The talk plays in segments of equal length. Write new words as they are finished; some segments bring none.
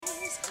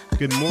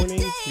Good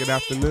morning, good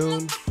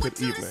afternoon,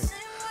 good evening.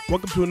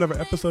 Welcome to another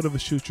episode of the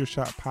Shoot Your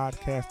Shot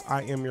podcast.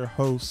 I am your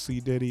host, C.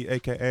 Diddy,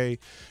 a.k.a.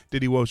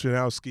 Diddy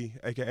Wojnarowski,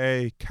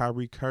 a.k.a.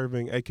 Kyrie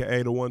Curving,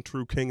 a.k.a. the one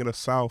true king of the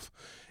South.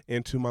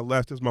 And to my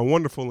left is my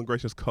wonderful and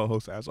gracious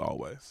co-host, as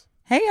always.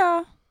 Hey,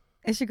 y'all.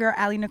 It's your girl,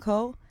 Allie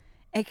Nicole,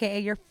 a.k.a.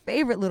 your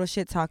favorite little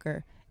shit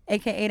talker,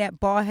 a.k.a.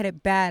 that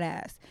bald-headed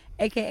badass,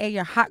 a.k.a.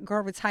 your hot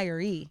girl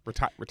retiree.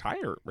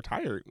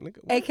 Retired? Nigga,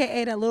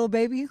 A.k.a. that little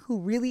baby who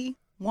really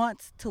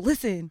wants to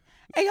listen.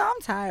 Hey, y'all,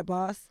 I'm tired,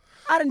 boss.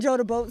 I done drove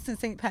the boat since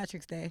St.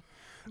 Patrick's Day.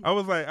 I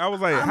was like, I'm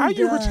how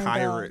you done,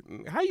 retired?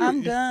 How you?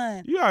 I'm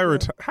done.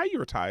 How you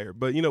retired?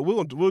 But you know,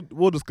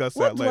 we'll discuss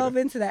that later. We'll delve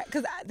into that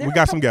because we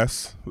got some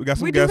guests. We got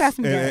some guests,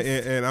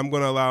 guests. And I'm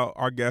going to allow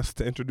our guests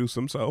to introduce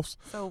themselves.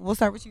 So we'll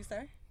start with you,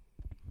 sir.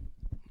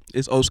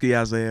 It's Oski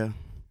Isaiah,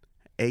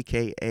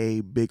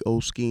 a.k.a. Big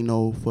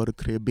Oskino for the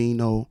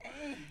Caribino,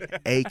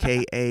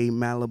 a.k.a.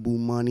 Malibu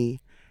Money,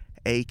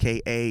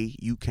 a.k.a.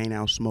 You Can't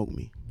Outsmoke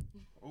Me.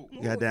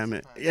 God damn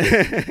it. You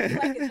like a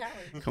challenge.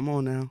 Come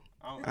on now.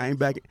 I ain't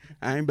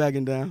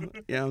backing down.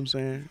 You know what I'm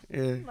saying?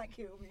 Yeah. You might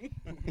kill me.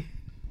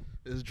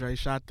 This is Dre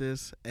Shot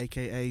This,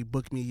 a.k.a.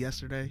 Booked Me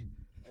Yesterday,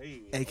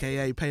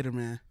 a.k.a. Pay the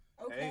Man.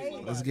 Okay.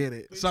 Let's get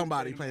it.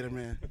 Somebody pay the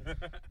man.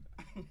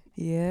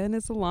 Yeah, and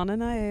it's Alana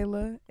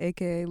Naela,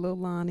 a.k.a. Lil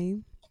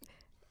Lonnie,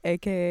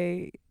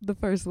 a.k.a. the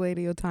First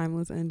Lady of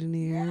Timeless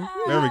Engineer.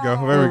 There we go.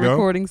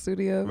 Recording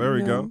studio. There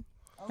we go.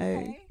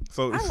 Okay.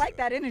 So I like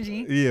that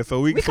energy. Yeah,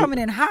 so we coming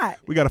in hot.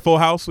 We got a full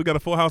house. We got a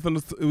full house in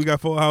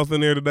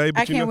there today.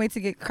 But I can't wait to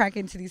get crack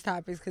into these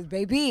topics because,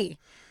 baby,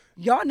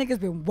 y'all niggas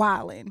been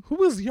wildin'.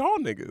 Who is y'all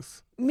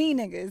niggas? Me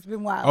niggas been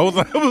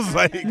wildin'. I was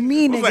like,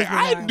 me niggas been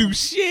I didn't wildin'. do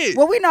shit.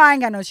 Well, we know I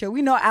ain't got no shit.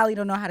 We know Allie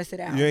don't know how to sit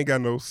down. You ain't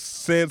got no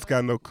sense,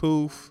 got no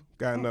coof,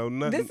 got no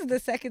nothing. This is the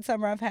second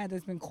summer I've had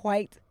that's been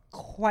quite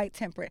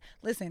temperate.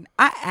 Listen,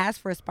 I asked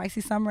for a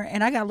spicy summer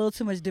and I got a little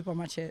too much dip on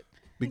my chip.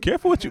 Be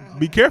careful what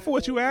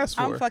you ask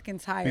for. I'm fucking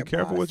tired. Be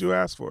careful boss. what you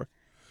ask for.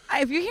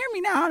 If you hear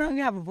me now, I don't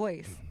even have a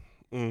voice.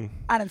 Mm.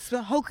 I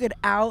done hoke it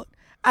out.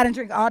 I done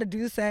drink all the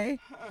Douce. Fam,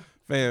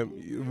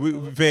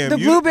 The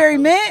blueberry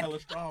mint. Hella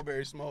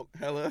strawberry smoke.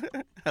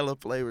 Hella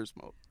flavor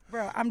smoke.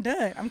 Bro, I'm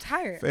done. I'm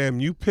tired. Fam,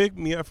 you picked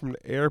me up from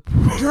the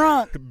airport.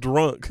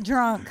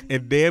 Drunk.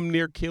 And damn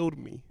near killed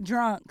me.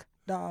 Drunk,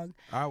 dog.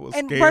 I was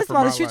And scared first for of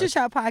all, my the Shoot Your life.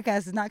 Shot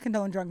podcast does not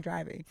condone drunk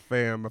driving.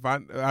 Fam, if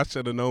I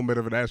should have known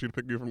better than ask you to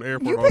pick me up from the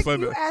airport on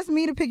Sunday. You asked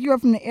me to pick you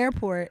up from the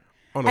airport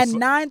at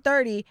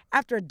 9:30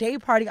 after a day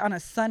party on a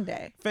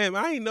Sunday. Fam,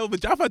 I ain't know,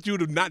 but I thought you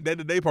would have not done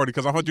the day party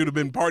because I thought you'd have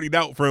been partied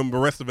out from the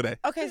rest of the day.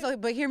 Okay,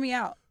 but hear me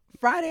out.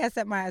 Friday I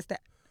set my ass down.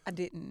 I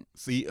didn't.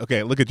 See,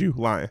 okay, look at you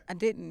lying. I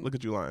didn't. Look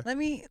at you lying. Let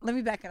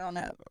me back it on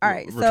up. All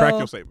right, Retract so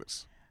your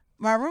statements.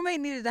 my roommate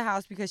needed the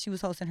house because she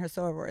was hosting her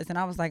sorors, and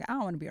I was like, I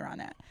don't want to be around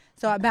that.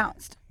 So I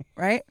bounced,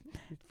 right?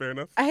 Fair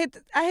enough. I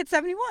hit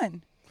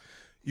 71.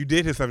 You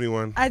did hit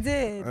 71. I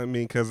did. I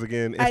mean, because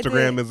again, I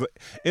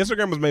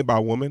Instagram is made by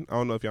a woman. I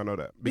don't know if y'all know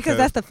that. Because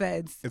that's the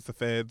feds. It's the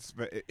feds.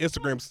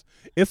 Instagram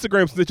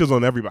snitches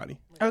on everybody.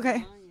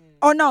 Okay.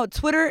 Oh no,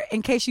 Twitter.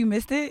 In case you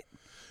missed it.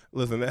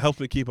 Listen, that helps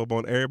me keep up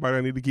on everybody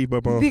I need to keep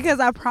up on. Because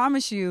I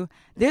promise you,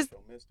 there's.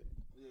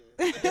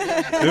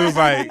 It was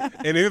like,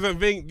 and here's the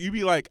thing, you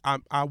be like,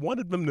 I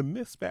wanted them to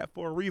miss that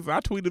for a reason. I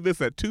tweeted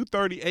this at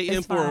 2:30 a.m.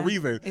 It's for a fine.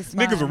 reason. It's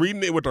Niggas fine. are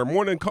reading it with their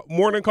morning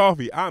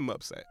coffee. I'm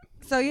upset.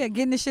 So yeah,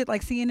 getting the shit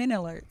like CNN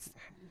alerts.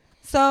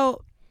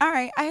 So all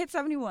right, I hit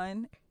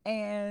 71,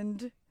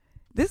 and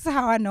this is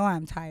how I know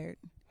I'm tired.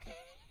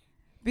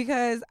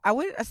 Because I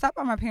stopped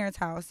by my parents'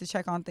 house to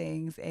check on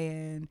things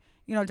and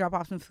drop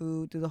off some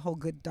food, do the whole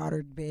good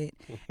daughter bit.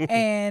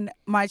 And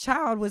my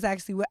child was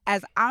actually,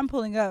 as I'm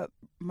pulling up,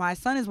 my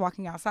son is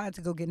walking outside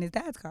to go get in his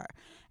dad's car.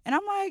 And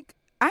I'm like,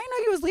 I didn't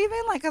know he was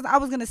leaving, like, because I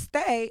was going to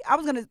stay. I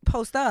was going to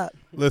post up.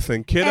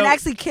 Listen,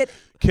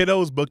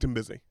 kiddo's booked and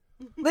busy.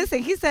 Listen,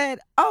 he said,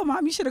 oh,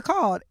 Mom, you should have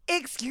called.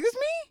 Excuse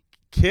me?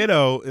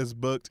 Kiddo is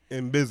booked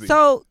and busy.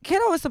 So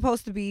Kiddo was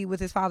supposed to be with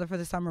his father for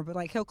the summer, but,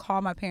 like, he'll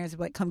call my parents and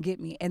be like, come get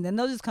me. And then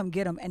they'll just come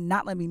get him and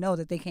not let me know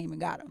that they came and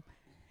got him.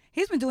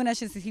 He's been doing that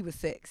shit since he was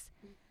 6.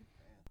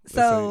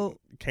 So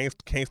Listen,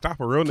 can't stop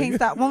a real nigga. Can't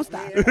stop, won't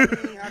stop.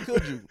 How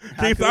could you?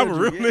 Can't stop a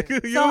real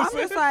nigga. You know So what I'm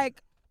just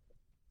like,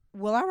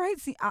 well, all right.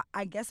 See,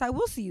 I guess I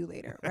will see you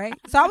later, right?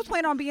 So I was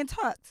planning on being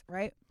tucked,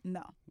 right?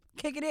 No,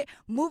 kicking it.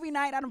 Movie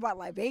night. I done bought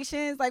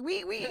libations. Like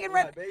we getting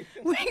ready.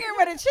 We getting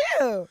ready to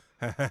chill.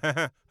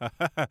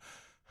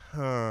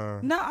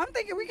 No, I'm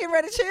thinking we getting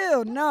ready to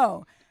chill.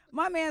 No,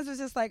 my man's was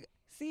just like,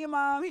 see you,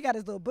 Mom. He got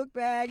his little book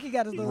bag. He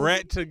got his little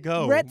ret to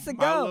go. My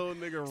little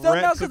nigga So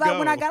ret no, to because go.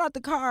 when I got out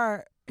the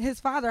car, his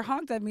father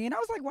honked at me, and I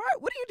was like, "What?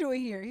 What are you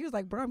doing here?" He was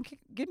like, "Bro, I'm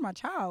getting my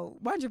child.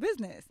 Mind your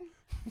business."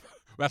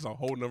 That's a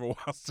whole nother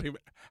wild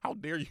statement. How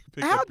dare you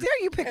pick How up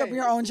dare you pick up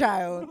your own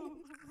child?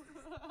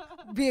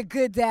 Be a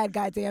good dad,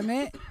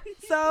 goddammit.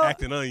 So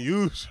acting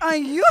unusual.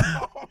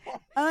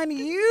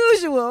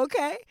 unusual,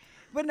 okay?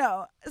 But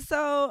no.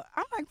 So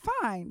I'm like,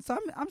 fine. So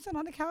I'm sitting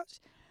on the couch,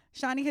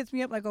 Shawnee hits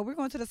me up like, "Oh, we're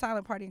going to the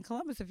silent party in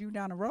Columbus. If you're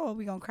down the road,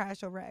 we're gonna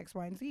crash over at X,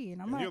 Y, and Z."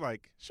 And And you're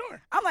like,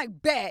 sure. I'm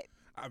like, bet.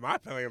 My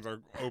plans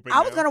are open. I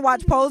was now. gonna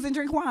watch Pose and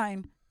drink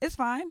wine. It's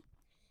fine.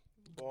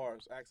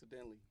 Bars,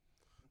 accidentally.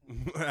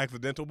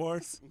 Accidental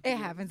bars. It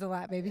happens a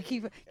lot, baby.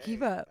 Keep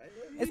up.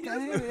 It's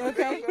gonna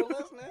okay.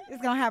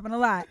 It's gonna happen a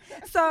lot.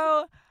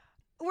 So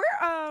we're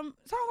so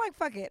I'm like,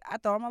 fuck it. I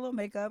throw on my little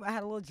makeup. I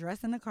had a little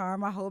dress in the car.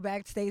 My whole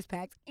bag stays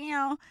packed.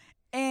 And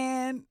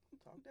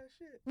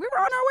we were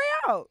on our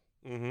way out.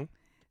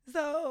 Mm-hmm.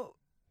 So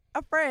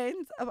a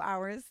friend of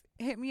ours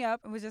hit me up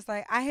and was just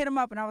like, I hit him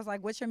up and I was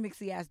like, "What's your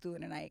mixy ass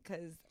doing tonight?"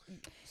 Because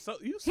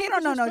He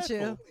don't know no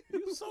chill.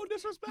 You so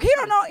disrespectful. he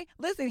don't know.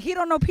 Listen, he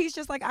don't know peace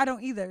just like I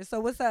don't either. So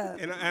what's up?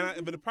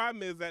 But the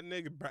problem is that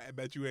nigga, I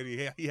bet you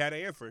he had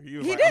an answer. He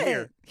was He like, I'm did.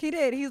 here. He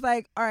did. He's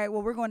like, all right,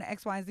 well, we're going to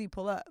X, Y, and Z.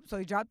 Pull up. So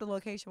he dropped the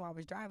location while I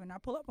was driving. I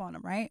pull up on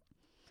him, right?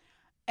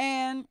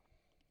 And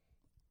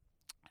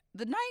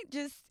the night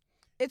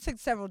it took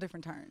several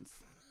different turns.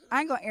 I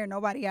ain't going to air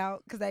nobody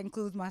out because that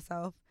includes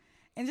myself.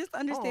 And just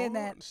understand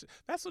that.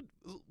 That's what.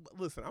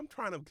 Listen, I'm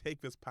trying to take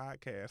this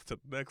podcast to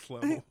the next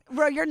level.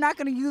 Bro, you're not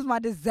going to use my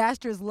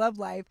disastrous love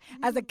life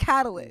as a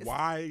catalyst.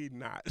 Why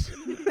not?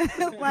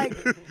 Like,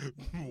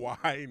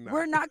 why not?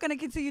 we're not going to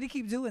continue to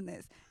keep doing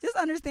this. Just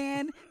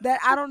understand that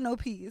I don't know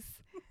peace.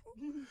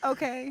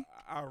 Okay?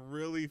 I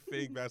really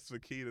think that's the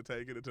key to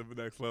taking it to the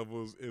next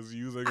level is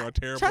using our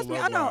terrible Trust me,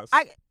 love I know.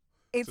 lives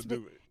It's to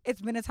been, do it.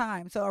 it's been a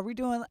time. So are we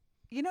doing,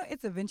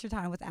 it's Adventure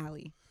Time with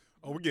Allie.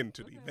 Oh, we're getting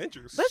to the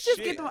adventures. Let's just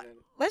Shit.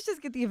 let's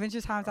just get the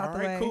Adventure Times out All the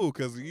right, way. cool.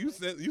 Because you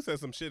said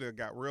some shit that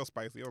got real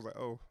spicy. I was like,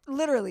 oh.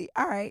 Literally.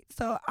 All right.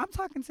 So I'm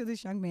talking to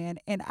this young man,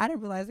 and I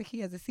didn't realize that he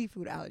has a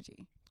seafood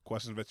allergy.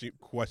 Questions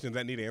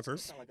that need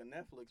answers. Sound like a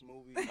Netflix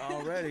movie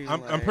already.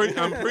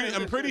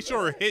 I'm pretty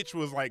sure Hitch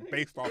was like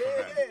based off of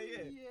that.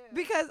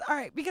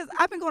 Because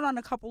I've been going on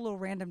a couple little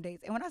random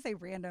dates, and when I say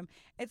random,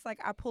 it's like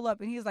I pull up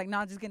and he's like,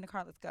 "Nah, just get in the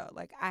car, let's go."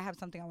 Like I have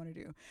something I want to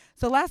do.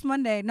 So last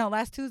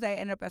Tuesday, I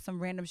ended up at some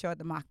random show at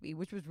the Mockbee,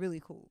 which was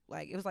really cool.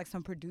 Like it was like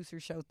some producer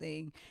show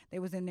thing. They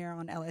was in there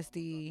on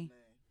LSD.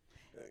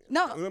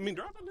 No, I mean,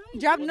 drop a name.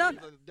 drop no.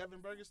 Devin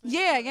Burgess. I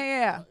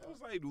Yeah.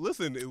 was like,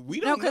 listen, we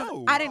No, don't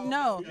know. I didn't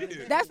know.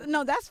 Yeah.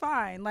 That's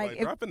fine. Like,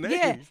 drop a name.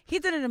 yeah, he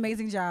did an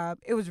amazing job.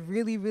 It was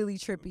really, really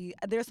trippy.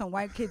 There's some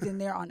white kids in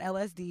there on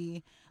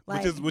LSD,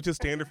 like which is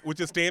standard for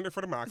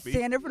the Mockbee.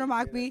 standard for the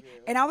Mockbee,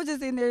 and I was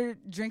just in there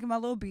drinking my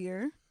little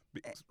beer,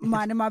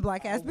 minding my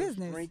black ass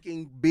business.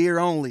 Drinking beer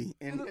only.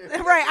 And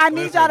Right, I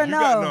need y'all to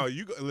know.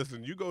 You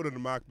go to the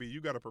Mockbee. You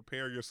got to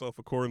prepare yourself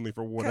accordingly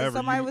for Because whatever.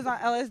 somebody was on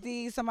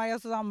LSD, somebody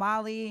else was on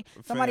Molly,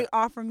 somebody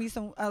offered me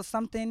some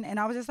something,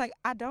 and I was just like,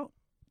 I don't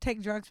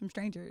take drugs from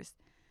strangers.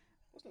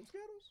 What's them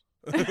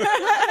Skittles?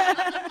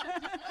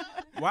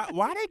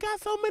 Why they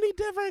got so many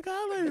different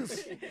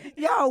colors?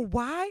 Yo,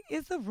 why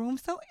is the room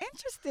so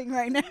interesting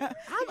right now?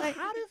 I'm Like,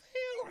 hot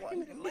as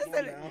hell.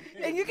 listen,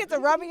 and you get to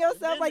rubbing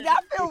yourself like I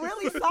feel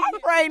really soft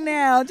right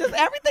now. Just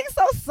everything's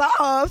so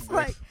soft.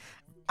 Like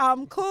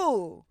I'm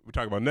cool. We're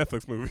talking about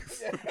Netflix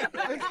movies.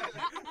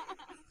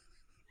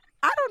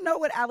 I don't know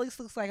what Alex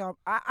looks like.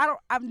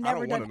 I've never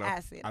wanna done know.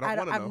 acid. I don't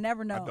wanna I've know.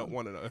 never known. I don't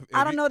want to know.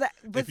 I don't know that.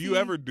 But If you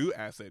ever do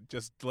acid,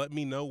 just let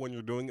me know when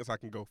you're doing it so I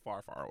can go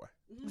far, far away.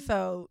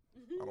 so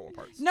I don't want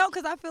parts. no,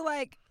 because I feel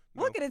like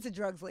we'll No. get into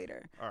drugs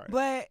later. All right.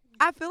 But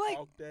I feel like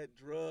Talk that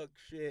drug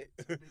shit.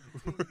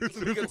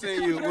 We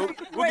continue.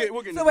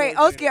 We'll get so. Wait,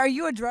 Oski, are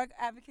you a drug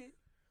advocate?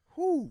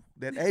 Who?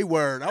 That A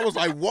word. I was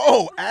like,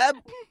 whoa,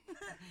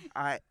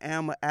 I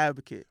am an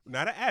advocate.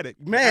 Not an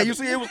addict. Man, you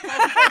see, it was.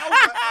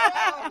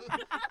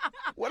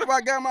 What have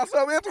I got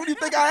myself into? What do you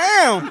think I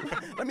am?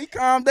 Let me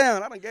calm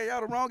down. I done gave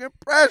y'all the wrong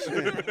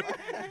impression.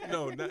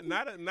 No,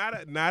 not an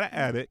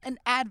addict. An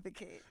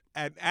advocate.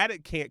 An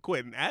addict can't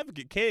quit. An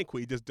advocate can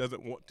quit. He just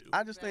doesn't want to.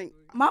 I just think.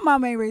 My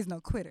mom ain't raised no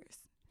quitters.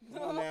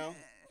 Come on now.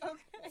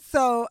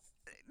 So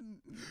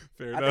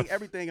Fair I enough. think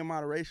everything in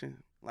moderation.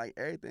 Like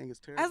everything is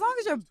terrible. as long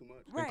as you're It's too much.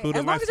 right, Including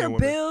as long as your light-skinned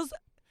women. bills.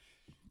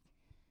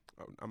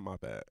 Oh, I'm my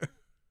bad.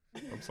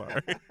 I'm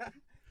sorry.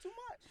 Too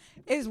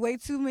much. It's way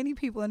too many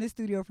people in the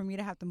studio for me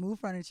to have to move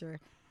furniture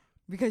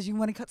because you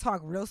want to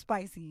talk real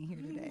spicy in here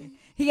today.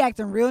 He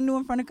acting real new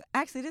in front of.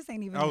 Actually, this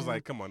ain't even. I was new.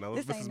 like, come on, now,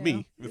 This this ain't is new.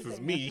 me. This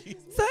is me.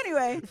 So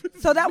anyway,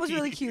 so that was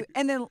really cute,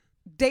 and then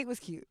date was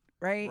cute,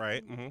 right?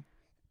 Right. Mm-hmm.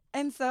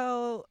 And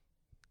so,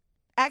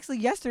 actually,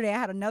 yesterday I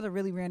had another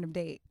really random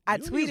date. I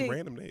tweeted.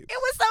 random days. It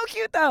was so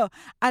cute though.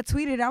 I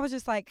tweeted. I was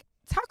just like,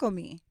 taco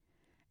me,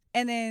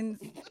 and then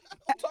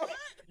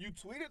You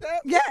tweeted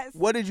that? yes.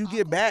 What did you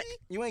get back?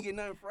 You ain't get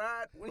nothing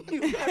fried. When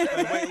you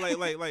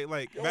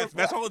Like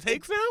that's all it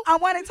takes now. I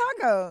wanted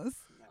tacos.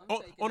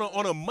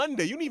 On a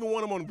Monday, you didn't even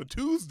want them on the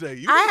Tuesday.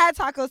 You I had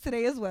tacos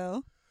today as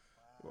well.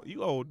 Well,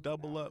 you old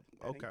double up.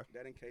 Okay.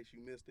 That in case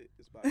you missed it.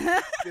 It's about to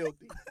be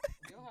filthy.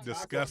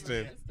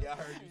 Disgusting. Yeah, I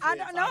heard you. I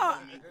don't know.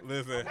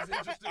 Listen.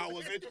 I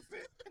was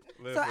interested.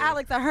 So Listen.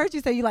 Alex, I heard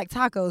you say you like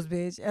tacos,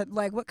 bitch.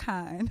 Like what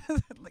kind?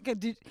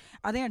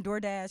 Are they on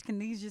DoorDash? Can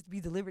these just be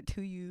delivered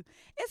to you?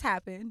 It's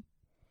happened.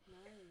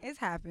 It's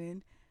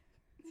happened.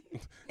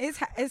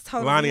 It's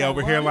totally. Lonnie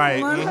over here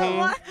like,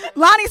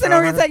 Lonnie's sitting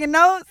over here taking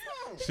notes.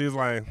 She's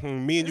like,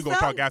 me and you gonna So-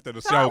 talk after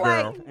the so, show,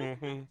 like-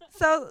 girl.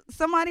 So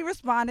somebody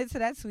responded to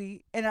that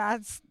tweet, and I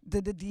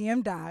did the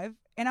DM dive,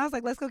 and I was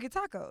like, let's go get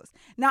tacos.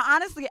 Now,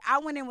 honestly, I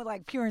went in with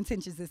like pure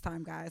intentions this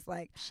time, guys.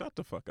 Like, Shut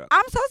the fuck up.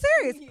 I'm so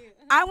serious.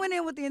 I went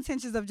in with the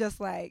intentions of just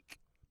like,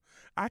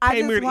 I I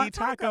came just here to want eat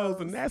tacos,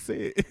 tacos. and that's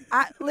it.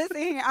 listen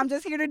here, I'm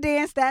just here to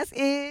dance. That's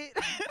it.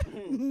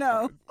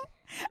 No,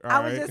 I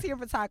was just here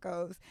for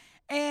tacos,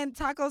 and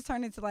tacos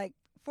turned into like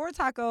 4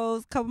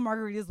 tacos. Couple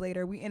margaritas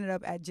later, we ended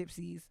up at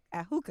Gypsy's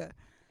at Hookah.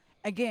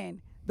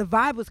 Again, the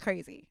vibe was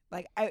crazy.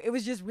 Like it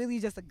was just really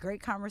just a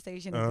great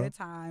conversation, a good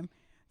time,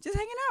 just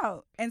hanging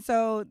out. And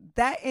so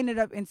that ended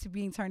up into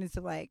being turned into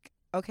like,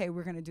 okay,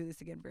 we're gonna do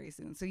this again very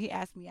soon. So he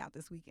asked me out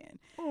this weekend.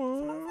 So I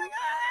was like,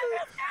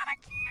 that's kind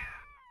of cute.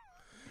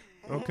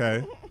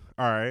 Okay.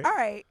 All right. All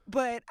right,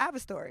 but I have a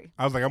story.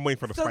 I was like, I'm waiting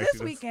for the So spiciness.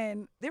 this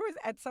weekend, there was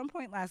at some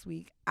point last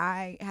week,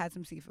 I had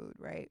some seafood,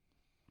 right?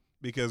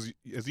 Because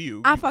it's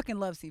you, I fucking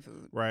love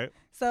seafood. right?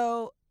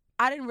 So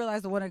I didn't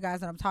realize that one of the guys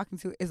that I'm talking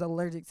to is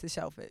allergic to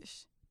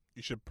shellfish.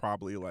 You should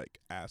probably like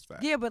ask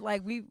that. Yeah, but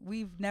like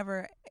we've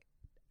never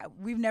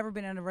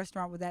been in a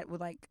restaurant with that with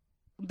like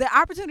the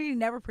opportunity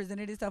never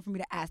presented itself for me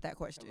to ask that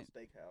question.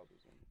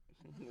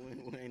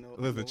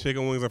 Listen,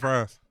 chicken wings and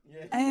fries.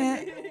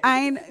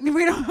 And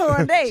we don't go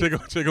on dates.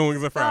 Chicken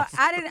wings and So fries.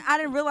 I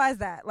didn't realize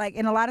that. Like,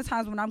 and a lot of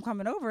times when I'm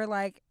coming over,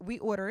 like we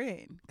order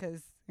in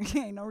because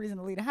ain't no reason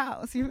to leave the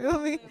house. You feel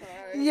me?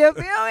 You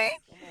feel me?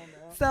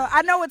 So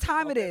I know what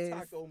time it is.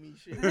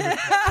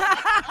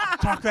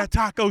 Talk that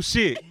taco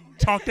shit.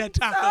 Talk that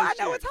taco So I shit.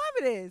 know what time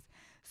it is.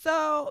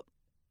 So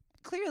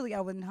clearly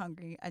I wasn't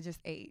hungry. I just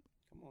ate.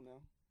 Come on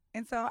now.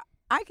 And so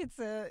I get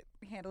to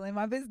handling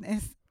my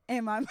business.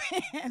 And my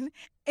man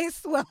is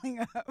swelling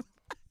up.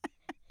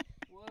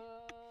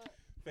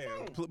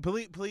 Fam,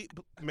 please,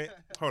 man,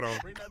 hold on.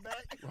 Bring that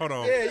back. Hold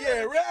on.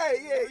 Yeah,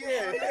 right.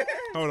 Yeah.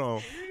 Hold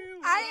on.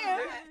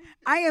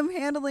 I am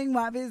handling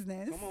my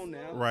business. Come on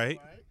now. Right.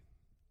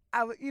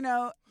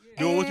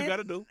 Doing what you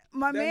gotta do.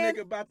 My That man,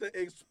 nigga about to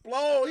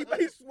explode.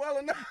 He's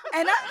swelling up.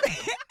 and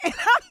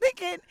I'm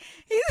thinking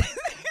he's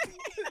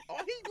Oh,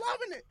 he's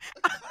loving it.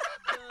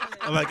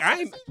 Like I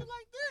ain't.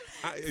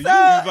 You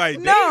So, like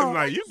no, damn,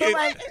 like you so, get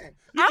like,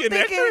 you I'm getting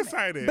extra thinking,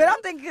 excited. but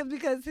I'm thinking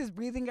because his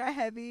breathing got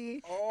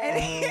heavy and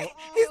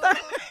he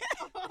started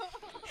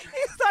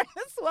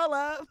to swell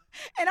up,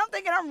 and I'm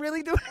thinking I'm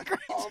really doing a great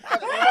job.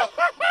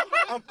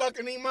 I'm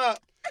fucking him up.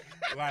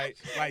 like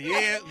And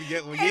yeah,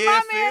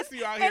 my man, sis,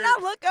 you out here. and I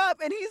look up,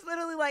 and he's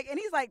literally like, and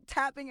he's like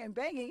tapping and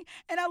banging,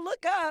 and I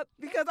look up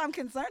because I'm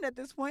concerned at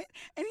this point,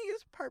 and he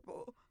is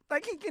purple.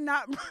 Like he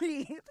cannot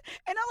breathe. And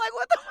I'm like,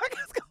 what the fuck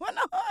is going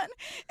on?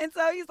 And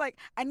so he's like,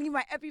 I need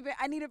my EpiPen.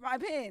 I needed my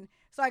pen.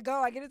 So I go,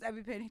 I get his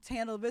EpiPen to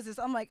handle the business.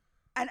 I'm like,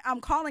 and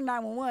I'm calling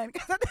 911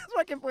 because at this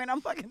fucking point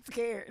I'm fucking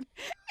scared.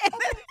 And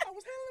then I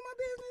was handling my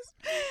business.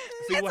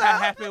 See And what so-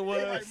 happened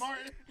was Like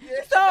Martin.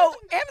 So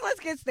ambulance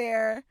gets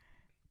there.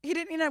 He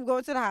didn't end up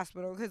going to the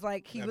hospital because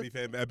like he was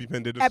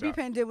EpiPen did the job.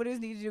 EpiPen did what it was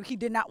needed to do. He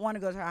did not want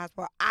to go to the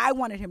hospital. I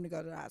wanted him to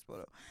go to the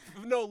hospital.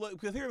 No, look,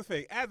 because here's the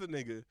thing. As a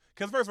nigga,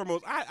 because first and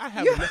foremost, I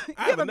have You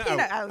I have a nut peanut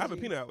I have a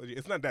allergy. peanut allergy.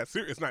 It's not that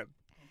serious. It's not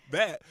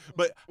that.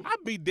 But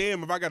I'd be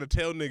damned if I got to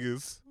tell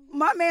niggas.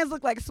 My man's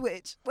look like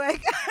Switch.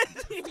 Like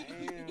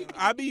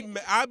I'd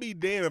be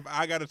damned if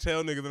I got to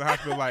tell niggas in the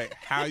hospital like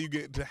how you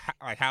get to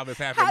like how this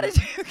happened. how did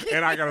you get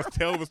And I gotta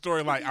tell the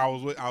story like I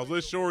was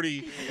with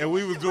Shorty and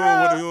we was doing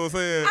Bro, what you know what I'm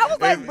saying. I was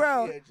like, And-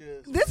 bro,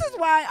 this is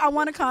why I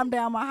want to calm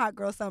down my hot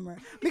girl summer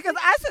because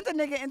I sent the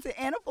nigga into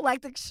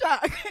anaphylactic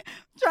shock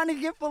trying to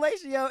get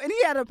fellatio, and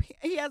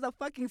he has a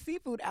fucking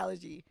seafood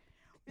allergy.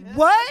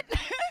 What?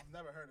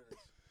 Never heard of this.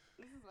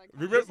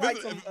 Remember, It's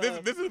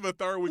like this is the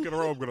third week in a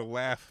row I'm gonna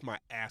laugh my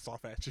ass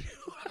off at you.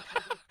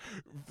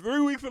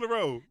 3 weeks in a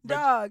row, But,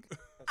 Dog.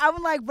 I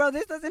was like, bro,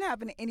 this doesn't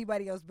happen to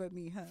anybody else but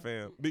me, huh?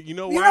 fam. But you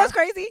know You know why? what's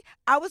crazy?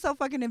 I was so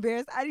fucking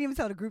embarrassed. I didn't even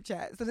tell the group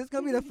chat. So this is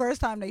gonna be the first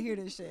time they hear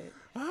this shit.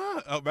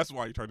 Oh, that's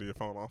why you turned your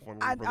phone off when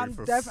we I'm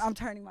released this. I'm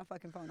turning my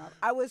fucking phone off.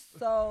 I was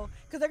so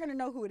because they're gonna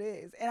know who it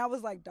is, and I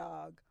was like,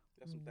 dog,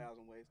 That's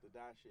 1,000 ways to die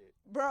shit.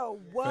 bro,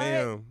 what?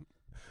 Fam.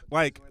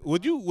 Like,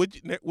 would you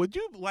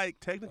like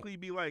technically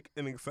be like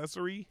an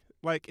accessory?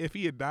 Like, if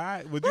he had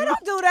died, would We you?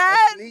 don't do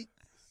that.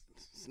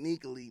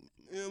 Sneakily.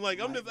 Like,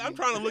 I'm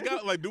trying to look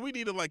out. Like, do we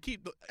need to like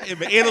keep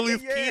if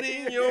Annalise Yeah.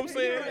 Keating? You know what I'm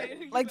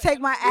saying? Like take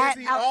my Is ad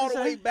he out. all the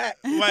the way show. back?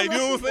 Like, you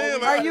know what I'm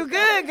saying? Are Like, you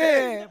good?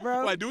 Good,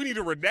 bro. Like, do we need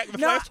to redact the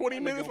No. last 20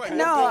 minutes? Like,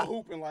 No.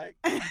 Hooping like.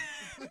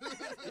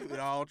 It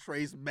all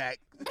traced back.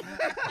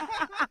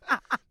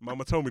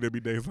 Mama told me there'd be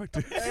days like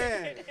this.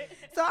 Man.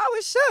 So I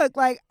was shook.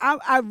 Like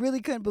I really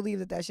couldn't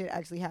believe that shit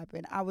actually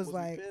happened. I was Was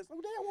like, he pissed?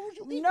 Oh, damn, what was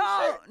you eating?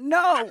 no,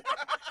 no.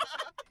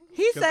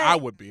 He Because said I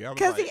would be. I was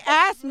because like, he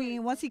asked me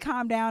once he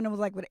calmed down and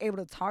was like able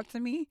to talk to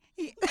me.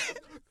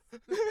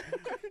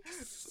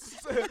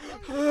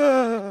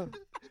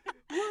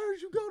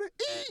 Where'd you go to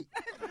eat?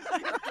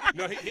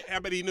 no, I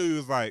bet he knew. He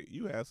was like,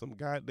 you had some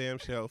goddamn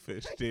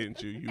shellfish,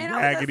 didn't you? You And I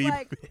was raggedy just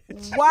like,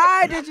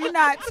 Why did you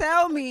not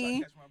tell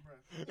me?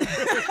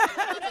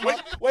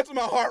 Wait till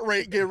my heart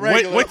rate get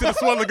regular. Wait till the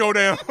swelling go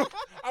down.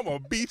 I'm gonna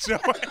beat you.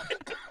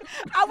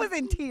 I was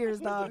in tears,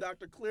 dog.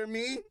 Doctor clear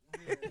me.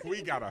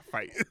 We gotta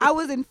fight. I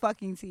was in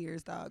fucking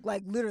tears, dog.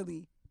 Like,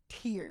 literally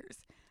tears.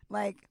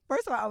 Like,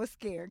 first of all, I was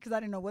scared because I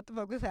didn't know what the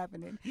fuck was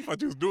happening. You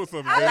thought you was doing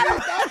something, I man.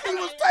 thought He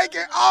was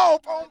taking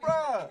off on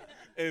bruh.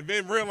 And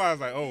then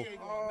realized like, oh,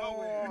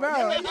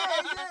 Bro.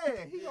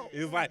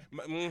 it's like,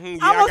 yeah, I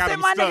I almost got sent him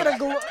my stuck. nigga to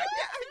glory.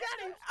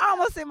 I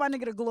almost sent my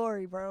nigga to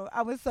glory, bro.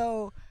 I was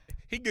so.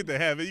 He get to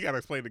heaven. You gotta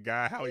explain to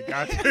God how he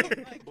got there.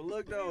 But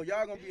look though,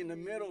 y'all gonna be in the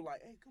middle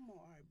like, hey, come on,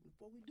 all right,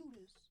 before we do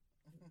this,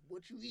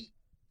 what you eat?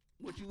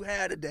 What you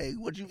had today?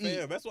 What you eat?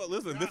 Yeah, that's what.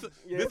 Listen, this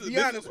Yeah, is be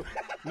honest.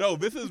 no.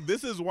 This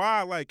is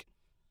why, like,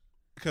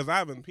 because I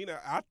haven't Peanut.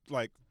 I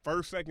like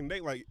first second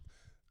date, like,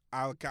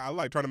 I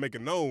like trying to make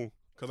it known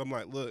because I'm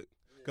like, look,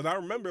 because I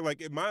remember like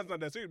mine's not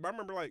that serious, but I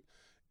remember like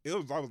I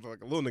was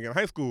like a little nigga in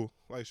high school.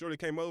 Like, shorty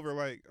came over,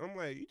 like, I'm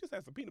like, you just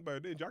had some peanut butter,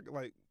 didn't you?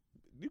 Like,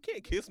 you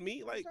can't kiss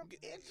me, like,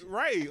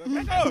 right?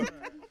 Like, back up.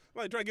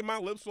 Like, trying to get my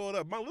lips swelled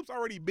up. My lips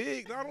already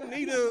big. I don't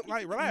need to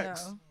like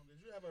relax. No.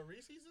 Did you have a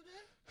Reese's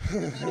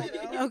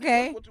today?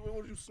 Okay. What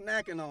you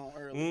snacking on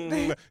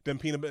earlier?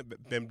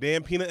 Them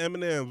damn peanut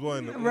M&Ms,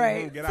 wasn't it?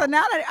 Right. Get So out.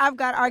 now that I've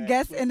got our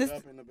guests in this,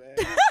 Up in the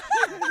bag.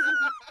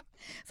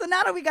 so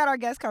now that we got our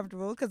guests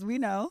comfortable, because we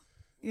know,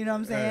 you know what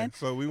I'm saying.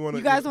 So we want to.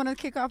 You guys want to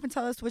kick off and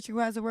tell us what you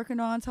guys are working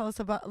on? Tell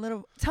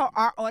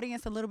our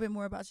audience a little bit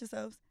more about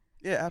yourselves.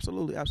 Yeah,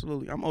 absolutely.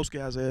 I'm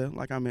Oski Isaiah,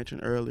 like I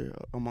mentioned earlier,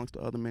 amongst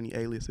the other many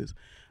aliases.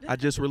 I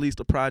just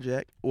released a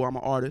project, or I'm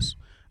an artist.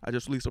 I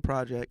just released a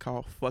project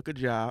called Fuck a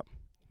Job,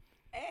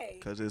 Hey.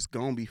 because it's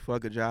going to be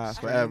fuck a job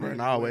forever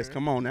and always.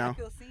 Come on I now.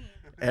 feel seen.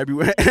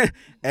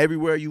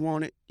 Everywhere you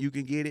want it, you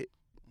can get it.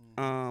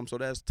 So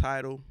that's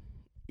Tidal,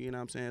 you know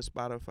what I'm saying,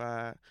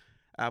 Spotify,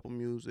 Apple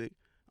Music.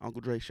 Uncle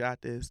Dre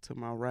shot this to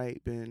my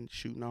right, been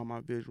shooting all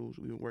my visuals.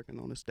 We've been working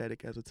on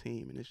aesthetic as a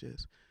team, and it's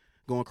just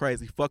going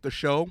crazy. Fuck a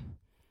Show,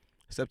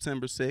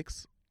 September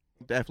 6th.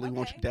 Definitely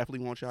want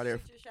y'all there.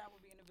 Shoot Your Shot will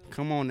be in the building.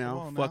 Come on now.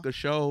 Come on Fuck now. a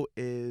Show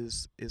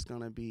is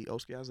gonna be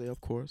Oski Isaiah,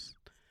 of course.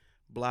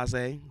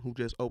 Blase, who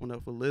just opened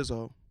up for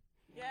Lizzo,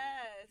 Yes.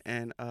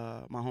 and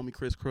my homie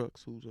Chris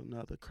Crooks, who's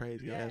another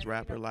crazy ass Yes,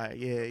 rapper. okay. Like,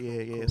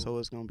 yeah. So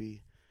it's gonna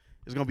be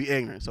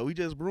ignorant. So we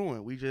just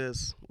brewing. We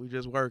just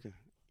working.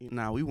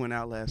 Nah, we went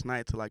out last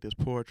night to like this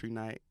poetry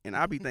night, and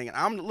I be thinking,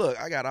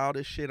 I got all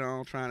this shit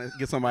on trying to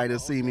get somebody to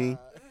see me.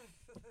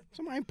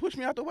 Somebody push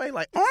me out the way,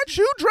 like, aren't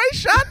you Dre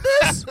shot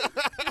this?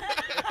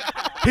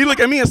 He look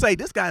at me and say,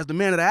 this guy's the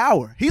man of the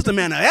hour. He's the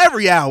man of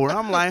every hour.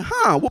 I'm like,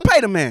 well, pay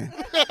the man.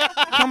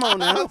 Come on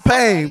now,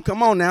 pay him.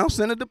 Come on now,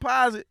 send a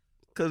deposit.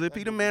 Because if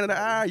he the man of the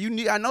hour,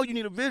 I know you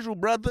need a visual,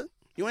 brother.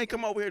 You ain't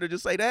come over here to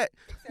just say that.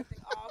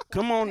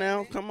 Come on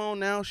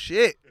now,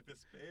 shit.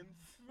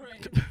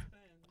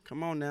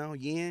 Come on now,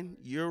 yen,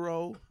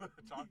 euro,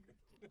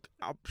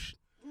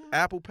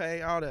 Apple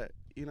Pay, all that.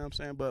 You know what I'm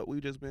saying? But we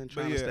just been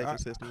trying to stay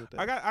consistent with that.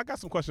 I got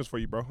some questions for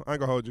you, bro. I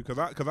ain't gonna hold you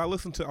because I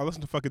listened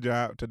to Fuck a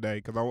Job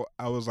today because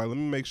I was like, let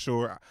me make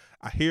sure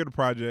I hear the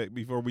project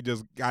before we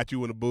just got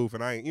you in the booth,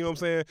 and I ain't, you know what I'm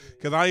saying?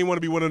 Because I ain't want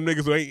to be one of them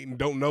niggas who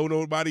don't know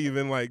nobody,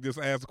 even like just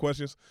ask the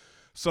questions.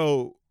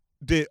 So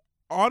did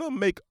Autumn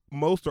make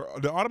all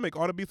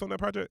the beats on that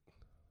project?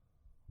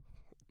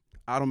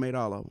 Automate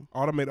all of them.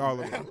 Autumn made all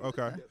of them.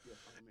 Okay.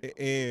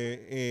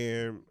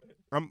 And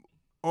I'm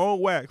on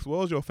wax. What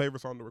was your favorite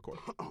song to record?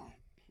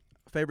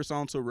 Favorite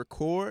song to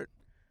record?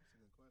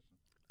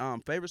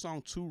 Favorite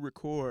song to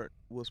record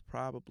was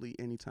probably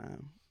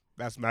Anytime.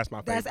 That's my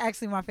favorite. That's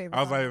actually my favorite.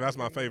 I was like, song. that's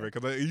my favorite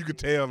because you could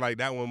tell like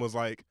that one was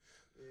like.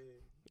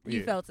 You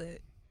Yeah. felt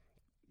it.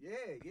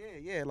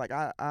 Yeah. Like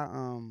I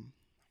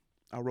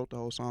wrote the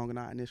whole song and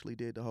I initially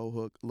did the whole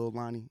hook. Lil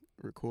Lonnie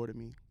recorded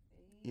me.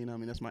 You know what I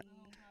mean? That's my.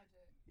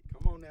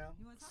 Come on now.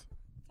 You want to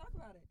talk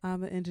about it?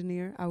 I'm an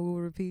engineer. I will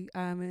repeat.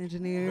 I'm an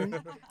engineer.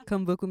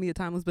 Come book with me at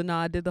Timeless. But no,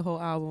 I did the whole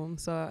album,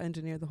 so I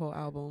engineered the whole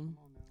album.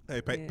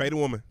 Hey, Yeah. pay the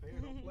woman.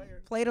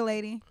 Play the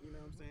lady. You know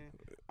what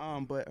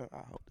I'm saying? But I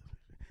hope.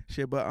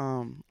 Shit, but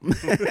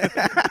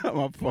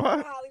my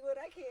fault. Hollywood,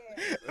 I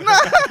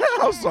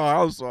can't.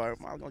 I'm sorry.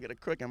 I'm gonna get a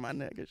crook in my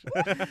neck and shit.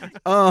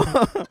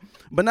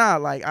 But nah,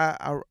 like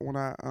when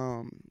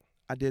I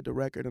did the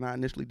record and I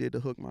initially did the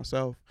hook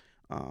myself,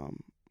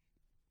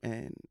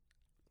 and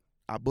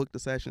I booked the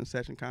session.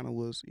 Session kind of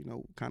was,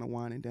 kind of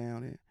winding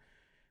down, and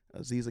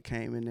Aziza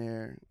came in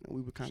there, and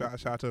we were kind of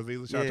Shout out to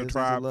Aziza, shout out to Aziza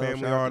Tribe, Love, family,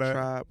 shout out all to that.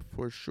 Tribe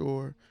for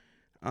sure.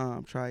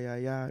 Try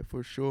ya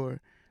for sure.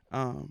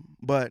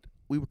 But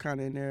we were kind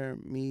of in there,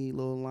 me,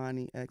 Lil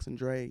Lonnie, X, and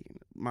Dre.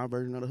 My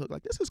version of the hook,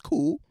 like, this is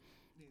cool,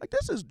 like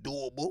this is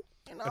doable.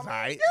 You know, That's what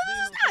I mean? aight. Yeah,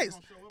 this is nice.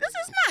 This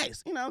is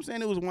nice. You know what I'm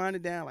saying? It was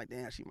winding down, like,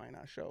 damn, she might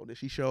not show. Then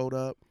she showed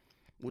up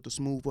with the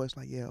smooth voice,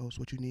 like, yeah, it's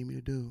what you need me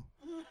to do.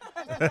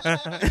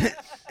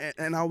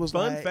 and I was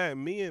Fun like, fact: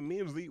 me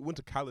and Z went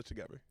to college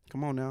together.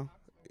 come on now.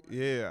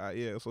 Yeah.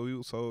 So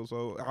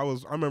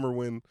I remember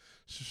when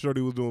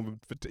Shorty was doing,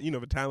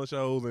 the talent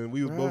shows, and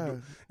we was both, Right.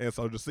 and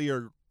so to see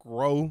her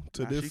grow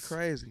to this. She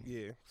crazy.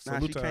 Yeah. Nah,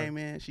 Salute she to her.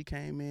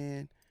 came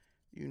in,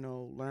 you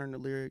know, learned the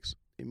lyrics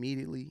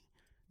immediately,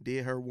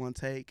 did her one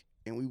take,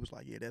 and we was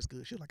like, yeah, that's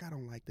good. She was like, I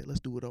don't like that. Let's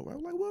do it over. I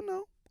was like, well,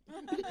 no.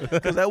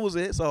 Because that was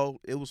it. So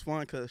it was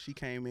fun because she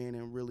came in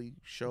and really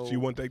showed She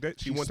won't take that.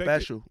 She she's won't take it.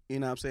 special. You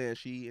know what I'm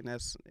saying?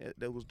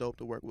 That was dope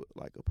to work with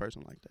like a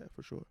person like that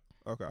for sure.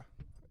 Okay.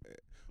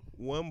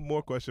 One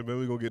more question, then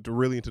we're gonna get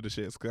really into the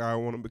shits.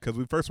 Because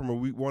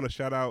we want to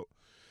shout out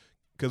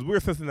because we're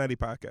a Cincinnati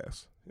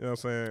podcast. You know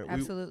what I'm saying?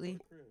 Absolutely.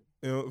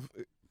 You know, For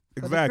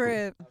the exactly.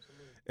 crib.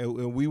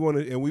 And we want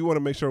to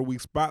make sure we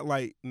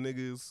spotlight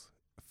niggas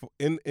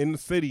in the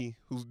city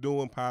who's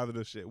doing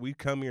positive shit. We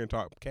come here and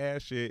talk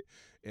cash shit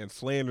and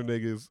slander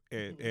niggas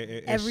and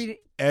Every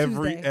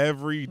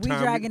every we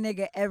time. drag a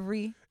nigga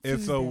every And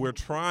so Tuesday. we're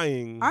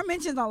trying. Our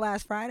mentions on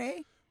last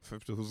Friday.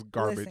 Who's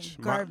garbage,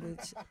 Listen,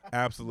 garbage,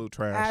 absolute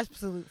trash.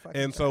 absolute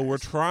fucking. And so we're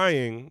trash.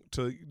 trying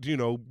to,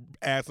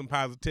 add some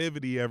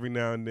positivity every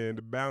now and then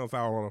to balance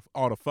out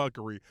all the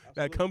fuckery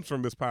that comes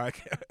from this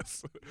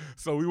podcast.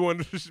 So we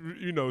wanted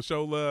to,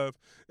 show love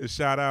and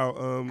shout out.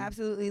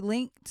 Absolutely.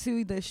 Link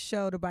to the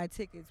show to buy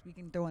tickets. We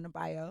can throw in the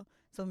bio.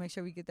 So make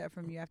sure we get that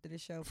from you after the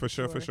show. For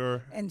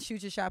sure. And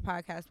Shoot Your Shot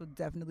podcast will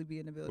definitely be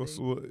in the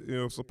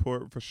building.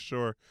 Support for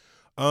sure.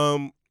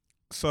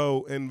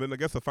 So, and then I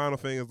guess the final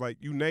thing is like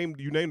you named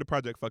the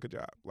project "Fuck a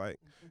Job." Like,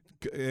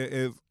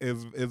 is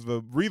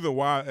the reason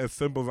why as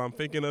simple as I'm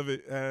thinking of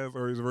it as,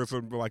 or is there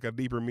some like a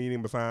deeper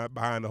meaning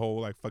behind the whole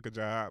like "fuck a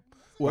job"?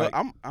 Well,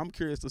 Like, I'm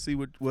curious to see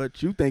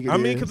what you think. I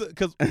mean,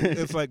 because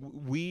it's like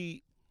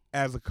we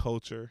as a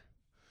culture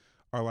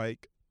are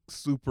like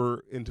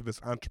super into this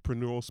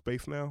entrepreneurial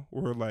space now,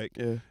 where like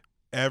yeah,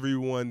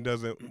 everyone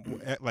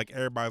doesn't like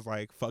everybody's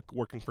like fuck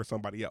working for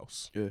somebody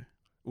else. yeah,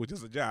 Which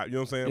is a job, you know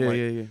what I'm saying? yeah, like,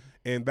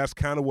 yeah. And that's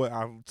kind of what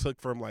I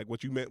took from like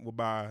what you meant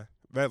by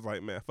that's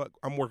like, man, fuck,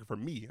 I'm working for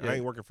me. Yeah. I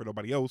ain't working for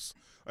nobody else.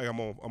 Like I'm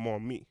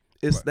on me.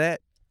 It's But-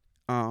 that,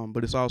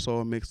 but it's also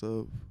a mix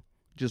of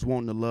just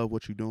wanting to love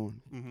what you're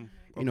doing. Mm-hmm.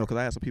 You know, because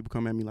I had some people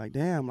come at me like,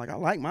 damn, like I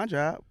like my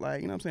job.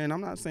 Like, you know what I'm saying? I'm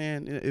not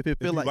saying if it If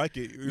feel you like, like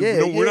it,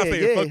 yeah, we're not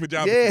saying yeah, fuck the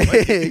job. yeah, if you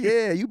like it.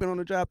 yeah. You've been on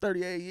the job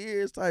 38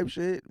 years type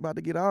shit, about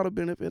to get all the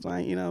benefits. I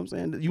ain't, you know what I'm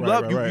saying? You Right,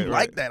 love, you right, like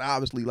right. that,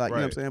 obviously. Like, you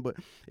know what Right. I'm saying?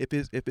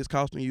 But if it's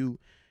costing you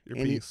Your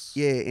any, piece.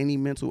 any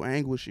mental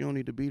anguish, you don't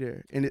need to be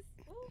there. And it,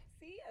 Ooh,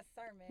 see a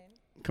sermon.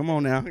 come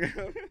on now.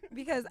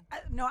 Because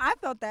I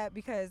felt that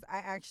because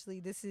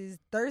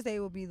Thursday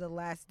will be my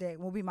last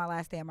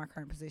day at my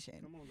current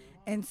position.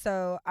 And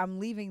so I'm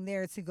leaving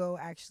there to go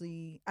I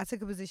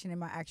took a position in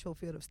my actual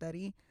field of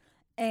study,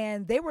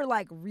 and they were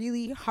like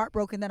really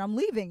heartbroken that I'm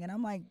leaving. And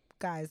I'm like,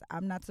 guys,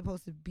 I'm not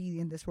supposed to be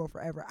in this role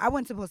forever. I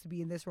wasn't supposed to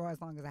be in this role as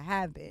long as I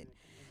have been.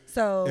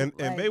 So And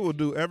like, they will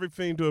do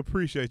everything to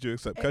appreciate you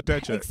except cut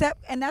that check.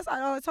 and that's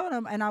all I told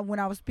him. And when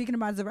I was speaking to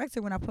my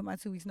director, when I put my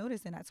 2 weeks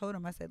notice in, I told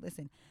him, I said,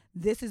 listen,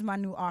 this is my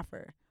new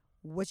offer.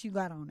 What you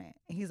got on it?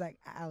 And he's like,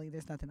 Allie,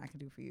 there's nothing I can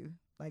do for you.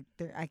 Like,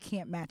 I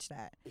can't match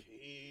that.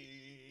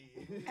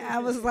 And I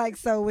was like,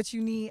 so what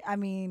you need? I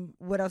mean,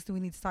 what else do we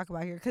need to talk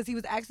about here? Because he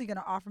was actually going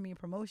to offer me a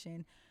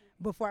promotion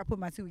before I put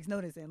my 2 weeks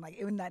notice in, like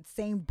in that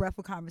same breath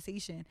of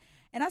conversation.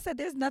 And I said,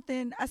 there's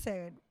nothing. I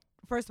said,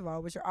 first of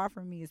all, what you're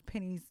offering me is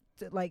pennies.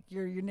 Like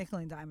you're nickel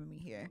and diming me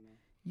here.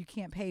 You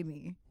can't pay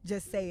me.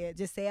 Just say it.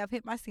 Just say I've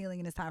hit my ceiling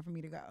and it's time for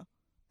me to go.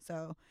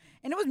 So,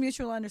 and it was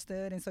mutual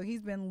understood. And so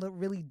he's been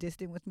really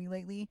distant with me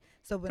lately.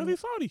 So, Because he's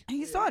Saudi.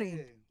 he's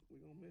Saudi.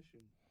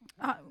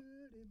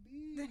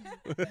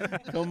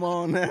 Come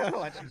on now.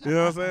 You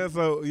know what I'm saying?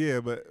 So yeah,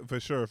 but for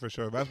sure.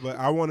 But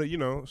I want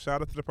to,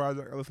 shout out to the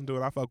project. I listen to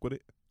it. I fuck with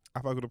it. I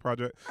fuck with the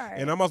project. All right.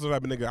 And I'm also the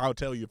type of nigga, I'll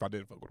tell you if I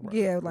didn't fuck with the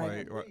project. Yeah,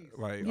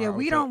 like yeah, I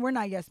would tell- we're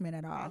not yes men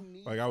at all.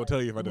 Like I would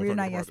tell you if I didn't We're fuck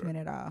not with the yes project.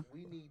 men at all.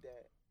 We need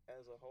that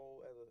as a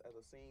whole, as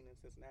a scene in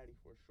Cincinnati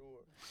for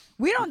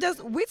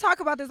sure. We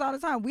talk about this all the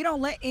time. We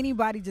don't let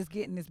anybody just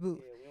get in this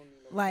booth.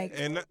 Like,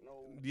 And and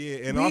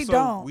We also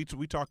don't.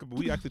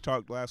 we actually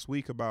talked last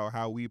week about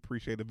how we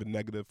appreciated the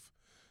negative,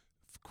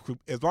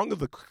 as long as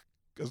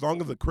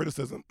the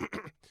criticism,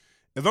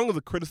 as long as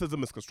the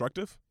criticism is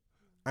constructive,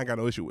 I ain't got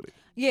no issue with it.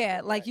 yeah,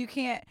 like you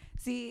can't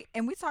see,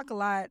 and we talk a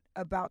lot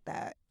about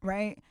that,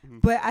 right?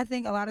 Mhm. But I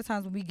think a lot of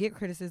times when we get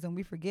criticism,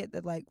 we forget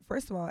that, like,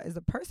 first of all, is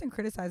the person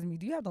criticizing me,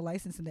 do you have the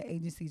license in the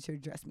agency to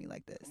address me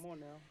like this? Come on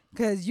now.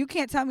 Because you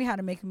can't tell me how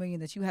to make $1 million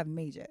that you haven't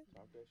made yet.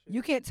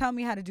 You can't tell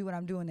me how to do what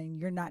I'm doing and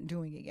you're not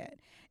doing it yet.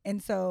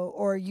 And so,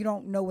 or you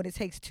don't know what it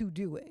takes to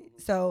do it.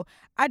 So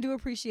I do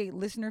appreciate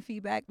listener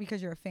feedback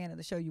because you're a fan of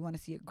the show. You want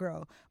to see it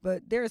grow.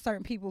 But there are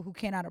certain people who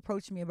cannot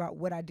approach me about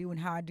what I do and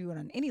how I do it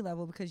on any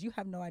level because you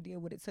have no idea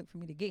what it took for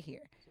me to get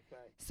here.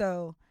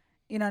 So,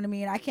 you know what I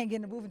mean? I can't get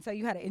in the booth and tell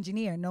you how to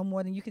engineer no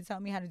more than you can tell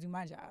me how to do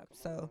my job.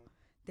 So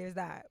there's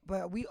that.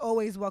 But we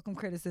always welcome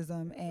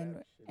criticism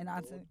and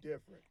I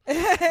different. But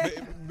you know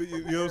what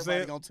I'm Everybody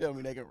saying? gonna tell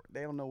me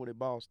they don't know what it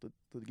costs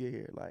to get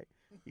here. Like,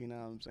 you know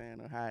what I'm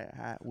saying, or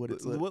how what it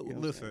took. What, you know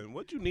what I'm saying? listen,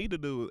 what you need to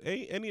do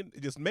is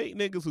just make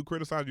niggas who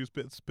criticize you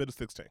spit a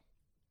 16.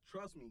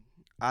 Trust me,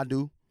 I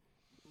do.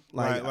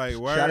 Like,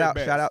 word shout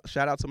best.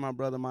 out to my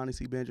brother Monty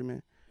C.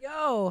 Benjamin.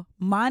 Yo,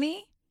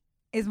 Monty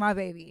is my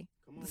baby.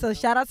 So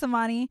shout out to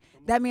Monty.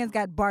 That man's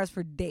got bars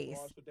for days.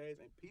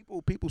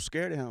 And people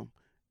scared of him.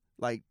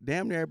 Like,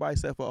 damn near everybody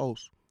except for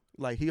Os.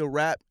 Like, he'll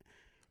rap,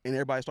 and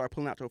everybody start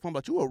pulling out their phone.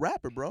 But you a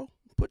rapper, bro.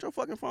 Put your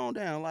fucking phone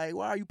down. Like,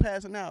 why are you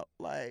passing out?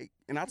 Like,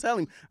 and I tell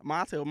him,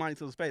 I tell Monty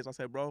to his face, I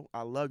said, bro,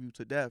 I love you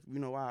to death. You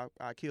know why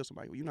I kill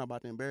somebody. You're not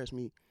about to embarrass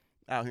me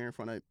out here in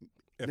front of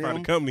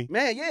the company.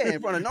 Man, yeah,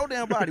 in front of no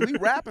damn body. We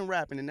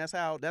rapping, and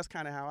that's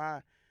kind of how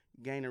I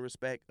gain the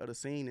respect of the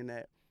scene, and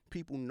that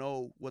people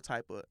know what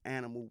type of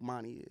animal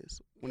Monty is.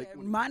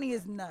 Monty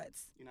is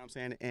nuts. You know what I'm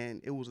saying?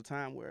 And it was a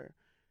time where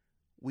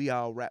we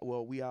all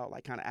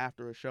like kind of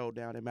after a show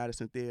down at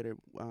Madison Theater,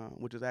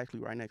 which is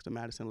actually right next to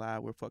Madison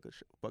Live, where Fuck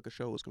a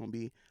Show is gonna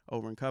be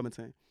over in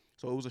Covington.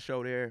 So it was a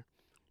show there.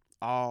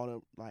 All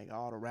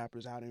the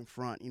rappers out in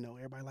front, you know,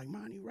 everybody like,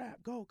 Monty rap,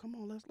 go, come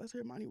on, let's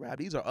hear Monty rap.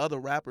 These are other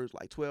rappers,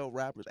 like 12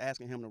 rappers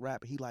asking him to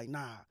rap, and he like,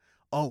 nah,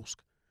 Osk,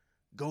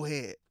 go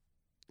ahead.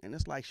 And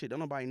it's like, shit, don't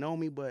nobody know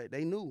me, but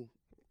they knew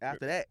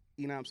after that,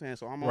 you know what I'm saying?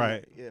 So I'm on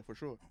right. It. Yeah, for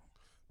sure.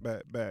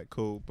 Bad,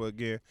 cool. But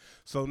yeah,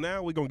 so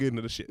now we're gonna get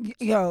into the shit.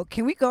 Yo,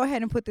 can we go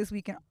ahead and put this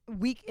week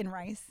in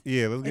Rice?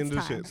 Yeah, let's get It's into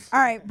the time. shits.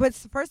 All right, but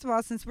first of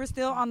all, since we're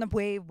still on the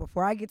wave,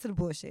 before I get to the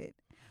bullshit,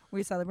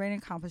 we're celebrating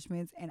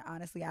accomplishments, and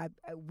honestly,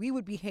 we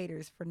would be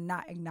haters for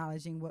not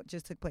acknowledging what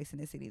just took place in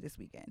the city this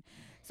weekend.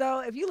 So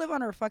if you live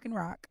under a fucking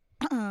rock,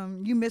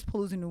 you miss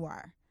Palooza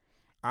Noir.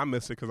 I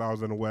missed it because I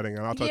was in a wedding,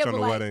 and I'll touch on the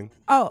wedding.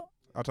 Oh,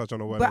 I'll touch on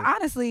the wedding. but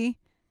honestly,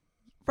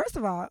 first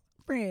of all,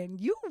 friend,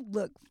 you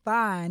look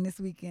fine this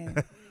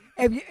weekend.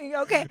 If you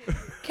okay,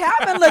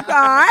 Calvin looked all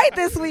right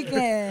this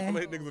weekend. I'm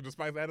hitting niggas with the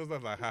Spice Adams. I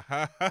was like, ha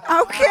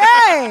ha.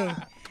 Okay.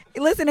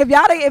 Listen, if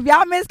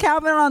y'all miss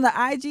Calvin on the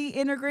IG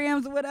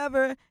Instagrams or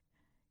whatever,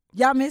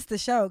 y'all missed the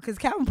show because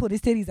Calvin pulled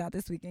his titties out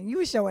this weekend. You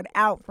was showing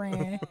out,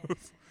 friend.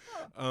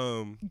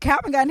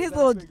 Calvin got in his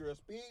little Figure of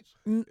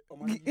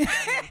speech.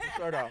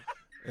 Shirt off.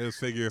 It was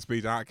figure of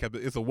speech. I kept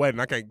it. It's a wedding.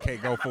 I can't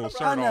go full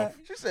shirt off.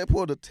 She said,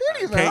 pull the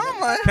titties out.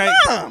 I'm like,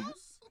 huh.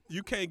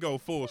 You can't go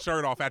full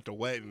shirt off at the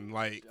wedding.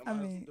 Like, I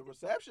mean, the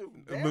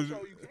reception, damn sure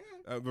you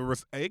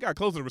can. It got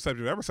close to the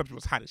reception. That reception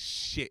was hot as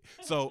shit.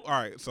 So, all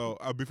right. So,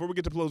 before we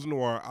get to Palooza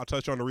Noir, I'll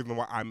touch on the reason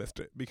why I missed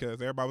it. Because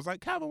everybody was like,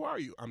 Calvin, where are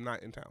you? I'm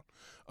not in town.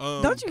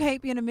 Don't you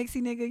hate being a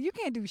mixie nigga? You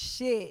can't do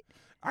shit.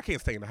 I can't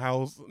stay in the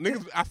house.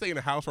 Niggas, I stay in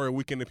the house for a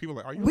weekend and people are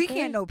like, are you We okay?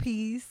 can't know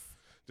peace.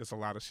 Just a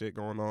lot of shit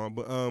going on.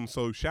 But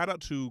so shout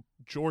out to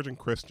George and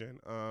Christian.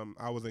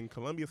 I was in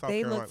Columbia, South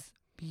Carolina. They look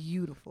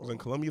beautiful. I was in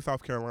Columbia,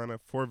 South Carolina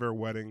for their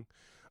wedding.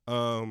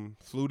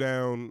 Flew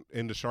down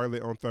into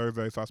Charlotte on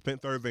Thursday, so I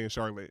spent Thursday in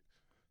Charlotte.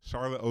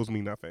 Charlotte owes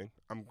me nothing.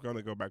 I'm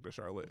gonna go back to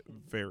Charlotte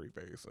very,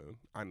 very soon.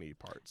 I need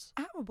parts.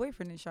 I have a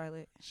boyfriend in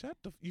Charlotte. Shut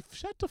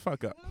the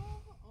fuck up.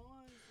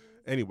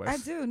 Anyways, I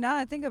do. Now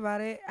I think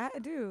about it, I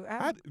do.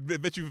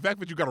 the fact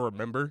that you gotta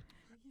remember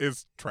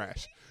is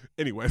trash.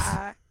 Anyways,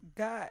 I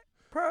got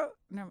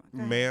No,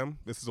 ma'am,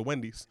 this is a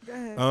Wendy's. Go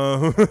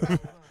ahead.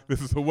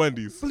 This is a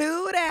Wendy's.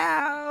 Flew it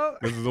out.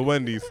 This is a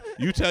Wendy's.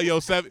 You tell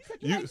your seven.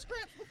 You listen.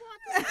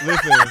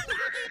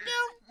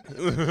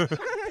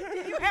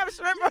 You have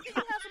shrimp.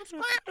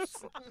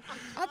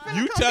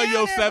 You tell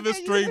your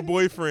 7th-string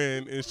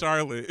boyfriend in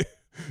Charlotte,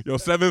 your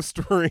 7th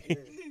string.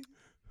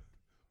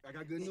 I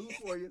got good news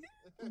for you.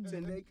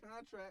 10-day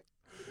contract.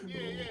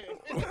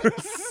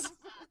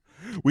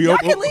 Y'all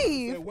can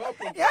leave.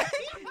 Yeah,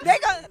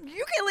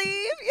 you can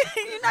leave.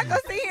 You're not gonna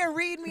sit here and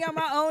read me on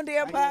my own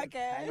damn Have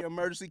podcast. your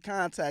emergency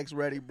contacts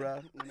ready,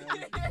 bro. You know,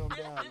 come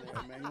down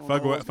there,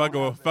 man.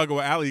 Fuck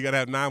with Allie. You gotta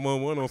have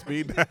 911 on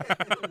speed dial.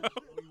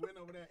 We went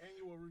over that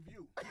annual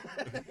review.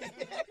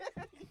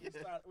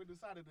 We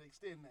decided to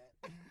extend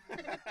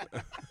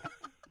that.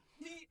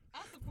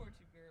 I support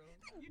you, girl.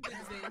 You did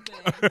the same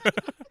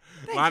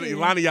thing.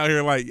 Lonnie out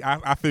here like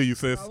I feel you,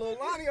 sis. Little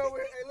Lonnie over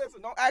here. Hey,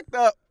 listen, don't act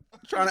up.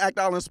 Trying to act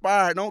all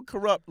inspired. Don't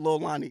corrupt Lil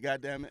Lonnie,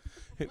 goddammit.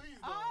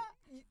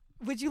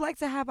 Would you like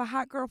to have a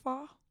hot girl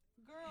fall?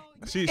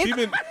 Girl, She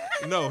been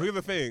no. Here's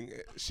the thing.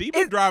 She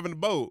been driving the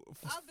boat.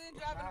 I've been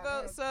driving a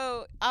boat.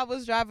 So I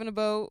was driving a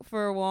boat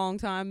for a long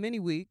time, many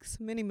weeks,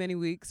 many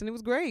weeks, and it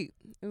was great.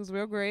 It was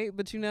real great.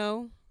 But you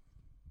know,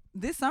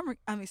 This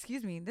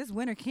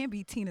winter can't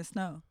be Tina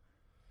Snow.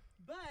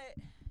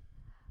 but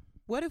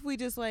what if we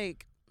just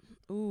like,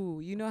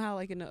 you know how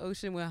like in the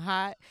ocean when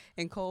hot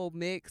and cold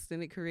mixed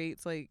and it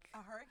creates like A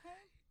hurricane?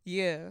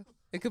 yeah,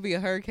 it could be a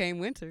hurricane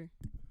winter.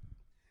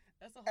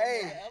 That's a whole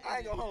Hey, I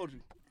ain't gonna hold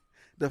you.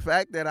 The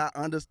fact that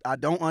I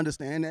don't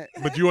understand that,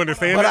 But you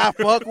understand but that?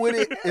 I fuck with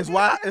it is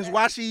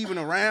why she even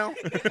around,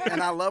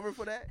 and I love her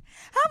for that.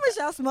 How much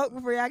y'all smoked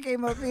before y'all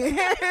came up here?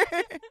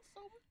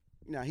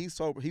 Now he's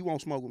sober. He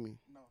won't smoke with me.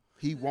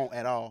 He won't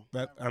at all.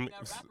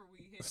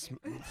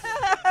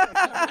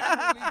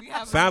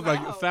 Sounds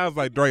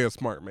like Dre a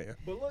smart man.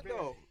 But look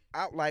though,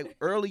 like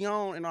early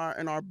on in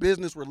our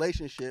business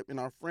relationship, in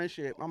our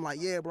friendship, I'm like,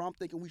 yeah, bro, I'm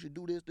thinking we should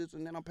do this,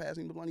 and then I'm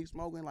passing the blunt he's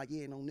smoking. Like,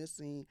 yeah, and on this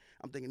scene,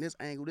 I'm thinking this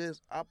angle,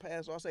 this. I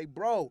pass, so I say,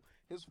 bro,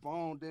 his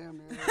phone damn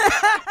near.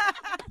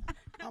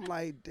 I'm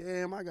like,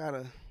 damn, I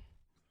gotta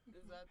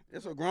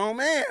It's a grown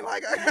man.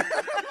 Like,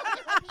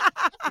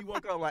 he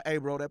woke up like, hey,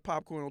 bro, that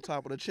popcorn on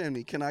top of the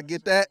chimney. Can I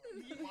get that?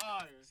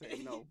 I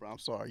said, no, bro, I'm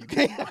sorry. You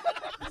can't.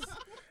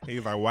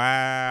 He's like,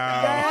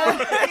 wow.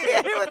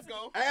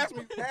 Ask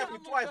me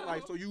twice.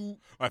 Like, so you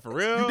Like, for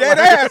real? You dead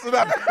ass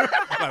about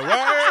Like,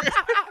 word?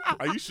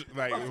 Are you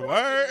like,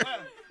 word?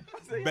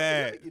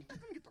 Bad. Get the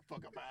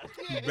fuck up out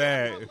of here.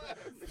 Bad.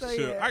 So, Shit,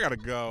 yeah. I gotta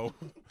go.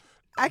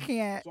 I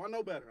can't. So I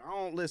know better. I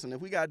don't listen.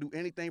 If we gotta do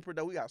anything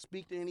productive, we gotta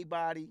speak to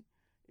anybody.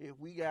 If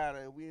we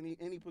in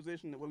any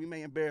position where we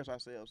may embarrass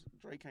ourselves,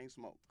 Dre can't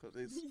smoke because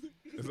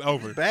It's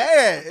over.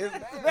 bad. It's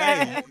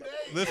bad. Hey,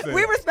 listen.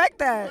 We respect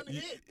that.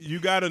 You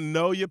gotta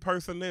know your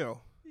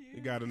personnel.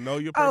 You gotta know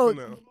your Oh,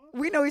 personnel.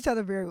 we know each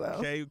other very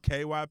well.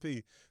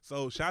 KYP.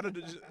 So shout out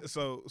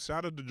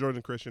to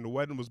Jordan Christian. The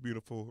wedding was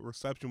beautiful.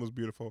 Reception was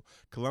beautiful.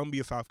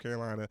 Columbia, South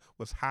Carolina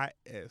was hot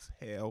as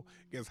hell.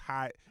 It was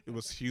hot. It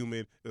was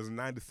humid. It was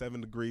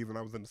 97 degrees, and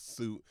I was in a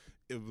suit.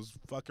 It was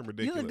fucking You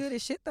ridiculous. look good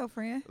as shit though,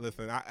 friend.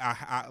 Listen,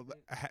 I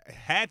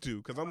had to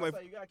because I'm like,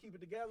 you gotta keep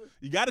it together.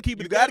 you got to keep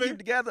it You together. gotta keep it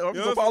together, or You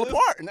it's know gonna what I'm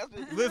fall saying? apart. And that's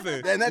just,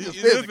 Listen, and that's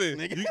just listen,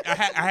 physics,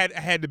 nigga. I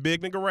had the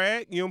big nigga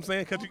rag. You know what I'm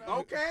saying? 'Cause you,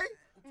 Okay.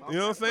 you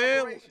know what I'm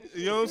saying?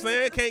 You know what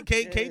I'm saying?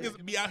 Can't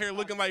just be out here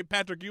looking like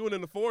Patrick Ewing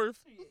in the fourth.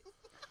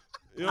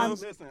 You know what I'm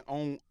saying?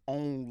 Listen,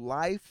 on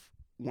life,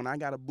 when I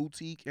got a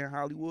boutique in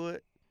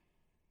Hollywood,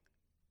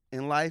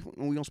 in life,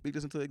 when we gonna speak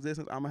this into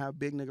existence, I'm gonna have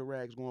big nigga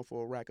rags going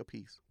for a rack a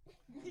piece.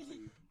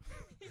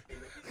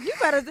 You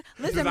better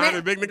listen, Designer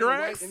man. big nigga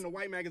rags. And the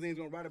white magazine's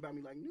gonna write about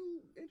me like new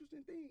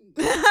interesting things.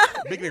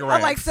 Big nigga I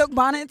rags. like silk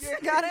bonnets.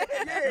 Got it.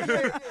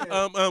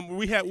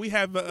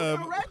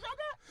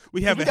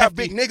 We have We got hefty,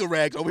 big nigga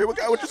rags over here.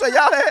 What you say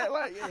y'all had?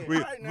 Like, yeah, we,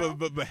 right now.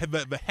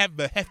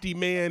 the hefty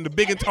man, the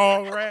big and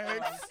tall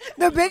rags.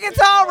 The big and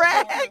tall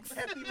rags.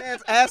 Hefty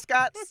man's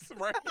ascots.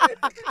 Right.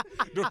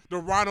 the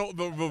Ronald,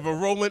 the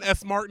Roland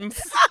S.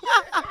 Martins.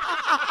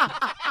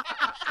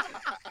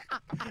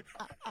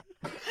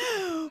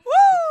 Woo!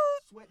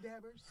 Sweat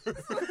dabbers.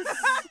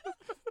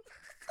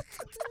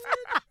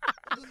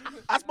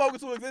 I spoke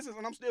into existence,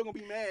 and I'm still gonna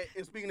be mad.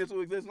 And speaking into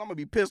existence, I'm gonna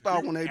be pissed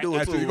off when they do it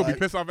Actually, too. you're gonna be Like,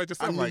 pissed off at I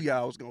yourself. knew Like,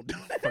 y'all was gonna do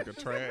that. fucking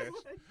trash.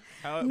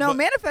 No, But-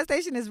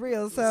 manifestation is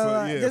real. So,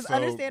 yeah, just so-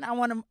 understand. I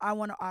want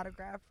to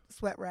autograph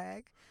sweat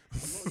rag.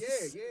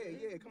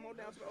 Yeah. Come on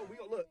down to we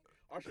gonna look.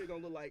 Our shit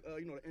gonna look like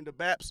the end of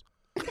Baps.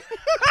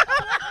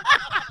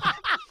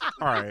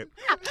 All right.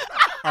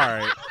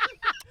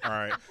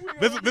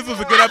 This was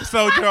a good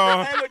episode,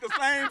 y'all. They look the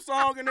same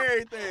song and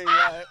everything.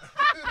 Like.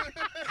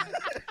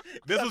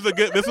 This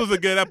was a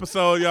good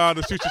episode, y'all.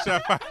 The Shoot Your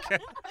Shot podcast.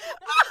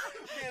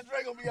 Yeah,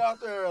 Dre gonna be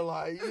out there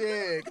like,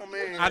 yeah, come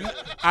in.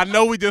 I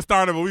know we just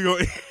started, but we gonna.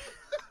 This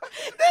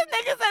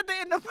nigga's at the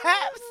end of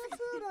Paps. To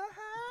the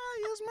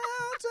highest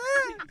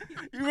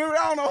mountain. You remember?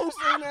 I don't know who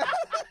sang that.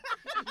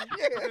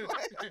 Yeah.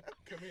 Like,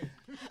 come in.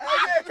 Hey,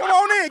 yeah, come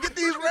on in. Get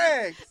these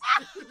rags.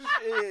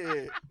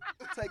 Yeah.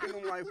 Taking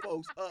them white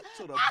folks up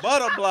to the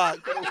butter block.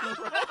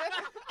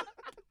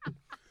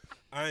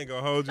 I ain't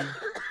gonna hold you.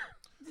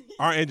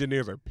 Our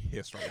engineers are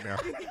pissed right now.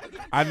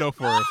 I know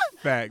for a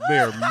fact they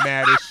are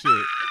mad as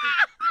shit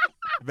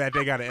that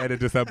they gotta edit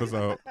this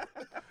episode,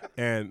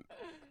 and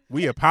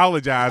we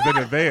apologize in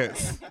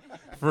advance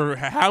for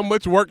how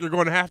much work you're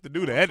going to have to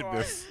do to edit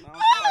this. No, I'm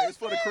sorry. It's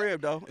for the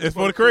crib, though. It's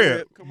for the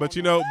crib, Come but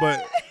on,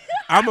 but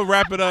I'm gonna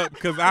wrap it up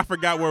because I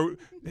forgot where.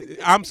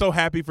 I'm so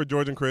happy for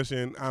George and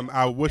Christian.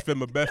 I wish them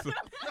the best.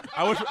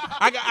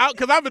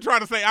 Because I've been trying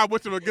to say I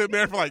wish them a good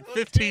marriage for like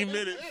 15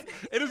 minutes,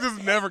 and it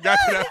just never got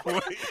to that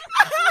point.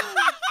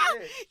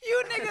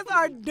 You niggas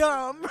are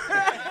dumb.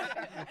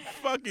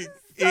 Fucking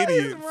Something's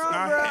idiots. wrong,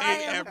 I bro. hate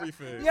I am-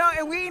 everything. Yo,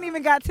 and we ain't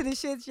even got to the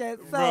shit yet.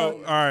 So, Bro,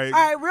 all right. all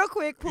right, real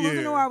quick, Palooza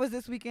Yeah. Noir was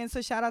this weekend,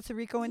 so shout out to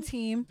Rico and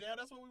team. Yeah,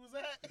 that's where we was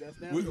at. That's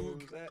We- where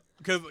we was at.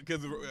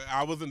 Because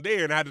I wasn't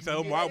there, and I had to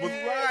tell them why I was.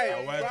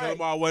 Right, I had to tell them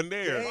why I wasn't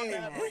there.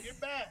 Damn. Bring it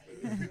back.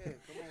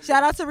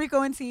 Shout out to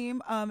Rico and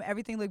team.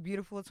 Everything looked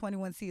beautiful.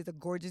 21C is a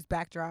gorgeous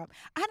backdrop.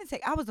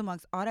 I was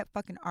amongst all that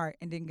fucking art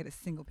and didn't get a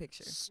single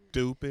picture.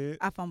 Stupid.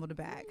 I fumbled the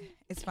bag.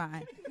 It's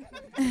fine.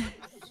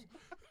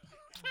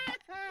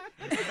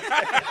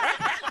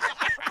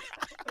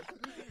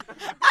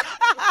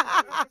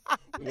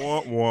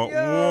 Wah, wah,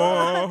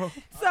 wah.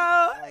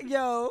 So,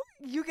 yo,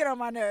 you get on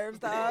my nerves,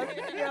 dog.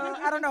 Yo,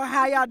 I don't know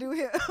how y'all do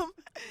him.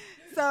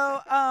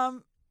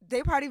 So,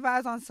 day party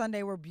vibes on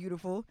Sunday were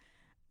beautiful.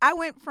 I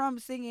went from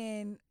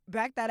singing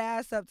Back That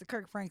Ass Up to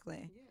Kirk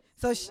Franklin.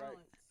 So, shout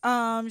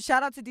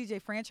out to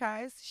DJ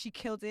Franchise. She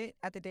killed it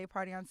at the day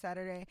party on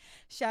Saturday.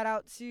 Shout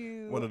out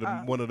to One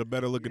of the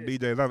better looking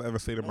DJs I've ever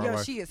seen in my yo,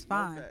 life. she is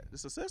fine.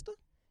 This a sister?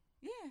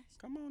 Yeah.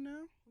 Come on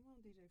now.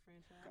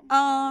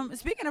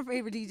 Speaking of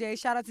favorite DJ,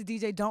 shout out to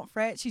DJ Don't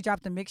Fret. She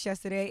dropped a mix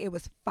yesterday. It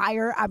was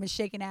fire. I've been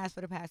shaking ass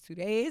for the past 2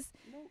 days.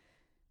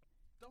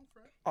 Don't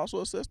fret.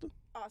 Also a sister?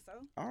 Also.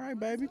 All right,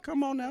 baby.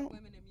 Come on now.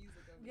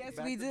 Yes,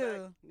 Back we to do.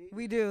 back.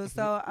 We do.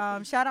 So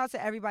shout out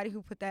to everybody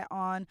who put that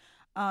on.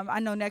 I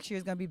know next year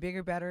is gonna be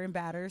bigger, better, and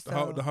badder.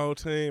 So The whole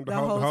team, the The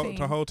whole whole team.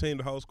 the whole team,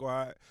 the whole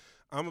squad.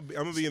 I'm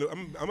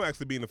gonna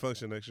actually be in the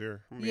function next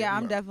year. Yeah,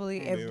 I'm definitely.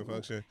 gonna be in the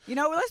function. You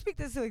know, let's speak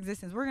this to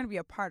existence. We're gonna be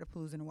a part of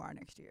Palooza Noir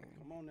next year.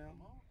 Come on now.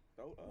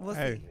 We'll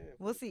Hey. see.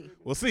 We'll see.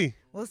 We'll see.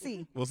 We'll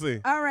see. We'll see.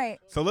 All right.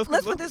 So let's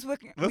put this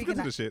week. Let's get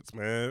to the shits,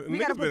 man. We Niggas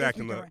gotta put been this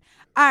acting weekend up. right.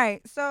 All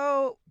right.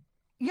 So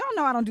y'all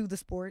know I don't do the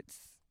sports.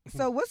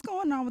 So what's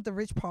going on with the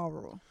Rich Paul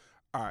rule?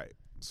 All right.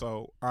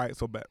 So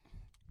bet.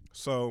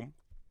 So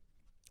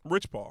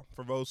Rich Paul,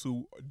 for those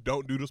who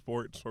don't do the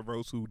sports, for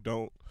those who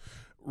don't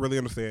really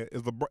understand,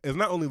 is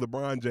not only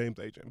LeBron James'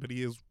 agent, but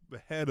he is the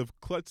head of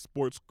Clutch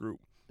Sports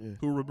Group,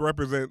 who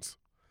represents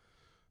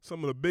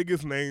some of the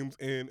biggest names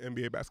in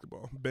NBA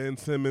basketball: Ben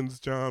Simmons,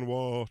 John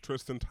Wall,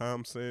 Tristan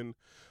Thompson.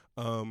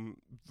 But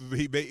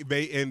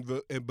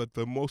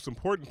the most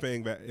important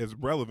thing that is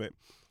relevant.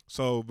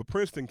 So the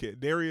Princeton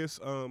kid, Darius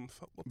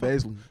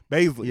Baisley.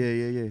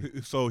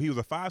 Yeah. So he was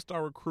a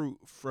 5-star recruit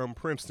from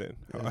Princeton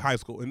High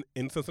School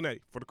in Cincinnati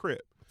for the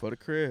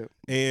crib.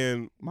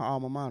 And my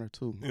alma mater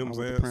too. You know what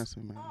I'm saying?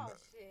 Princeton, man. Oh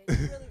shit!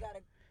 You really gotta.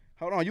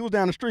 Hold on, you was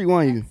down the street,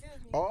 weren't you?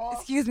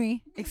 Excuse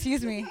me.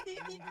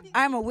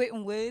 I'm a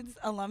Whitten Woods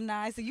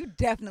alumni, so you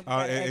definitely.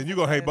 and you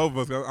gonna hate both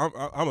of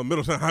us. I'm a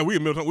Middletown High. We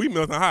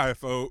Middletown High.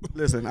 So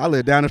listen, I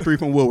live down the street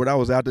from Woodward. I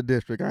was out the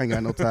district. I ain't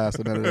got no ties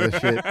to none of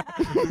that shit.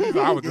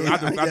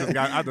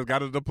 I just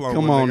got a diploma.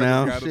 Come on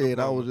now, shit.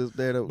 I was just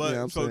there. But you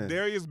know so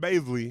Darius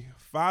Baisley,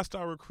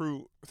 5-star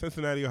recruit,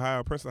 Cincinnati,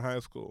 Ohio, Princeton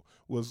High School,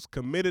 was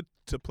committed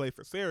to play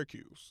for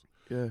Syracuse.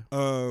 Yeah.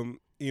 Do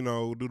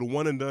the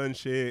one and done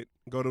shit,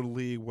 go to the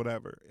league,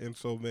 whatever. And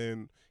so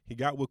then he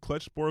got with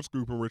Clutch Sports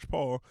Group and Rich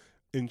Paul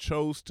and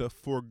chose to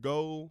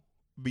forego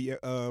the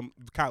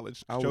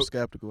college. I was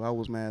skeptical. I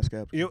was mad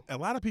skeptical. You know, a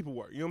lot of people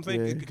were. You know what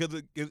I'm saying? Because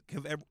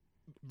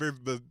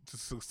the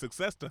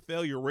success to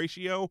failure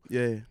ratio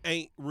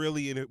ain't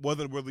really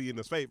wasn't really in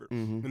his favor.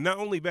 Mm-hmm. And not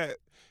only that,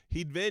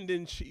 he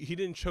didn't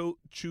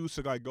choose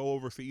to like go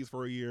overseas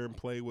for a year and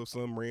play with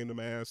some random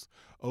ass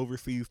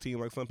overseas team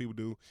like some people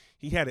do.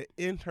 He had an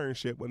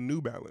internship with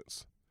New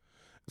Balance.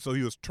 So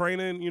he was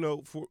training,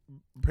 for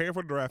preparing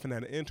for the draft, and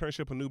had an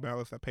internship with New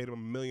Balance that paid him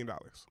 $1 million.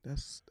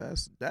 That's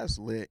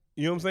lit.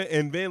 You know what I'm saying?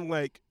 And then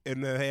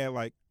they had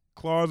like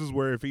clauses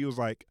where if he was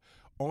like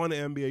on the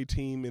NBA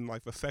team in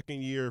like the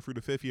second year through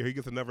the 5th year, he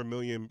gets another $1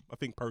 million, I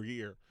think, per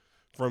year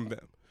from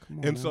them.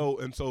 And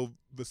so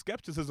the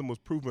skepticism was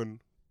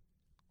proven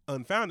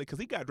unfounded because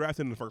he got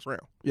drafted in the first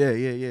round.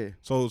 Yeah.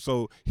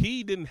 So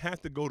he didn't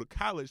have to go to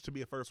college to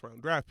be a first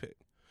round draft pick.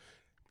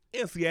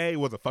 NCAA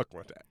wasn't fucking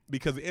with that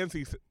because the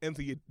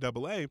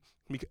NCAA,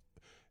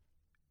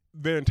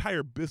 their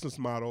entire business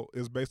model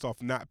is based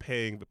off not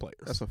paying the players.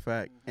 That's a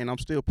fact. And I'm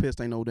still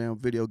pissed ain't no damn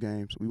video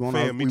games. We want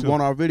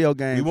want our video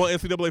games. We want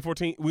NCAA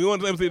 14. We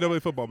want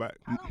NCAA football back.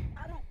 I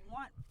don't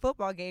want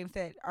football games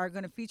that are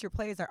going to feature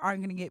players that aren't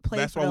going to get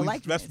played for their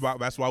likeness.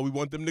 That's why we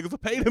want them niggas to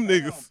pay them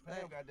niggas.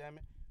 Goddamn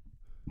it.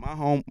 My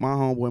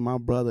homeboy, my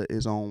brother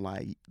is on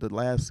like the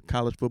last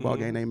college football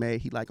game they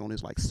made. He like on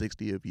his like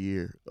 60th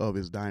year of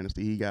his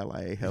dynasty. He got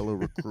like hella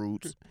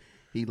recruits.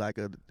 He like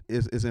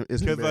it's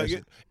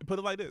embarrassing. Put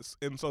it like this,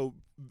 and so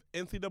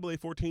NCAA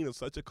 14 is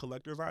such a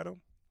collector's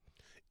item.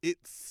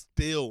 It's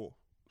still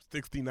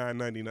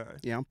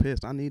 $69.99. Yeah, I'm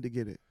pissed. I need to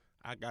get it.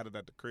 I got it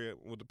at the crib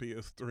with the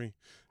PS3.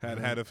 I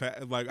had to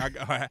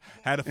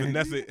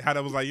finesse it. I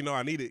was like,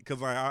 I need it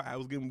because I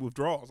was getting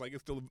withdrawals. Like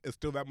it's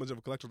still that much of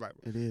a collector's item.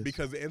 It is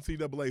because the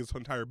NCAA's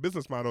entire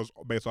business model is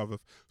based off of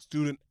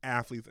student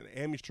athletes and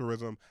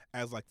amateurism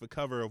as like the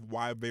cover of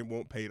why they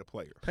won't pay the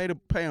player. Pay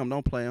them,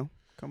 don't play them.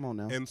 Come on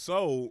now. And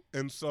so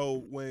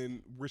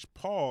when Rich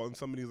Paul and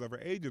some of these other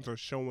agents are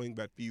showing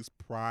that these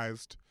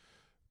prized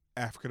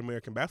African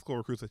American basketball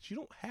recruits that you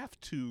don't have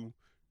to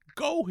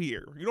go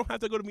here. You don't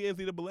have to go to the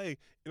NCAA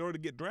in order to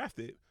get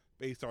drafted.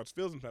 They start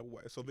feeling some type of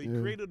way. So they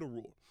created a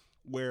rule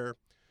where,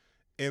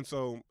 and this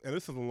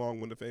is a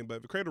long-winded thing,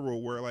 but they created a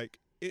rule where like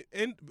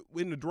in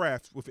the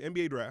draft, with the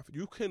NBA draft,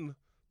 you can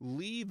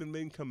leave and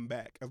then come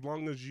back as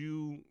long as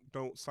you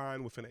don't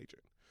sign with an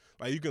agent.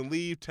 Like you can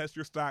leave, test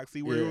your stock,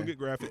 see where you're going to get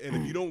drafted, and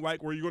if you don't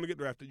like where you're going to get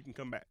drafted, you can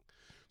come back.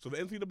 So the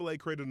NCAA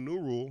created a new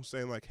rule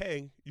saying like,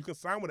 hey, you can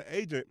sign with an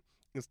agent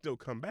and still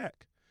come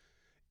back.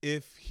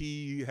 If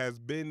he has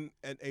been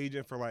an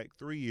agent for like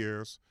 3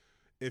 years,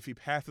 if he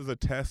passes a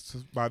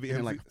test by the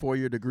like a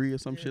 4-year degree or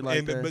some shit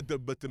like that.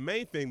 But the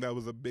main thing that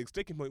was a big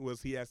sticking point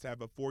was he has to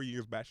have a 4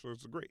 years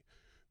bachelor's degree.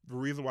 The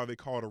reason why they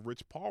call it a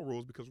Rich Paul rule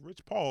is because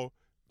Rich Paul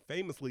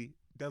famously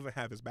doesn't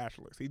have his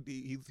bachelor's. He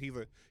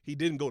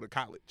didn't go to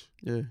college.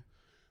 Yeah.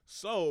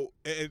 So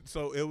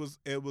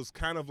it was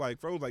kind of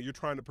like froze, like you're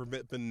trying to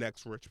prevent the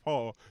next Rich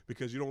Paul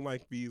because you don't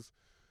like these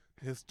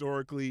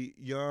historically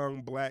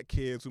young black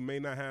kids who may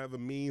not have the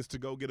means to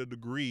go get a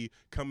degree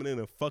coming in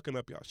and fucking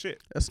up y'all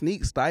shit.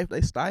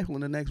 They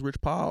stifling the next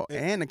Rich Paul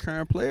and the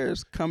current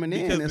players coming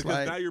in. Because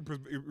like, now you're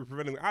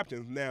preventing the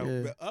options. Now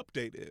the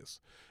update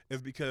is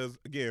because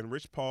again,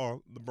 Rich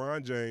Paul,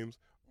 LeBron James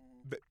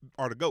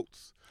are the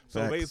GOATs.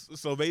 So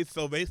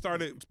they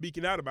started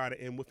speaking out about it,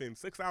 and within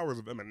 6 hours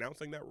of them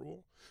announcing that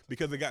rule,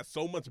 because it got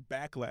so much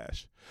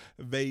backlash,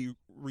 they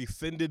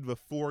rescinded the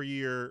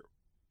 4-year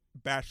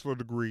bachelor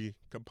degree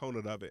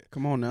component of it.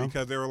 Come on now.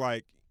 Because they were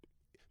like,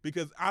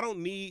 because I don't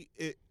need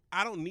it.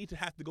 I don't need to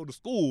have to go to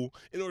school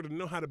in order to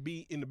know how to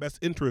be in the best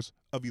interest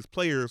of these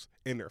players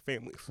and their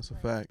families. That's a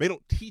fact. They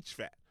don't teach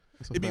that.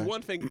 That's a It'd be fact.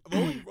 one thing.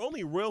 The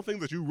only real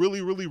things that you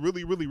really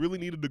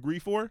need a degree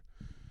for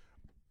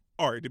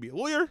are to be a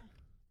lawyer,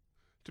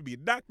 to be a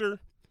doctor,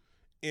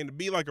 and to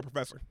be like a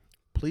professor.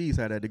 Please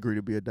have that degree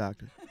to be a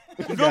doctor.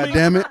 You feel God me?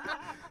 damn it,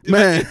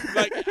 man.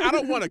 Like I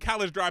don't want a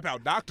college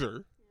dropout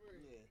doctor.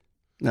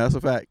 No, that's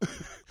a fact.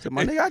 So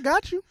my nigga, I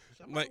got you.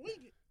 Like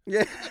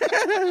Yeah.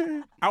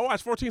 I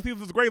watched 14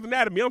 seasons of Grey's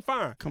Anatomy. I'm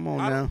fine. Come on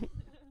I now. don't-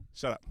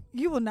 Shut up.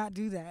 You will not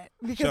do that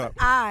Shut because up.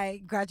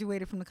 I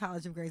graduated from the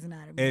College of Grey's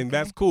Anatomy. And okay?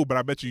 that's cool, but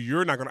I bet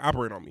you're not going to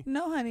operate on me.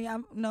 No, honey.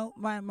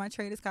 My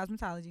trade is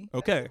cosmetology.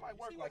 Okay.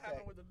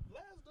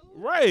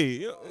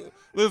 Right.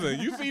 Listen,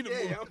 you see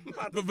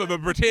the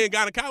pretend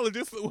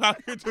gynecologist who out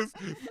here just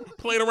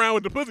playing around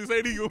with the pussy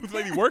saying he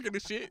working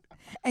and shit.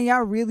 And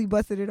y'all really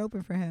busted it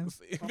open for him.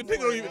 But they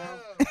don't even-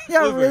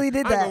 Y'all Listen, really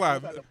did I ain't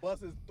that. gonna lie.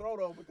 Bust his throat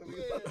open.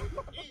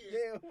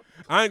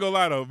 I ain't gonna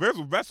lie though.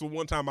 That's the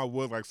one time I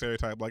was like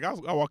stereotyped. Like I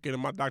walk in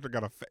and my doctor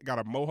got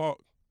a mohawk,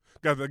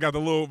 got the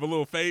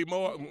little fade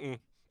mohawk.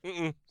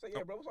 Mm-mm. Say,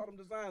 yeah, bro, what's all them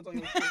designs on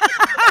your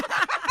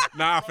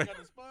Nah, got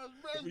the sponge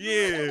brush,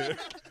 yeah.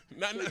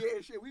 Nah, bro?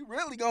 Yeah, shit, we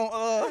really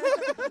gonna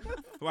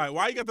like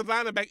why you got the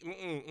designer back?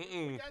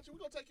 Mm-mm. got you. We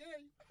gonna take care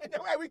of you.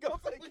 That way we gonna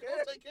take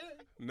care of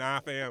you. Nah,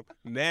 fam.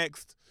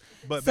 Next,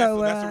 but So,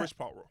 that's the Rich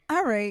Paul rule.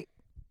 All right.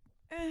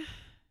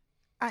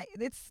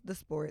 It's the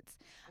sports.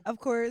 Of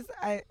course,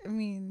 I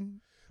mean,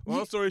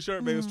 Long story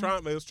short, they was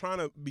trying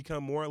to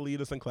become more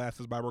elitist in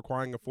classes by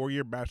requiring a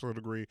 4-year bachelor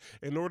degree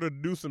in order to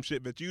do some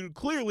shit that you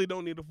clearly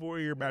don't need a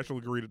 4-year bachelor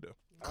degree to do.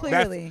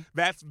 clearly.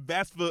 That's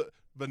the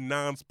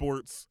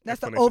non-sports. That's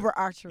the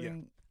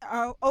explanation.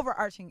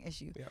 overarching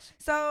issue. Yes.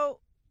 So,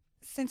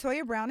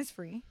 Centoya Brown is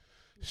free.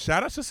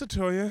 Shout out to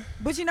Satoya.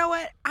 But you know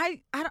what?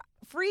 I don't,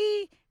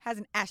 free has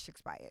an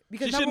asterisk by it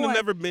because She number shouldn't have one,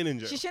 never been in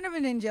jail. She shouldn't have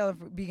been in jail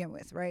to begin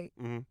with, right?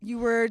 Mm-hmm.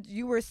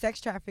 You were sex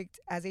trafficked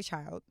as a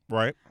child.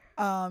 Right.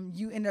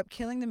 You end up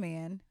killing the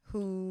man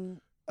who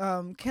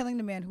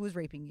was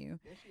raping you.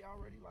 Did she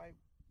already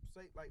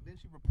did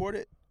she report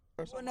it?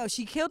 Or Well, something? no,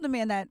 she killed the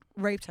man that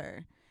raped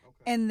her.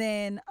 Okay. And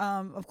then,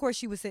 of course,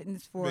 she was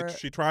sentenced for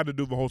She tried to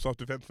do the whole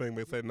self-defense thing.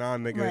 They said, nah,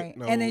 nigga, right,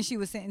 no. and then she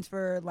was sentenced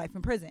for life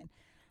in prison.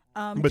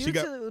 But Due she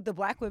got- to the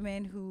black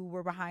women who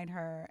were behind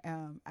her,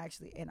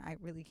 actually, and I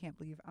really can't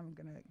believe I'm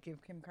gonna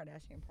give Kim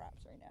Kardashian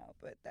props right now,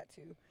 but that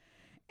too,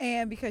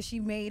 and because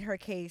she made her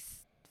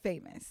case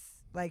famous,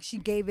 like she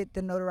gave it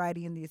the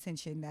notoriety and the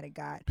attention that it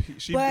got.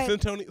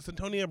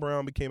 Centonia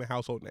Brown became a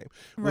household name,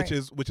 Right.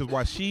 which is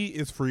why she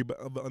is free. But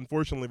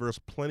unfortunately, there's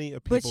plenty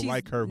of But people she's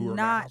like her who are not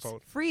not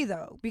household. free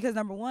though, because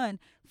number one,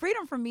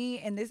 freedom for me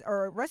and this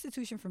or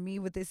restitution for me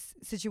with this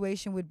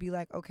situation would be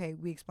like, okay,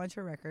 we expunge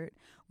her record,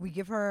 we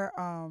give her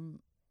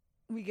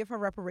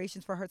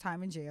reparations for her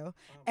time in jail,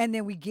 and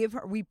then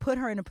we put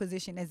her in a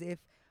position as if,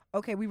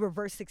 okay, we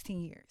reverse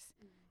 16 years,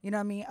 you know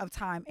what I mean, of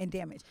time and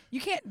damage.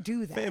 You can't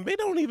do that. Man, they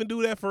don't even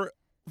do that for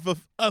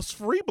us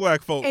free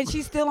black folks. And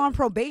she's still on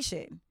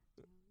probation.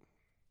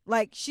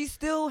 Like she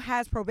still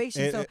has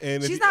probation, And- so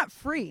and if she's you- not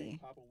free.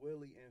 Papa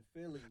Willie and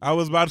Philly. I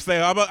was just about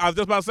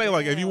to say,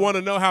 like, if you want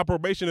to know how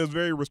probation is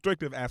very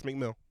restrictive, ask Meek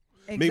Mill.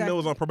 Meek Mill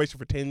was on probation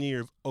for 10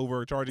 years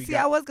over a charge he See,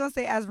 got. I was gonna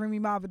say as Remy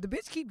Ma, but the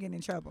bitch keep getting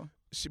in trouble.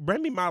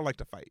 Remy Ma like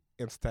to fight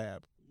and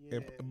stab.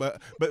 And,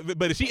 but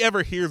if she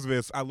ever hears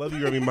this, I love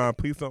you, Remy Ma.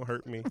 Please don't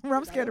hurt me.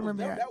 I'm scared of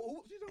Remy Ma. Who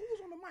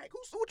was on the mic?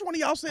 Which one of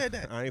y'all said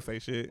that? I ain't say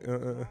shit.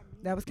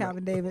 That was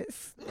Calvin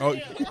Davis. Oh,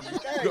 you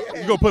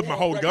gonna put my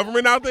whole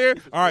government out there?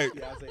 All right.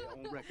 Yeah, I say it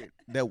on record.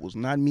 That was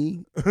not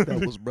me.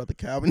 That was Brother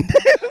Calvin.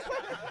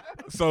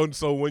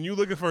 So when you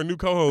looking for a new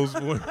co-host,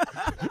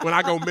 when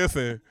I go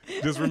missing,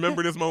 just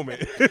remember this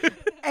moment.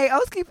 Hey,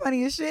 Oski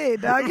funny as shit,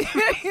 dog.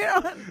 You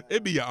know?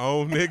 It be your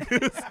own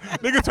niggas.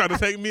 Niggas trying to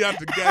take me out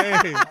the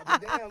game. I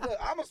be damn. Look,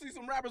 I'm gonna see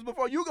some rappers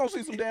before you gonna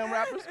see some damn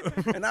rappers,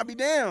 and I be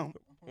damn.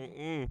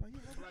 Mm-mm.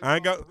 I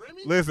ain't got.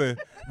 Listen,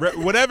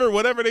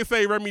 whatever they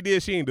say Remy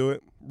did, she ain't do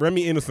it.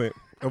 Remy innocent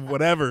of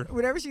whatever.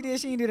 Whatever she did,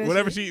 she didn't do that.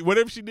 Whatever shit.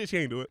 she did, she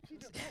ain't do it. She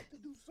just had to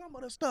do some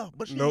of the stuff,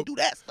 but she Nope. didn't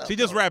do that stuff. She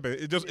just though. rapping.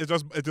 It's just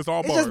all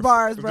It's bars. just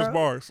bars, It's bro. just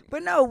bars.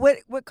 But no,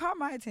 what caught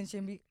my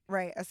attention,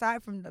 right?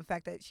 Aside from the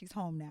fact that she's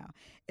home now,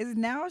 is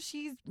now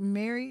she's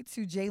married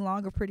to Jay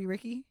Long of Pretty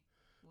Ricky.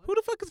 Who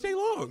the fuck is Jay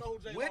Long?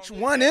 Which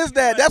one is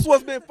that? That's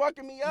what's been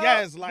fucking me up.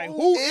 Yes, like, who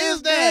who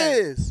is that?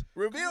 this?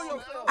 Reveal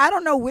yourself. I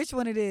don't know which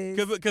one it is.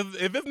 Because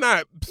if it's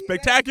not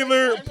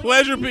Spectacular,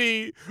 Pleasure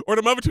P, or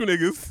them other two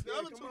niggas,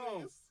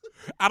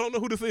 I don't know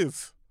who this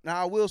is.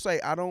 Now I will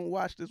say I don't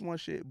watch this one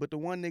shit, but the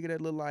one nigga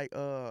that look like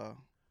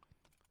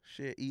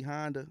E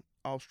Honda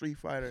off Street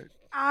Fighter.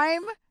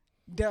 I'm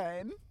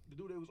done. The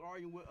dude that was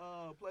arguing with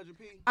Pleasure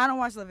P. I don't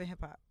watch Love and Hip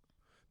Hop.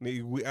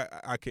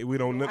 I can't. We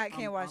don't know. I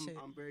can't watch it.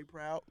 I'm very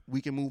proud.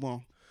 We can move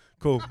on.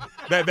 Cool.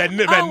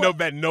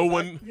 That no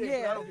one.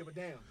 Yeah. I don't give a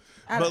damn.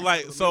 But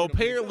like, so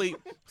apparently,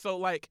 so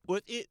like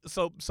with it,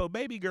 so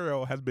Baby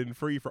Girl has been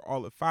free for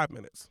all of 5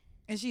 minutes.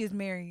 And she is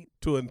married.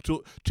 to a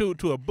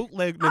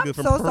bootleg nigga I'm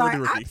from so Puerto sorry.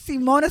 Rico. I see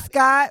Mona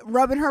Scott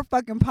rubbing her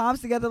fucking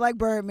palms together like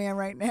Birdman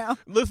right now.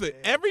 Listen,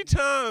 every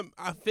time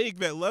I think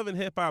that Love and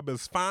Hip Hop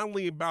is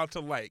finally about to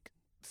like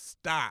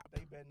stop,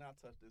 They better not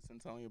touch this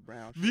Antonio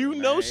Brown. Shit, you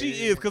know man. she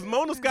is, because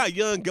Mona Scott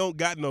Young don't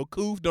got no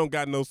coof, don't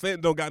got no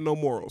sense, don't got no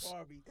morals.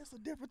 Harvey, it's a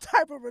different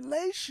type of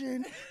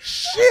relation.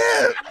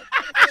 Shit.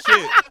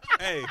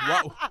 Hey,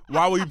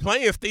 while we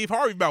playing, Steve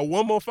Harvey about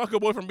one more fucker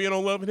boy from being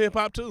on Love and Hip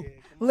Hop too.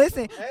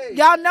 Listen, Hey,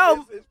 y'all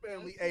know. his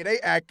family, hey, they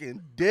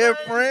acting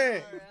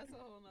different.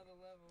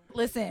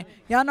 Listen,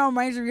 y'all know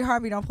Marjorie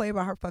Harvey don't play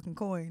about her fucking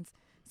coins.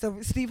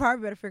 So Steve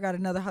Harvey better figure out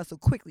another hustle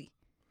quickly.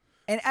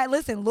 And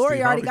listen, Lori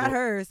Steve already Harvey got gon-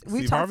 hers. We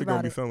Steve talked Harvey gonna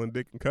about be it. selling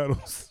dick and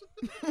cuddles.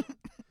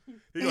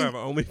 He gonna have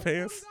an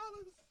OnlyFans.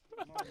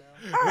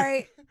 All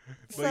right.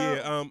 But So,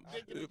 yeah,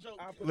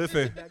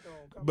 listen,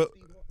 but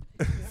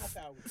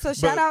so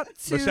shout out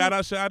to but shout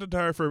out to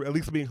her for at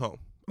least being home.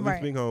 At least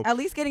right. being home. At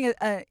least getting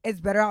it's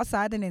better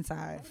outside than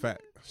inside.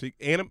 Fact. She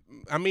and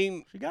I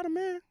mean, She got a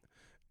man.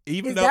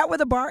 even Is though that where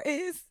the bar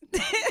is?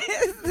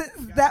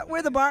 Is that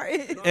where the bar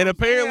is? and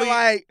apparently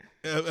like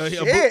a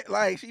shit,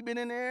 like she been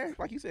in there,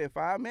 like you said,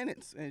 5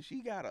 minutes, and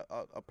she got a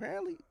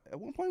apparently at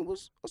one point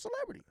was a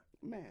celebrity.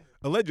 Man,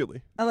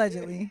 allegedly.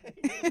 Allegedly.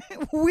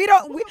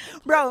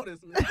 Bro,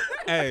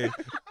 Hey,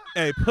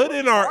 put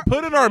in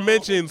our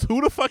mentions.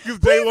 Who the fuck is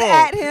J Long?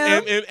 add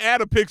him. And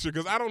add a picture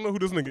because I don't know who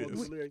this nigga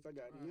is.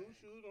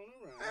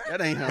 that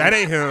ain't him. That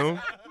ain't him.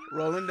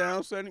 Rolling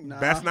down 70. Nah,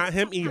 That's not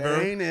him that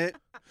either. ain't it.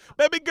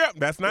 Baby girl,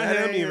 that's not That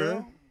him ain't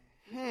either.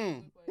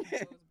 him.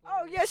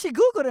 oh yeah, she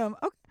Googled him.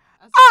 Okay.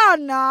 Oh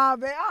nah,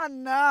 baby. Oh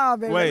nah,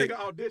 baby. Wait. Nigga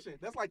audition.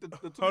 That's like the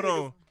two Hold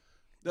niggas. on.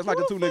 That's like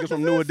the two Who the niggas fuck from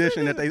is New this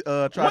Edition that they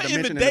tried What to mention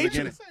in the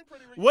invitation?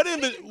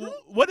 beginning.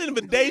 What in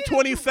the day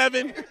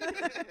 27?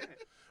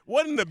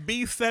 What in the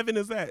B7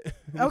 is that?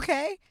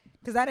 Okay.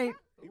 Cause that ain't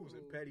He was in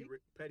Petty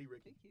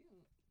Ricky.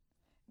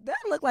 that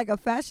looked like a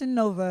Fashion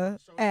Nova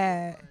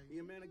ad. He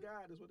a man of God.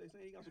 That's what they say.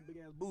 He got some big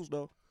ass boots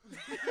though.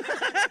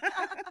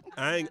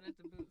 I ain't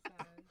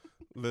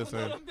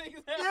listen.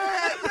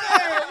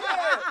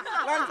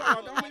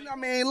 I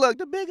mean, look,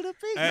 the bigger the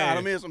feet. Hey. Nah,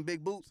 I mean some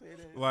big boots.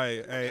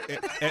 Like, hey,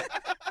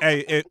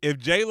 if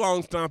J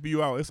Long stomp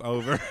you out, it's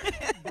over.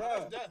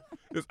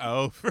 It's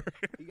over.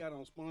 He got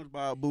on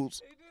SpongeBob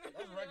boots.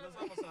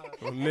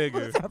 Oh,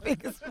 nigga.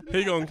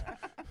 He gonna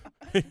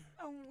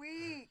I'm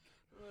weak.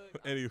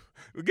 anyway.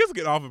 Let's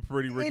get off of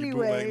Pretty Ricky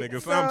Anyway, bootleg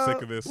niggas. I'm so-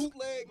 sick of this.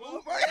 Bootleg,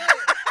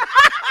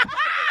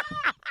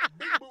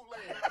 big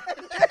bootleg.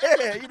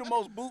 Yeah, you the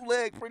most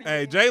bootleg pretty.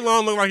 Hey, J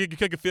Long look like he could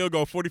kick a field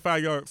goal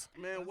 45 yards.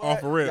 Man, what?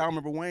 off a rip. Y'all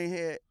remember Wayne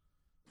Head?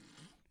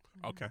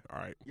 Okay, all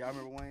right. Y'all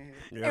remember Wayne Head?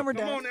 Yeah. And we're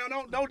Come done. on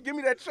now, don't give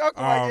me that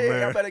chuckle Oh, like that.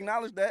 man. Y'all better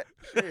acknowledge that.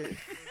 Shit.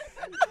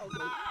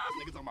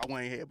 Niggas talking about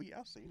Wayne Head, but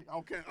y'all seen it.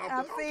 Okay,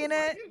 I've seen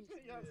it.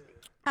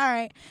 All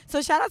right.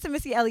 So shout out to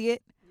Missy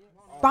Elliott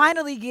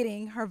finally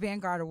getting her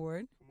Vanguard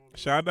Award.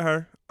 Shout out to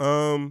her.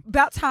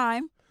 About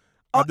time.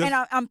 I Oh, just-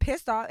 and I'm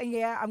pissed off. And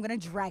yeah, I'm gonna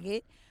drag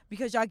it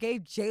because y'all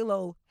gave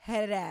J-Lo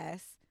headed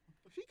ass.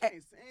 She can't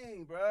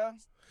sing, bruh.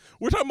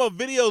 We're talking about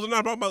videos and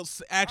not talking about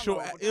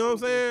actual. You know what I'm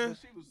saying?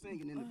 She was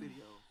singing in the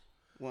video.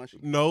 Wasn't she?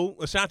 No,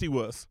 Ashanti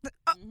was.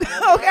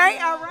 Okay,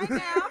 all right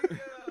now.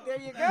 There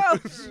you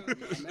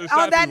go.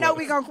 On that note,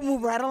 we're gonna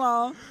move right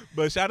along.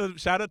 But shout out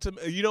to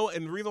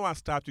and the reason why I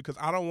stopped you because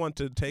I don't want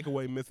to take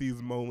away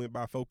Missy's moment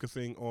by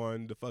focusing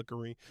on the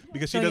fuckery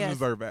because she So, doesn't yes.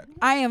 deserve that.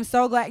 I am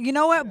so glad. You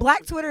know what?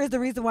 Black Twitter is the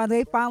reason why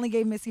they finally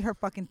gave Missy her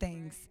fucking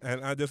things.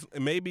 And I just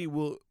maybe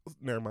we'll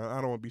never mind. I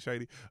don't want to be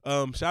shady.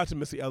 Shout out to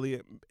Missy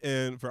Elliott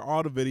and for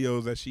all the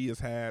videos that she has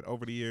had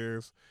over the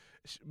years.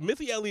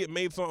 Missy Elliott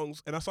made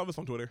songs, and I saw this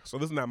on Twitter. So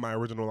this is not my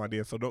original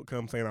idea. So don't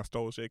come saying I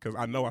stole shit because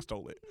I know I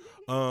stole it.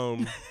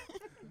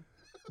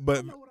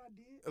 But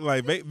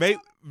like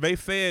they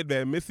said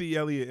that Missy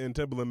Elliott and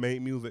Timbaland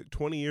made music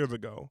 20 years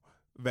ago.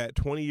 That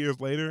 20 years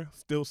later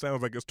still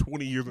sounds like it's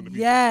 20 years in the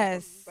future.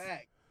 Yes.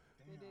 Fact.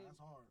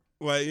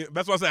 Like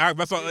that's what I say.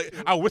 That's why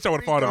I wish I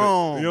would have thought of it.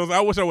 You know, what I'm saying?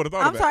 I wish I would have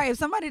thought I'm of that. sorry. If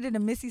somebody did a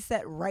Missy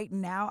set right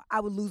now, I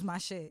would lose my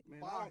shit.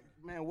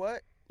 Man,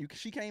 what?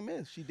 She can't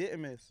miss. She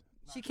didn't miss.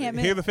 She can't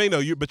Here's miss. the thing though,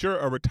 you're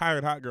a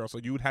retired hot girl, so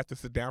you would have to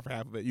sit down for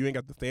half of it. You ain't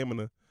got the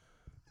stamina.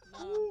 It's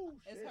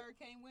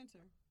Hurricane Winter.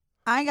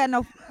 I ain't got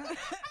no.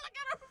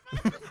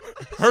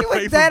 Her She was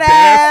face is dead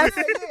dead.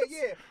 ass.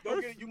 Yeah.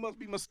 Don't get, you must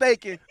be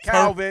mistaken,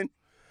 Calvin.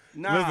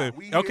 Nah, Listen,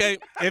 we okay,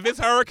 if it's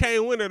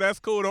hurricane winter, that's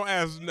cool. Don't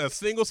ask a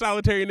single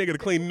solitary nigga to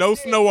clean no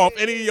snow off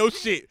any of your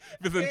shit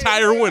this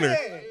entire winter.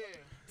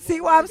 See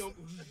why I'm.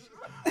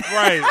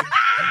 Right.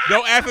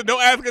 Don't ask a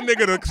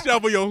nigga to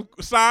shovel your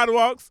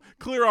sidewalks,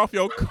 clear off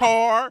your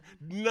car,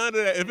 none of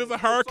that. If it's a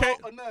hurricane,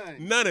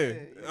 none of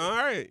it. All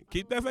right.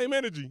 Keep that same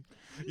energy.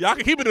 Y'all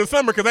can keep it in the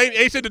summer because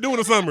ain't shit to do in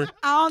the summer.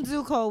 I don't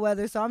do cold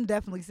weather, so I'm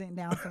definitely sitting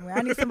down somewhere.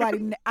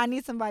 I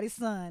need somebody's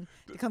son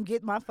to come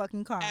get my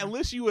fucking car. At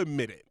least you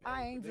admit it.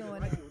 I ain't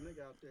doing it.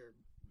 Nigga out there,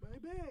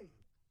 baby.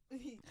 You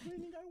ain't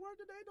got to work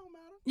today. Don't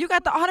matter. You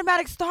got the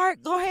automatic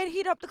start. Go ahead,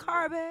 heat up the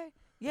car, babe.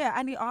 Yeah,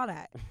 I need all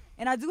that.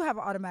 And I do have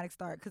an automatic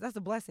start because that's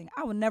a blessing.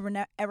 I will never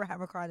ever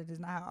have a car that does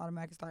not have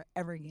automatic start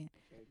ever again.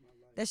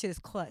 That shit is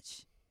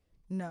clutch.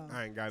 No.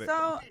 I ain't got it. So,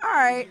 all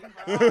right.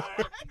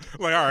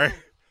 Like, all right.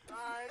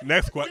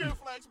 Next question.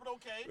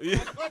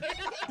 Yeah.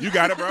 You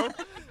got it, bro.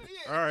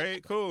 All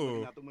right,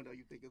 cool. Out the window,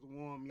 you think it's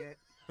warm yet?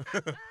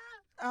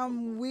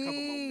 I'm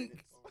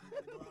weak.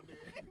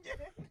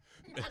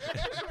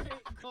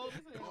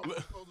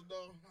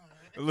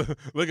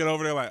 Looking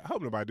over there like, I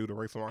hope nobody do the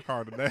race on my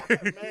car today.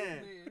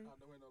 Man.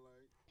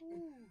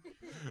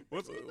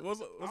 What's All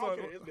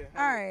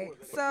right.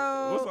 what's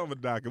So, on the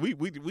docket?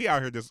 We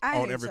out here just I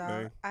on hate everything.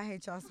 y'all. I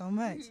hate y'all so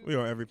much. We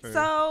on everything.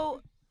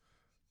 So,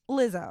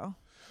 Lizzo.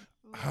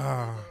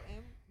 And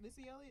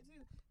Missy Elliott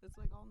too. It's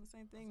like all in the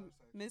same thing.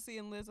 Missy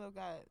and Lizzo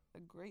got a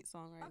great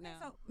song right now.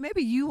 So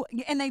maybe you,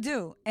 and they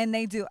do.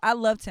 I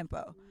love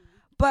tempo.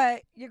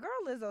 But your girl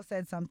Lizzo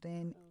said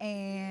something,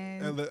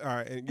 and all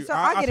right, and you, so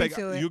I'll get take,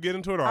 into it. You get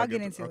into it, or I'll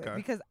get into okay. it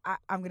because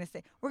I'm going to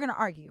say, we're going to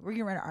argue. We're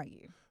getting ready to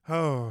argue.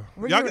 Oh,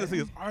 We're y'all gonna- get to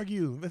see us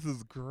argue. This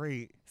is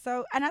great.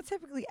 So, and I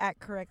typically act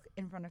correct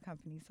in front of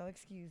company, so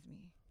excuse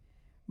me.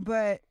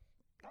 But,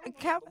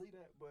 Cap-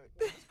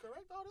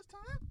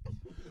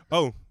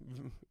 Oh,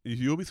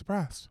 you'll be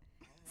surprised.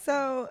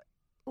 so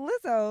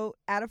Lizzo,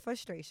 out of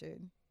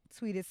frustration,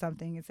 tweeted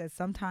something and said,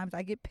 "Sometimes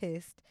I get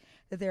pissed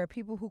that there are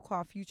people who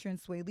call Future and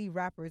Sway Lee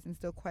rappers and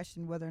still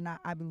question whether or not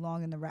I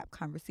belong in the rap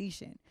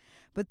conversation.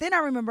 But then I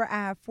remember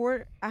I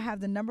have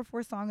the number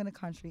 4 song in the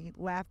country,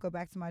 Laugh, Go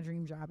Back to My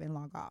Dream Job, and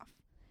Log Off."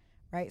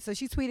 Right? So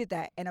she tweeted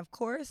that. And of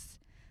course,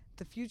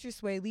 the Future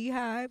Sway Lee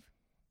hive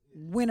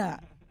went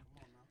up.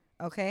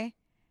 Okay?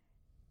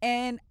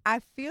 And I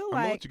feel I'm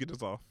gonna like let you get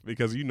this off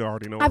because you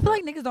already know. I feel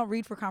like niggas don't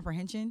read for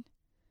comprehension,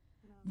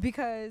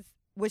 because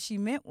what she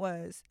meant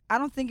was, I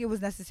don't think it was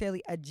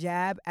necessarily a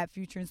jab at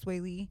Future and Sway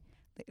Lee.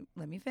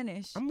 Let me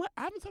finish. I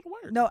haven't said a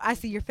word. No, I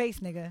see your face,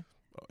 nigga.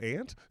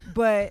 And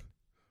But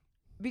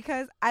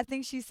because I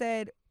think she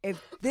said,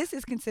 if this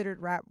is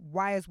considered rap,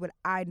 why is what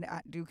I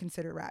not do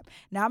considered rap?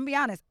 Now, I'm gonna be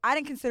honest, I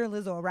didn't consider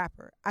Lizzo a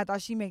rapper. I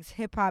thought she makes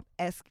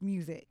hip-hop-esque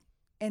music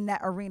in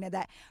that arena,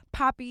 that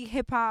poppy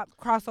hip-hop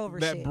crossover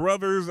that shit.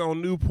 Brothers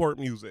on Newport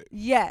music.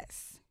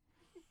 Yes.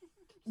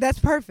 That's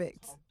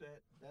perfect.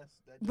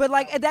 But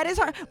like that is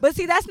her. But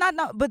see, that's not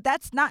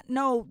that's not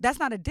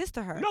a diss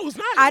to her. No, it's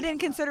not. I didn't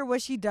consider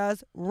what she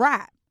does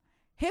rap.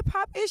 Hip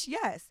hop ish,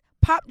 yes.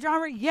 Pop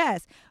genre,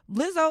 yes.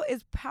 Lizzo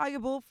is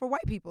palatable for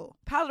white people.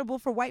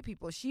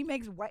 She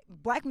makes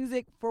black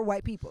music for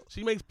white people.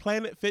 She makes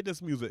Planet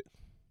Fitness music.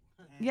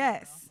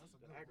 Yes.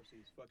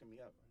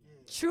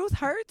 Truth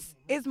Hurts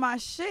is my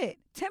shit.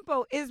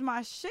 Tempo is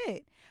my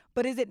shit.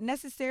 But is it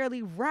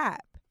necessarily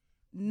rap?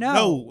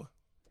 No.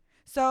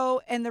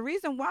 So, and the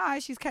reason why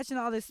she's catching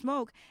all this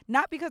smoke,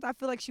 not because I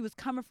feel like she was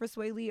coming for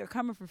Sway Lee or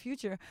coming for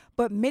Future,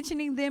 but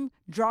mentioning them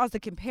draws the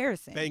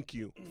comparison. Thank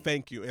you.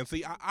 And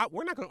see,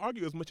 we're not going to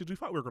argue as much as we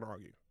thought we were going to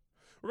argue.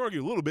 We're going to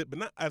argue a little bit, but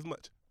not as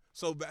much.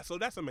 So that's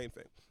the main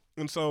thing.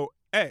 And so,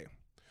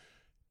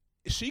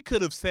 she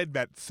could have said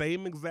that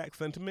same exact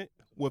sentiment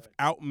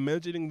without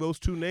mentioning those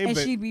two names,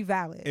 and she'd be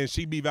valid. And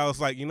she'd be valid. It's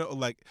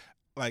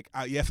like,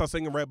 yes, I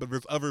sing and rap, but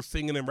there's other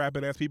singing and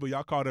rapping ass people.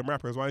 Y'all call them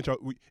rappers. Why ain't y'all?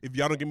 If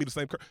y'all don't give me the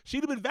same,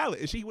 she'd have been valid,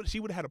 and she would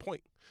have had a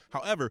point.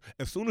 However,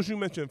 as soon as you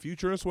mention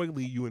Future and Sway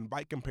Lee, you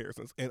invite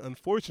comparisons, and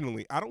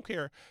unfortunately, I don't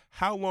care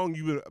how long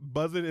you've been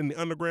buzzing in the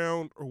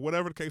underground or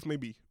whatever the case may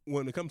be.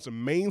 When it comes to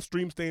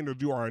mainstream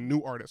standards, you are a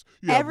new artist.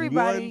 You have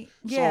one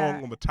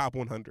song on the top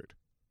 100.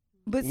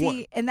 But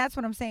see, and that's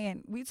what I'm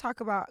saying. We talk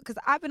about, because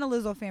I've been a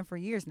Lizzo fan for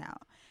years now,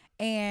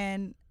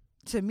 and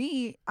to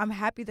me, I'm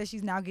happy that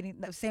she's now getting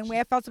the same way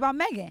I felt about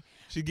Megan.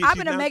 I've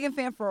been a Megan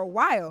fan for a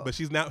while, but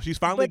she's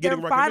finally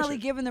getting recognition. Finally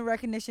giving the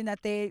recognition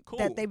that they've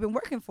been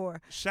working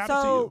for. Shout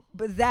out to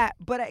you.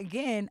 But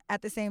again,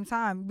 at the same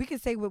time, we can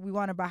say what we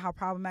want about how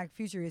problematic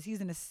Future is.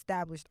 He's an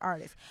established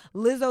artist.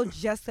 Lizzo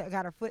just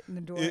got her foot in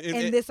the door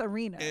in this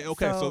arena.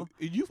 So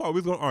you've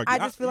always going to argue. I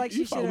just feel like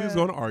she should always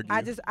going to argue.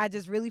 I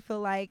just really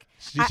feel like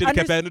she should have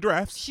kept that in the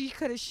drafts. She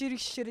should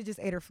have just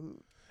ate her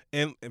food.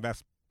 And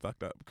that's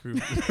fucked up.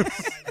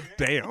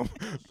 Damn.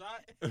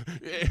 Damn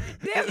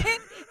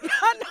it.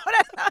 Y'all know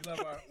that's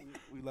not.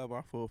 We love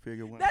our full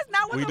figure women. That's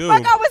not what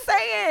fuck I was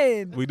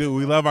saying. We do.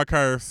 We love our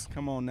curves.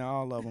 Come on now,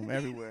 all of them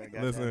everywhere.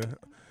 Listen.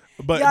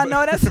 Y'all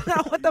know that's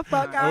not what the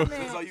fuck I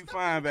meant. So you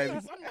fine, baby.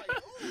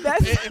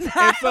 That's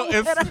not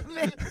what I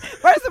meant.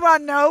 First of all,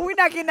 no, we're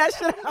not getting that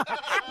shit out.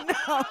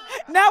 No,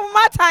 not with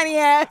my tiny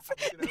ass.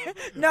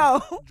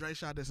 No. Dre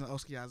shot this, and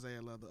Oski Isaiah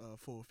love the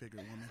full figure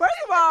woman. First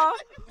of all,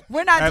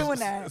 we're not doing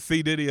that.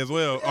 C Diddy as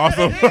well.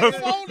 Also,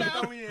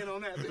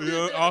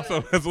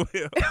 also as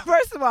well.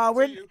 First of all,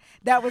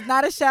 that was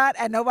not a shot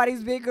at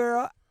nobody's big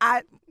girl.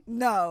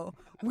 No.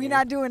 We're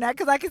not doing that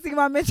because I can see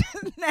my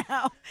mentions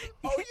now.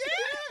 Oh,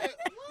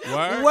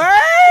 yeah.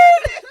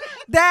 Word?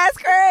 That's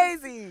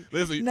crazy.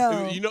 Listen,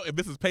 no. You know, if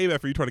this is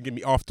payback for you trying to get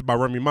me off by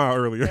Remy Ma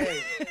earlier.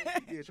 Hey,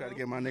 you trying to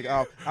get my nigga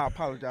off. I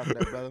apologize for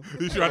that, brother.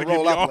 You trying to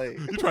get me off?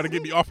 You trying to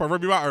get me off by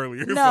Remy Ma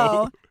earlier?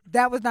 No,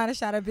 that was not a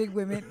shot at big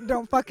women.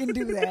 Don't fucking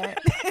do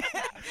that.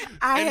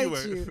 I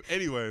Anyways, hate you.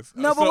 Anyways.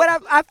 No, but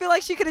what I feel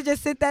like she could have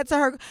just sent that to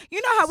her.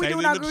 You know how we do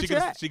in our group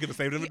chat? She could have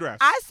saved it in the draft.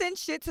 I send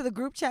shit to the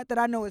group chat that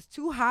I know is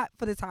too hot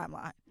for the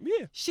timeline.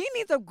 Yeah. She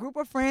needs a group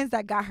of friends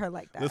that got her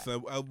like that. Listen,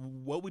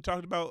 what we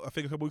talked about, I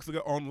think a couple weeks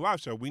ago on the live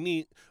show, we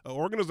need an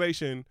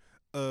organization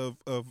of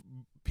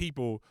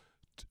people,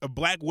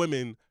 black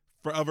women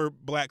for other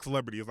black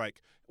celebrities,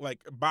 like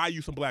buy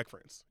you some black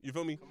friends. You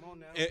feel me? Come on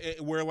now.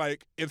 And we're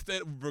like,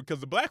 instead, because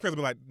the black friends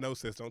will be like, no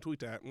sis, don't tweet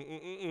that.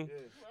 Yeah.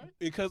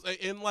 Because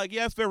and like,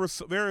 yes, there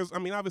is. I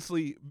mean,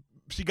 obviously,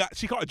 she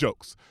caught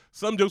jokes.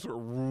 Some jokes were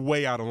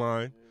way out of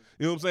line.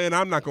 You know what I'm saying?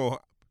 I'm not gonna.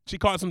 She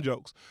caught some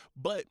jokes,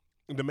 but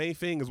the main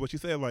thing is what she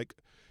said. Like,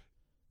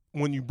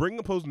 when you bring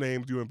opposed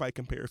names, you invite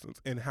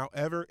comparisons, and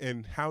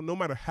no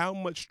matter how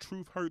much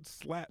truth hurts,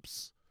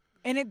 slaps.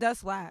 And it does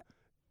slap.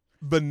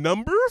 The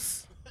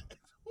numbers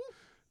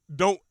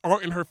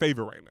aren't in her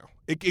favor right now.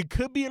 It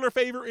could be in her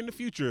favor in the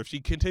future if she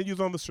continues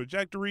on this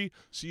trajectory.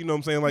 You know what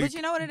I'm saying? Like, but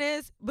you know what it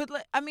is? But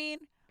I mean,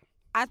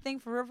 I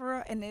think for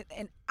real,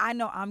 and I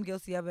know I'm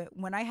guilty of it.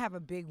 When I have a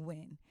big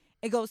win,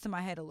 it goes to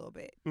my head a little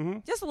bit,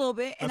 just a little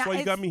bit. That's why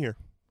you got me here.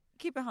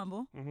 Keep it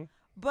humble. Mm-hmm.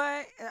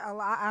 But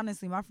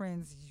honestly, my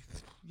friends,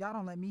 y'all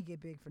don't let me get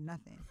big for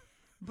nothing.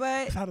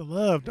 But it's out of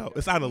love, though.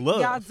 It's out of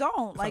love. Y'all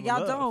don't. Y'all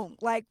love.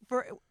 don't. Like,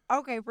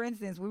 for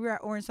instance, we were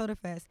at Orange Soda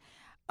Fest.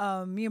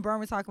 Me and Bern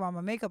were talking about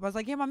my makeup. I was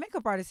like, yeah, my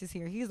makeup artist is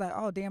here. He's like,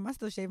 oh, damn, I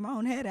still shave my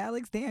own head,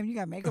 Alex. Damn, you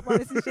got makeup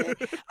artists and shit.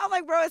 I'm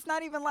like, bro, it's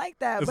not even like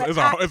that.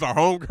 It's our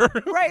home girl.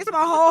 Right, it's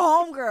my whole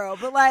home girl.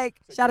 But, like,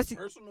 shout out to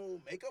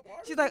personal makeup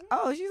artist.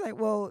 She's like,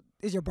 well,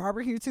 is your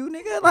barber here too,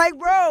 nigga? Like,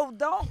 bro,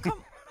 don't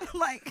come.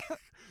 Like,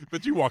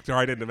 but you walked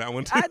right into that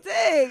one, too. I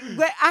did.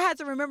 But I had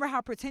to remember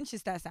how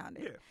pretentious that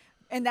sounded. Yeah.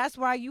 And that's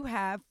why you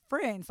have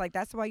friends. Like,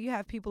 that's why you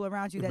have people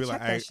around you that check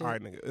that shit. All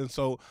right, nigga. And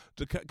so,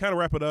 to kind of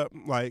wrap it up,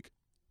 like,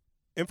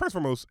 and first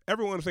and foremost,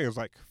 everyone understands,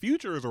 like,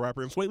 Future is a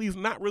rapper, and Sway Lee's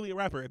not really a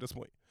rapper at this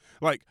point.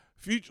 Like,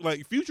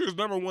 Future's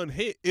number one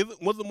hit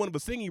wasn't one of the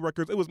singing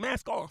records. It was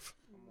Mask Off.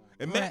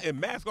 And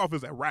Mask Off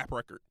is a rap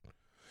record.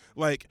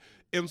 Like,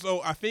 and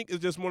so I think it's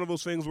just one of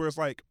those things where it's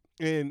like,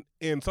 and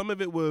some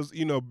of it was,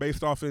 you know,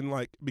 based off in,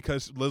 like,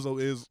 because Lizzo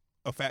is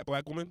a fat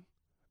black woman,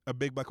 a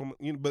big black woman,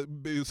 you know, but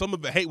some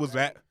of the hate was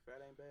that.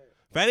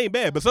 Fat ain't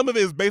bad, but some of it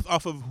is based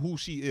off of who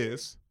she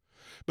is.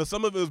 But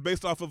some of it is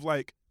based off of,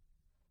 like,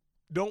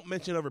 don't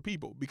mention other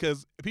people,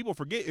 because people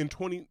forget in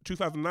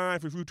 2009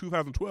 through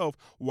 2012,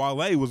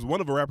 Wale was one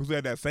of the rappers who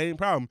had that same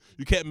problem.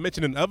 You kept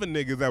mentioning other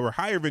niggas that were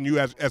higher than you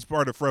as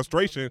part of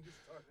frustration,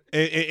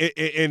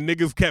 and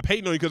niggas kept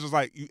hating on you because it's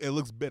like, it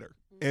looks bitter.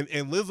 And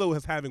Lizzo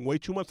is having way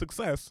too much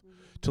success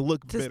to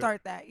look bitter. To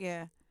start that,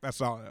 yeah.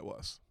 That's all that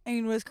was.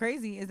 And what's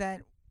crazy is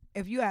that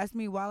if you ask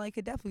me, Wale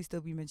could definitely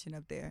still be mentioned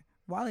up there.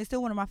 Wale's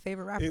still one of my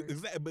favorite rappers.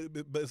 Exactly,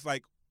 but it's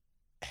like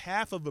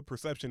half of the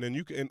perception, and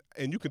you can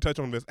touch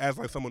on this as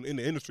like someone in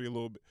the industry a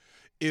little bit,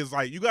 is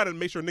like you got to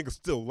make sure niggas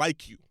still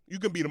like you. You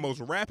can be the most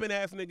rapping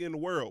ass nigga in the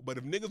world, but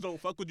if niggas don't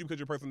fuck with you because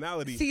your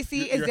personality.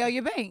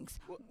 Azalea Banks.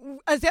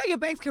 Azalea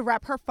Banks could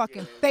rap her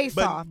fucking face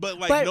off, but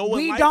like but no one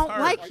we likes don't her.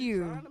 like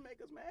you. Trying to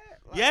make us mad.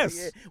 Like, Yes.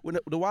 Yeah. When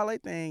the Wale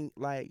thing,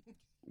 like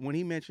when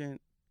he mentioned,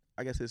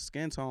 I guess his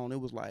skin tone, it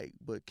was like,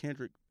 but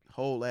Kendrick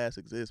whole ass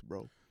exists,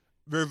 bro.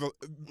 There's a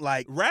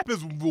Like rap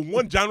is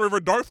one genre of a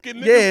dark skin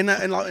nigga. yeah,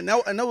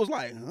 and that was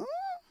like, huh?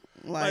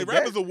 Like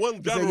rap is a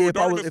one genre yeah, of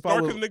dark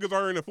niggas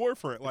are in the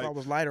forefront. Like if I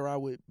was lighter, I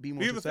would be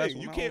more here's the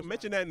successful. thing, you can't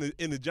mention that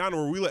in the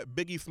genre where we let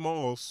Biggie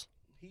Smalls.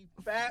 He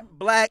fat,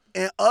 black,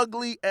 and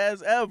ugly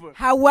as ever.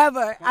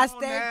 However, I on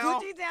stand now.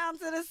 Gucci down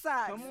to the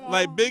side. Come on.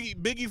 Like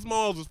Biggie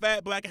Smalls was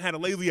fat, black, and had a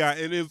lazy eye,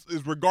 and is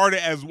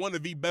regarded as one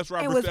of the best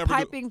rappers And was to ever do.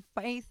 piping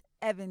Faith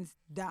Evans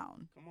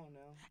down, Come on now.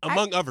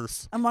 Among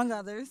others. among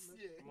others.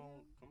 Come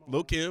on.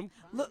 Lil' Kim.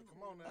 Look,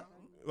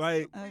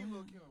 Like,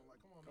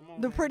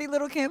 the pretty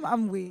little Kim,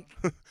 I'm weak.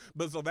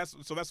 but so that's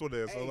what it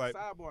is. Hey, So like,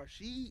 sidebar.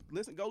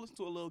 Go listen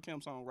to a Lil'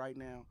 Kim song right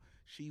now.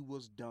 She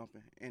was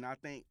dumping, and I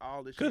think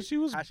all this 'Cause shit, she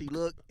was- how she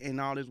looked and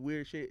all this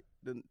weird shit.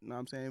 Know what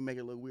I'm saying? Make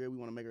it look weird. We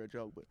want to make her a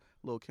joke, but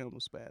Lil' Kim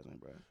was spazzing,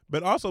 bro.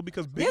 but also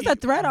because There's a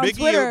thread on Biggie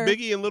Twitter.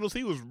 Biggie and Little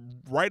C was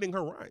writing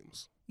her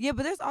rhymes Yeah,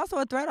 but there's also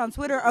a thread on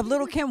Twitter of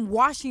Little Kim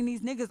washing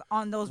these niggas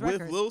on those with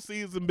records. Lil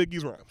C's and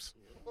Biggie's rhymes.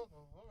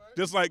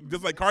 Just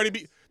like Cardi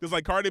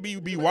B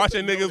be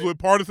watching niggas with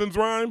Partisans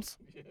rhymes.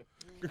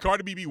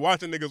 Cardi B be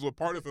watching niggas with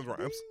Partisans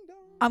rhymes.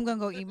 I'm gonna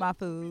go eat my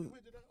food.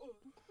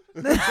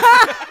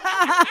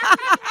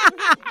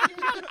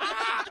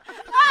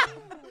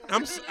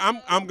 I'm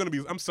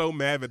so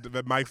mad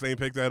that Mike ain't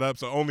picked that up.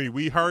 So only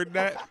we heard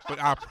that, but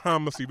I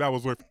promise you that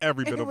was worth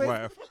every bit of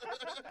laugh.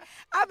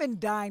 I've been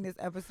dying this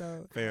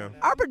episode. Damn.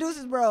 Our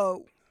producers,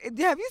 bro. Have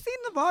you seen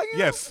the volume?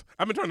 Yes,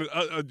 I've been trying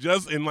to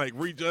adjust and like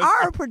readjust.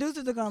 Our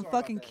producers are gonna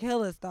fucking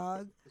kill us,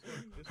 dog.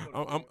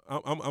 I'm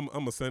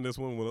gonna send this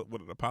one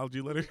with an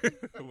apology letter.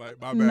 Like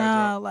my bad. No,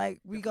 y'all. like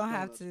we gonna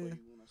have to.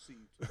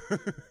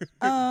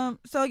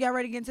 So y'all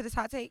ready to get into this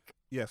hot take?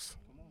 Yes.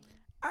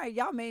 All right,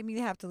 y'all made me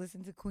have to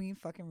listen to Queen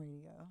fucking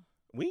Radio.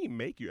 We didn't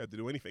make you have to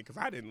do anything because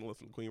I didn't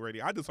listen to Queen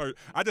Radio. I just saw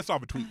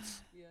the tweets.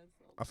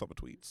 I saw the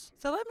tweets.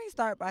 So let me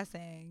start by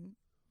saying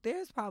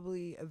there's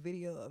probably a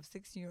video of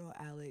 16-year-old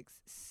Alex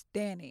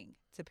standing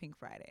to Pink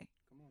Friday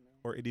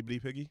Or Itty Bitty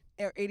Piggy.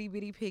 or Itty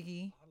Bitty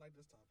Piggy. I like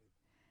this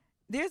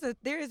topic.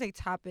 There is a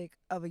topic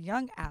of a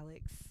young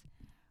Alex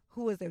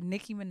who is a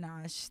Nicki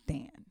Minaj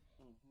stan.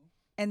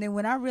 And then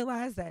when I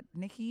realized that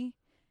Nicki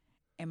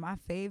and my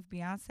fave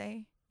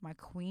Beyonce, my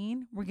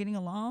queen, were getting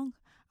along,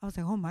 I was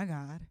like, oh my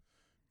God.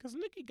 Because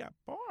Nicki got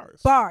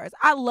bars. Bars.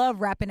 I love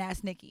rapping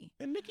ass Nicki.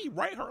 And Nicki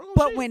write her own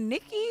But shit. when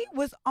Nicki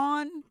was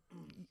on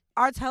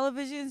our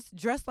televisions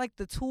dressed like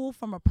the Tool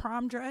from a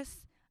prom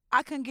dress,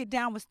 I couldn't get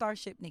down with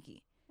Starship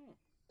Nicki.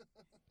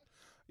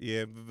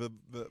 Yeah,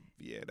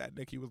 that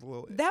Nicki was a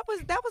little. That was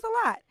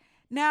a lot.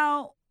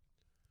 Now,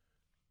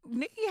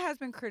 Nicki has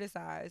been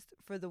criticized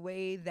for the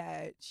way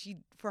that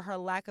for her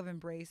lack of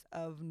embrace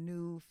of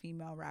new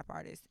female rap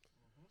artists.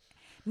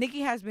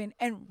 Nicki has been,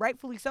 and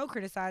rightfully so,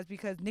 criticized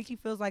because Nicki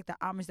feels like the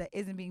homage that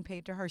isn't being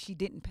paid to her, she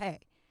didn't pay.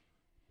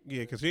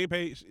 Yeah, because she ain't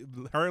paid.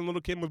 Her and Lil'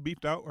 Kim was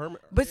beefed out.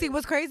 But see,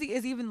 what's crazy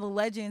is even the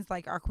legends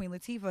like our Queen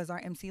Latifah's, our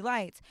MC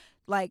Lights,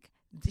 like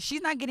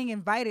she's not getting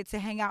invited to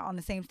hang out on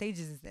the same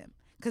stages as them.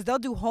 Because they'll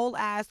do whole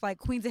ass like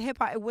Queens of Hip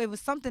Hop. It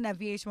was something that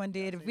VH1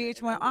 did,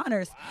 VH1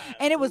 Honors,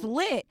 and it was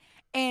lit.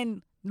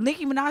 And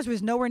Nicki Minaj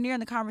was nowhere near in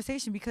the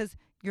conversation because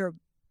your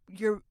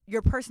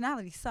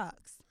personality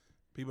sucks.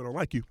 People don't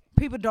like you.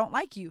 People don't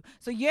like you.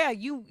 So yeah,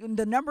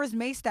 the numbers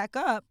may stack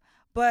up,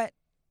 but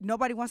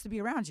nobody wants to be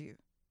around you.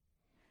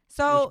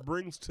 So which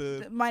brings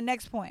to my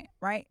next point,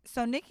 right?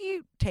 So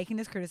Nicki taking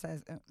this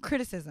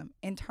criticism,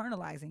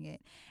 internalizing it,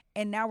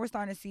 and now we're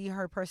starting to see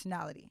her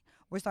personality.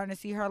 We're starting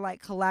to see her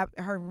like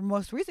her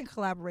most recent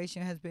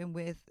collaboration has been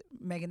with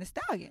Megan Thee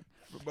Stallion.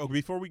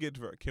 Before we get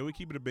to it, can we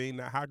keep it a bean?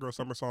 That Hot Girl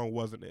Summer song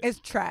wasn't it? It's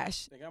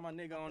trash. They got my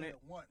nigga on it.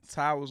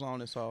 Ty was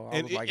on it, so I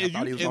And was like, and I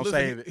thought he was and gonna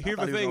listen, save it. Here's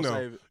the thing,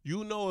 though.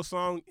 You know a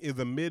song is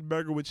a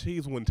mid-burger with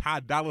cheese when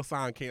Ty Dolla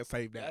 $ign can't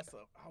save that.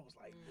 I was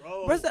like,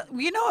 bro.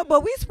 You know what?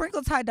 But we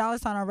sprinkle Ty Dolla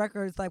 $ign on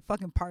records like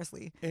fucking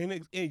parsley. And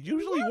it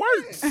usually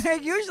works.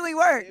 It usually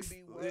works.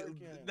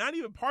 Not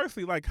even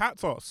parsley, like hot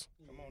sauce.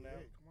 Come on now.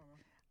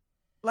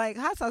 Like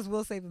hot sauce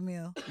will save a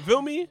meal. You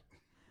feel me?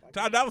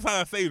 Ty Dolla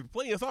 $ign saved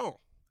plenty of songs.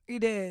 He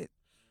did.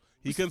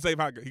 He couldn't save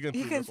Hot Girl.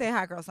 He couldn't say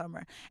Hot Girl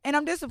Summer. And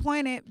I'm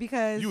disappointed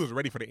because You was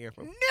ready for the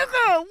anthem.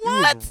 nigga,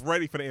 what? You was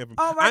ready for the anthem.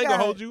 Oh my I ain't gonna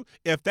God. hold you.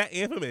 If that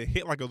anthem had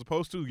hit like it was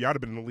supposed to, y'all would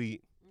have been in the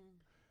lead.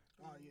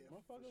 Oh yeah,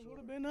 Motherfuckers would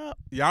have been up.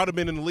 Y'all would have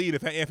been in the lead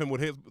if that anthem would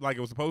hit like it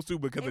was supposed to.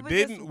 Because It it was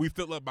didn't, just- we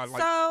still up by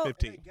like So-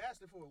 15. they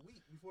gassed it for a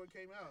week before it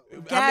came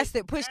out. Gassed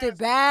it, pushed it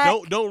back.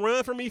 Don't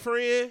run from me,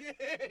 friend. You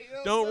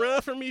know Don't what I'm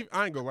run from me.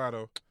 I ain't gonna lie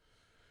though.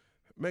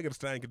 Megan Thee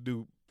Stallion could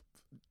do.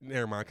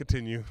 Never mind.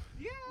 Continue.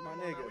 saying? My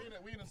Yeah.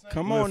 nigga. We in the same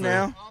Come on Listen.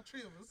 now. All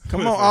three of us. Come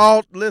Listen. on,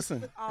 all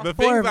listen. All The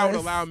four things of I would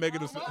us. allow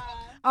Megan Thee Stallion.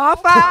 All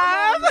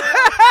five.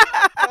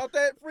 Talk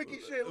that freaky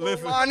shit, Lil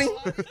Listen. Lonnie.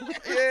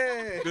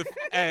 Yeah.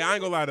 Hey, I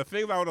ain't gonna lie. The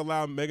things I would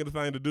allow Megan Thee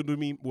Stallion to do to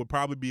me would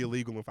probably be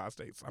illegal in 5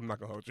 states. I'm not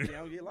gonna hold you.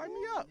 Don't get light me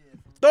up.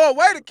 Throw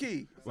away the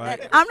key.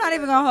 Like, I'm not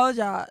even gonna hold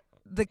y'all.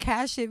 The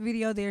cash shit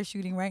video they're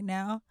shooting right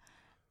now,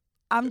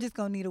 I'm just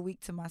gonna need a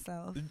week to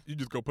myself. you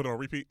just go put it on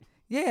repeat.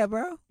 Yeah,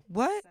 bro.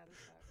 What?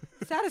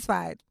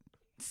 Satisfied.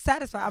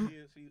 I'm,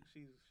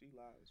 She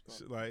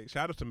lies. Like,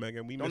 shout out to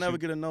Megan. We Don't miss ever you.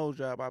 get a nose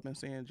job. I've been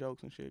seeing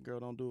jokes and shit. Girl,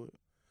 don't do it.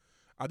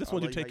 I just I'll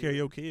want you to let take you care of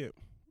your kid.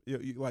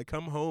 You, like,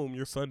 come home.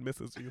 Your son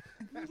misses you.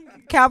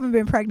 Calvin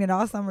been pregnant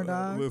all summer,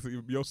 dog.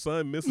 Listen, your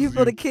son misses You you.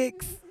 feel the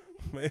kicks.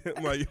 Man,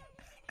 like,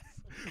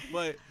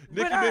 but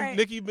But all right.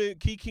 Nicki been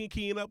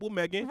keying up with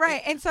Megan.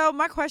 Right. And so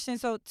my question,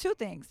 so two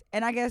things.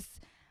 And I guess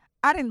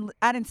I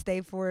didn't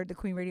stay for the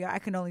Queen Radio. I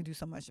can only do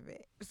so much of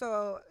it.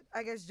 So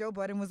I guess Joe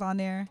Budden was on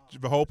there,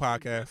 The whole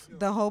podcast.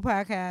 the whole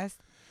podcast.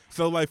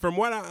 So, like, from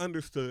what I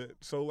understood,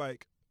 so,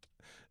 like,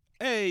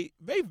 hey,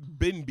 they've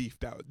been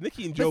beefed out.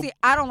 Nicki and But Joe, see,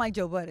 I don't like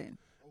Joe Budden.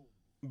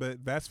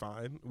 but that's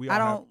fine. We I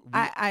all don't.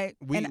 have, I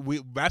and-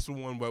 we that's the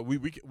one, but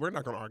we're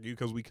not gonna argue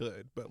because we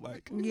could, but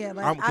like, yeah,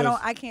 like I'm-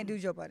 I can't do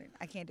Joe Budden.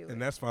 I can't do it.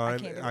 and that's fine.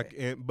 can't do it.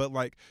 And, but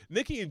like,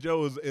 Nicki and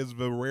Joe is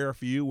the rare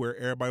few where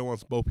everybody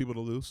wants both people to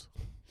lose.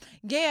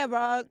 Yeah,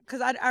 bro.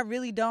 Because I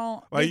really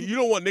don't. Like, you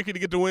don't want Nicki to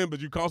get the win, but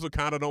you also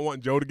kind of don't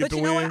want Joe to get But the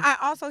you know win. what? I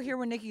also hear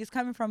where Nicki is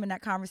coming from in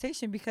that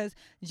conversation because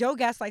Joe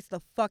gaslights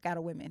the fuck out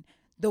of women.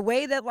 The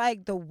way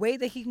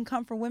that he can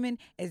come for women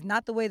is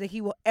not the way that he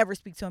will ever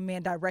speak to a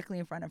man directly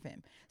in front of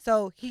him.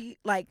 So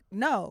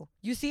no.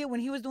 You see it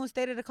when he was doing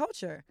State of the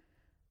Culture.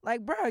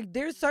 Like, bro,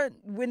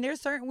 when there's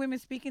certain women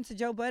speaking to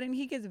Joe Budden,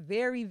 he gets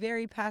very,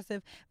 very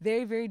passive,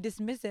 very, very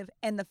dismissive,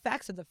 and the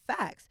facts are the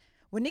facts.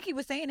 What Nicki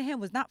was saying to him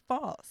was not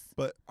false.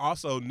 But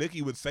also,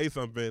 Nicki would say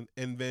something,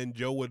 and then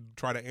Joe would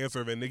try to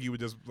answer, and Nicki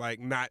would just like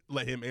not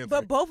let him answer.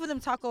 But both of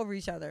them talk over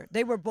each other.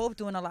 They were both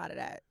doing a lot of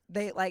that.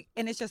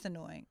 And it's just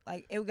annoying.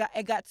 Like it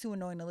got too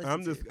annoying to listen to.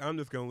 I'm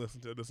just gonna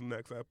listen to this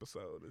next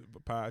episode of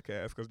the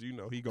podcast because you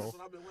know he That's gon'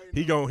 what I've been waiting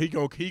he on.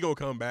 gon' he gon'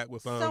 come back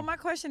with some. So my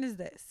question is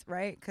this,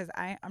 right? Because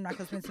I'm not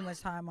gonna spend too much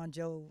time on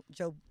Joe.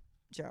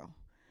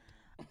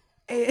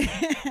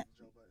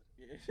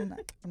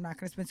 I'm not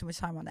gonna spend too much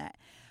time on that.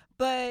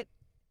 But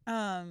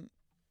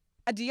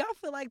Do y'all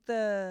feel like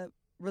the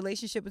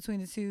relationship between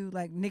the two,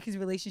 like Nicki's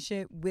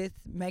relationship with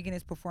Megan,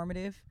 is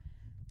performative?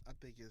 I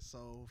think it's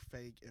so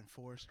fake and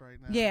forced right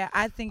now. Yeah,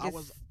 I think I it's.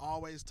 was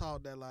always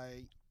taught that,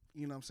 like,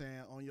 you know what I'm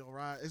saying, on your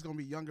rise, it's going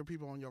to be younger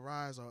people on your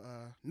rise or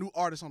new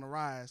artists on the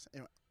rise.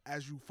 And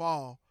as you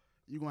fall,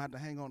 you're going to have to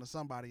hang on to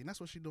somebody. And that's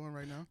what she's doing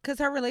right now. Because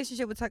her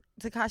relationship with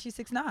Tekashi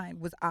 6ix9ine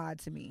was odd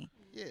to me.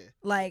 Yeah.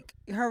 Like,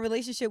 her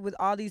relationship with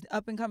all these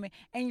up and coming,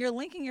 and you're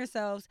linking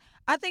yourselves.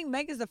 I think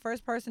Megan's the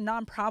first person,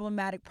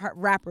 non-problematic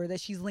rapper that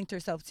she's linked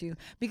herself to,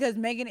 because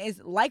Megan is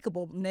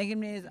likable.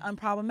 Megan is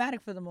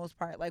unproblematic for the most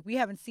part. Like, we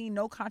haven't seen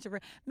no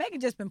controversy.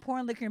 Megan just been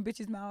pouring liquor in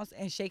bitches' mouths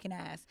and shaking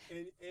ass.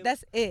 And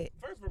That's it.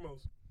 first and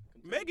foremost,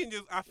 Megan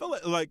just, I feel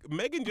like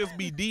Megan just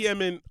be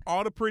DMing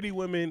all the pretty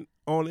women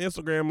on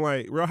Instagram,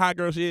 like, real hot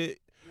girl shit.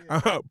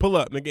 Pull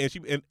up,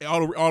 nigga. And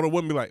all the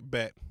women be like,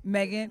 bet.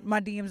 Megan,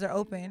 my DMs are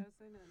open.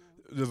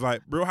 Just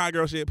like, real hot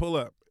girl shit, pull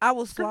up. I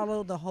will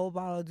swallow the whole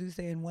bottle of Douce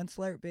in one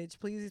slurp, bitch.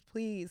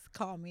 Please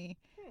call me.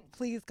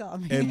 Please call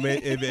me. And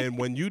then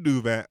when you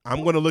do that,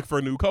 I'm going to look for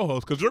a new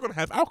co-host because you're going to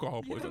have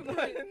alcohol poisoning.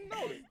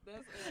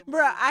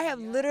 Bruh, I have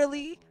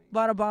literally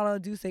bought a bottle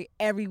of Douce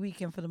every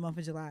weekend for the month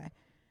of July.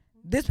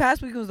 This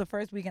past weekend was the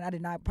first weekend I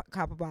did not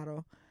cop a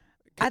bottle.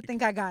 I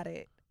think I got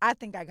it.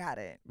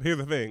 Here's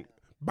the thing.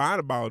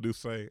 Buying a bottle of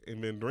Douce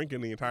and then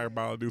drinking the entire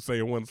bottle of Douce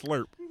in one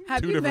slurp.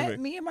 Have two you different met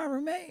things. me and my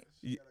roommate?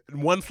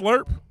 One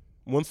slurp?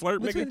 One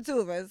slurp, Between nigga? the two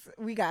of us,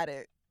 we got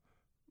it.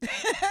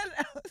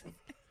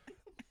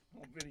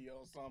 Video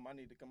or something. I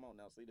need to come on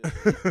now. See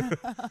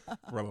this?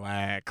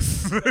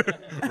 Relax.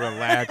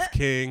 Relax,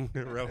 King.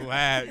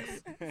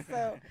 Relax.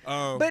 So,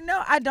 Um, but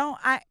no, I don't.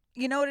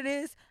 You know what it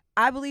is?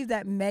 I believe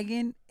that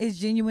Megan is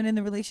genuine in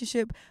the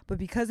relationship, but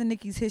because of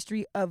Nicki's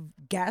history of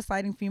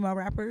gaslighting female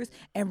rappers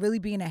and really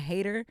being a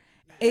hater,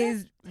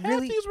 is half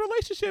really these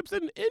relationships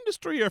in the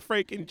industry are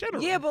fake in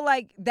general. yeah. But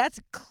like, that's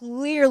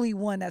clearly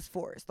one that's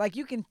forced. Like,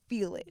 you can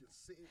feel it.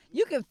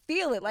 You can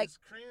feel it. Like, It's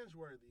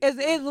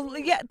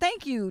cringeworthy. yeah,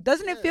 thank you.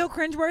 Doesn't it feel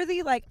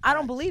cringeworthy? Like, I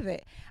don't believe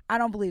it.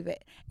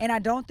 And I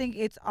don't think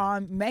it's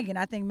on Megan.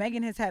 I think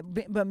Megan has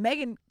but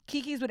Megan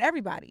Kiki's with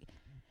everybody.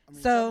 I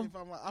mean, So- tell me if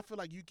I'm like, I feel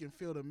like you can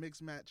feel the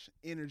mixed match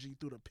energy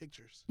through the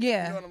pictures.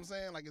 Yeah. You know what I'm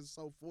saying? Like, it's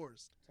so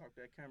forced. Talk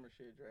that camera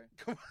shit,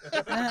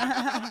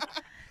 Dre.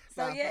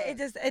 So Nah, yeah,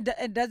 facts.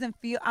 it doesn't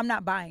feel. I'm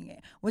not buying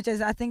it, which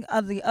is I think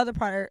of the other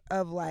part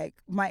of like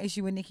my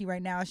issue with Nicki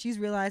right now. She's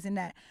realizing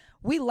that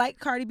we like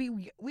Cardi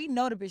B. We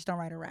know the bitch don't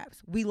write her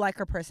raps. We like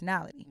her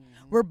personality.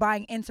 We're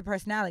buying into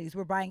personalities.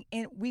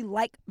 We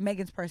like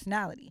Megan's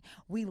personality.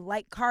 We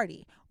like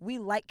Cardi. We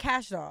like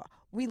Cash Doll.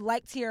 We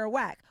like Tierra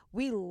Whack.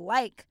 We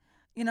like.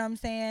 You know what I'm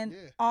saying?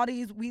 Yeah. All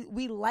these,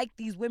 we like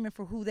these women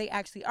for who they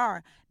actually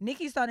are.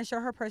 Nicki's starting to show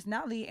her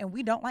personality, and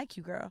we don't like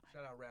you, girl.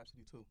 Shout out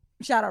Rhapsody too.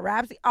 Shout out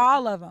Rhapsody,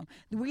 all of them.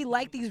 We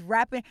like these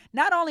rapping.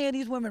 Not only are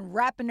these women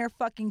rapping their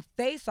fucking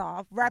face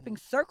off, rapping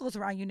circles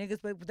around you niggas,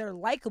 but they're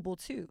likable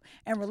too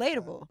and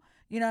relatable.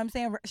 You know what I'm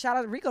saying? Shout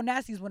out Rico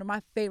Nasty is one of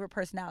my favorite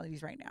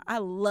personalities right now. I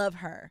love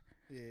her.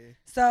 Yeah.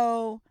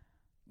 So,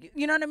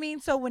 you know what I mean?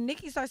 So when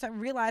Nicki starts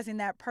realizing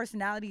that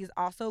personality is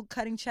also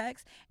cutting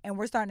checks, and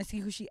we're starting to see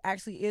who she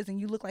actually is, and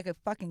you look like a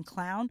fucking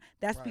clown,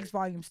 that speaks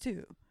volumes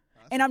too.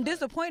 And I'm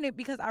disappointed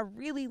because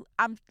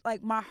I'm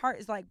like, my heart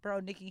is like, bro,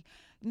 Nicki,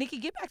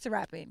 get back to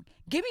rapping.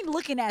 Give me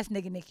looking ass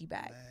nigga Nicki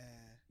back. Man.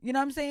 You know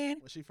what I'm saying?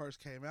 When she first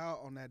came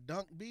out on that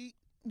dunk beat.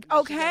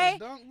 Okay.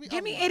 Give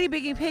Give me Itty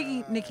Bitty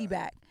Piggy Nicki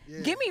back.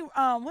 Yeah. Give me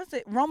what's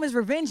it? Roman's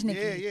Revenge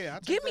Nicki. Yeah.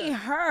 Give me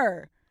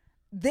her.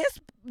 This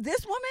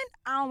woman,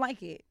 I don't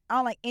like it. I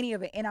don't like any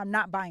of it, and I'm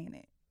not buying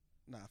it.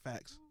 Nah,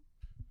 facts.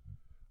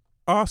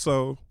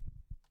 also,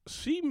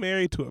 she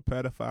married to a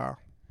pedophile.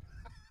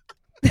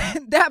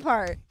 That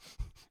part.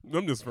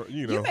 I'm just,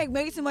 you know. You make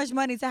way too much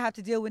money to have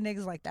to deal with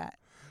niggas like that.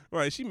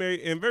 Right, she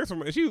married,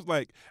 and she was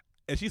like,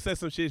 and she said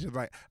some shit. She's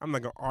like, I'm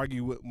not gonna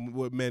argue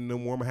with men no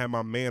more. I'm gonna have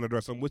my man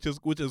address them, which is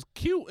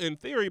cute in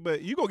theory,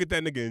 but you gonna get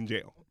that nigga in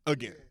jail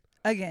again.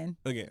 Again.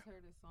 Heard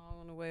a song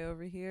on the way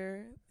over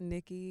here.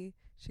 Nicki,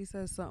 she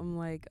says something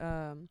like,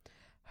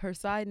 her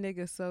side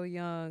nigga's so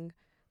young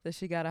that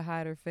she gotta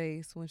hide her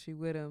face when she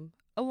with him.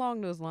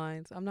 Along those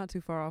lines. I'm not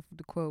too far off of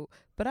the quote,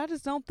 but I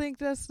just don't think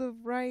that's the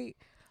right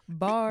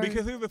bar.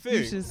 Because here's the thing.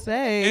 You should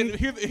say. And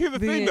here's the being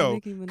thing though,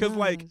 Nicki because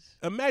like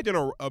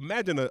Minaj.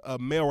 imagine a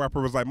male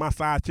rapper was like, my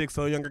side chick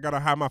so young I gotta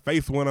hide my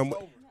face when I'm.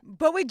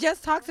 But we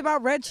just talked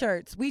about red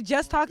shirts. We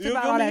just talked You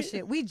about feel all me? that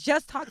shit. We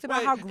just talked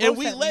about Like, how gross and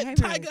we that let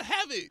behavior Tyga is.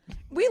 have it.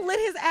 We lit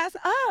his ass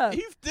up.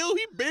 He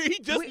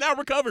just now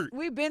recovered.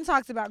 We've been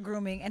talked about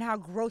grooming and how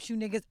gross you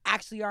niggas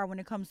actually are when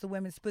it comes to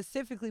women,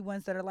 specifically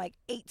ones that are like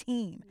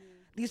 18.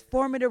 These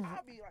formative. I'll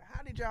be like,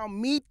 how did y'all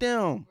meet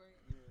them?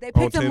 They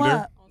picked him Tinder?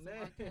 up.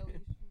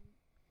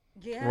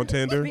 Yeah. On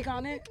Tinder? Speak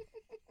on it.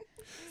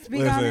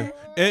 Speak on Listen,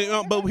 it.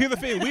 and, but here's the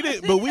thing: we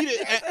didn't.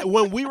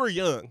 When we were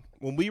young,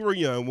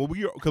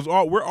 because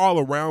we're all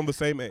around the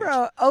same age.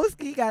 Bro,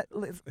 Oski got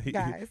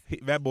guys.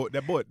 The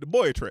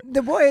boy trip.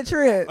 The boy a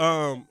trip.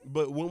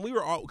 But when we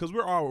were all, because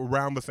we're all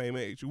around the same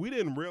age, we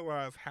didn't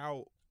realize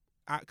how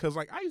Cause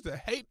like I used to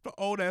hate the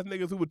old ass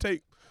niggas who would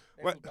take.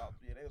 They What?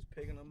 was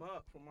picking them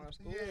up from my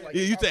school. Like,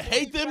 Yeah, you used to about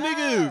hate them 25.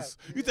 niggas.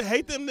 You used to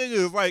hate them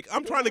niggas. Like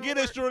I'm trying to get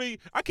at shorty.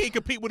 I can't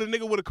compete with a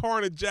nigga with a car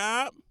and a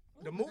job.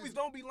 The movies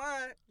don't be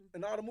lying.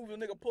 And all the movies a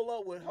nigga pull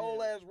up with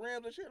whole ass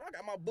rims and shit. I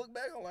got my book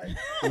bag. I'm like,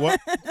 What?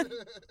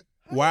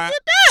 Why?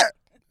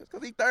 it's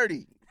because he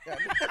 30.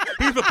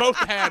 He's supposed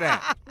to have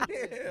that.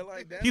 Yeah,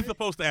 like that. He's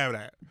supposed to have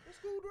that. What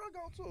school do I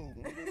go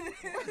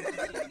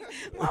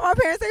to? Why my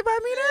parents ain't buy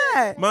me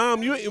that?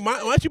 Mom, why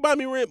don't you buy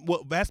me rent?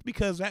 Well, that's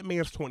because that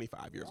man's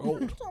 25 years I'm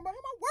old. talking about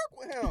him. I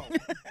work with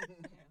him.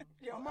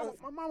 Yeah,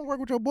 my mama work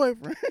with your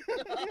boyfriend.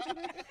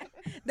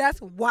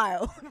 That's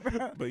wild,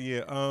 bro. But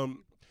yeah,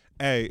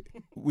 hey,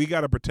 we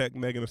gotta protect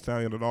Megan Thee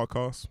Stallion at all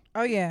costs.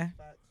 Oh yeah.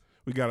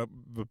 We got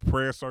the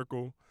prayer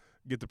circle,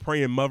 get the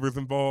praying mothers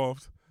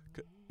involved.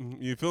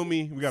 You feel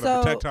me? We gotta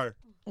So- protect her.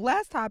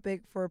 Last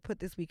topic for Put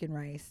This Week in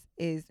Rice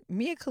is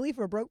Mia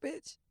Khalifa a broke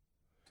bitch?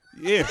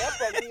 Yeah. That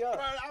fucked me up.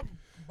 Bro, I'm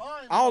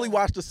buying I only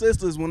watch the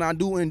sisters when I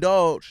do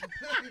indulge,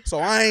 so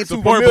I ain't too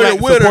Support familiar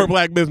black, with support her.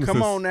 black businesses.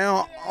 Come on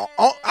now,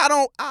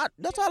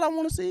 that's all I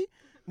want to see.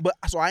 But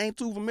so I ain't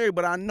too familiar,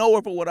 but I know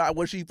her for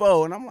what she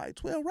for, and I'm like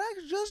 12 racks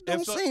just don't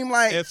And so- seem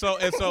like. And so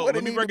what let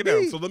me need break to it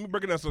down. be. So let me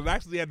break it down. So I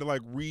actually had to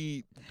like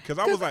read because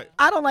I was like,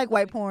 I don't like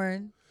white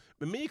porn.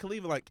 but Mia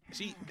Khalifa like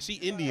she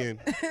Indian,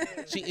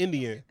 she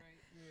Indian.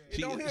 It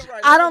She, don't hit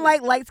right. I don't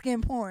like light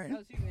skin porn.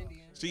 Oh, she's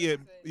Indian. she yeah,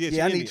 she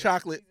Yeah, I need Indian.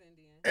 chocolate.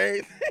 She's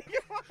Indian. Everything.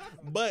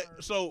 But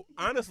so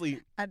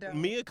honestly, I don't.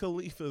 Mia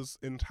Khalifa's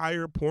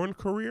entire porn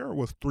career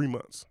was 3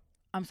 months.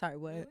 I'm sorry,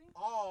 what?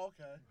 Oh,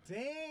 okay.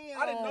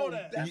 Damn. I didn't know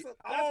that. That's Ye-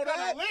 all That's that.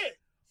 kind of lit.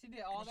 She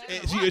did all that.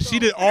 And she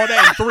did all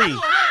that in 3.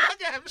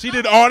 She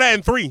did all that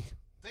in 3.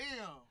 Damn.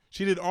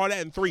 She did all that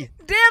in 3.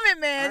 Damn it, I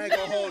man. ain't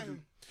gonna hold you.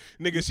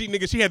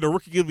 Nigga, she had the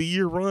Rookie of the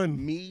Year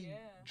run. Me, Yeah.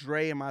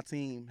 Dre, and my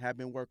team have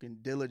been working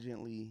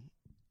diligently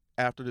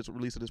after this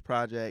release of this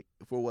project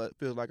for what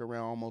feels like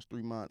around almost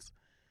 3 months.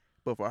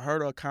 But for her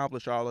to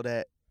accomplish all of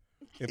that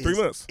In 3 is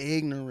months.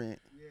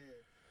 ignorant. Yeah.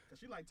 Cause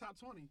she like top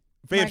 20.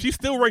 Fam, Like- she's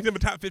still ranked in the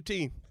top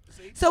 15.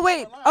 See? So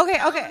wait, How okay.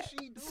 does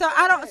she do So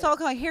I don't. that? So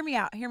okay, hear me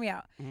out.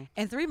 Mhm.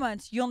 In 3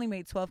 months, you only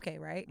made 12K,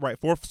 right? Right,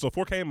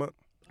 4K a month.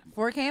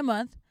 4K a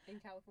month, In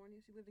California,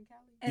 she lived in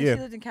Cali. and Yeah. she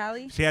lived in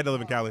Cali. She had to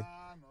live in Cali.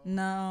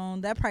 No,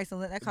 that price of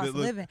that cost of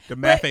living. The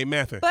math But- ain't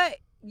mathing. But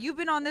you've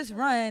been on this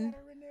run.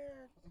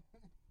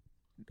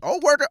 Oh,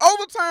 working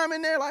overtime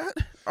in there. Like,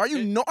 are you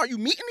meeting these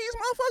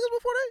motherfuckers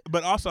before they?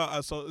 But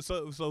also,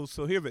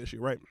 so here's the issue,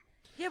 right?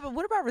 Yeah, but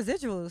what about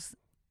residuals?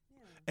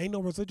 Ain't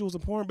no residuals in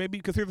porn, baby.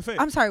 Because here's the thing.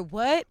 I'm sorry,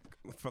 what?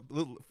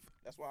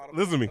 That's why.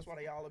 Listen to me. That's why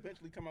they all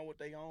eventually come out with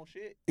their own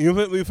shit. You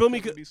feel me?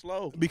 It be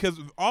slow. Because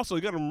also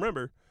you gotta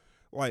remember,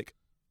 like,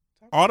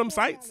 all them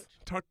sites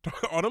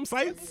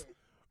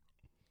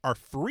are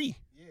free.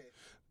 Yeah.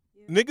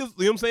 Niggas, you know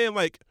what I'm saying?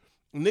 Like,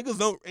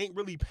 niggas ain't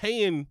really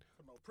paying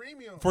For no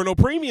premium. for no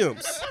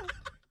premiums.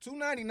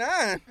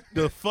 $2.99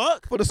 The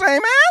fuck? for the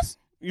same ass.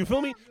 You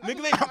feel me?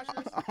 Niggas ain't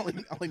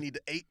I only need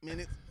the 8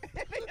 minutes.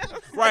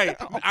 right.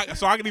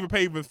 So I can even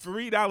pay for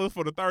 $3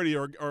 for the 30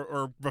 or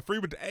for free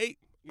with the 8.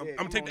 I'm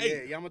come taking on,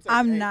 8. Yeah, I'm gonna take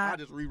I'm the 8. not. I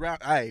just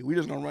reroute. Hey, we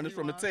just gonna run this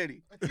from the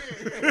teddy.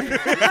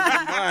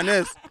 Yeah. Mind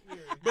this.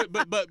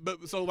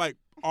 But so like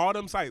all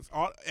them sites,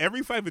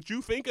 every site that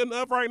you thinking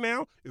of right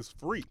now is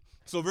free.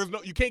 So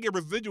you can't get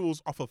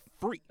residuals off of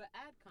free. But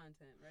ad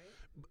content, right?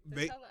 They-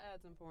 There's hella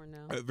ads in porn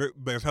now.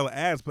 There's hella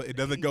ads, but it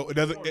doesn't go. It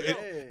doesn't. Yeah.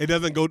 It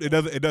doesn't go. It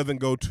doesn't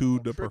go to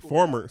the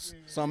performers.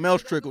 Something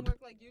else It doesn't trickled. work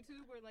like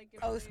YouTube where like if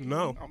Oh, they-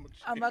 No,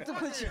 I'm about to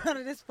put you out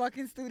of this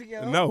fucking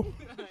studio. no,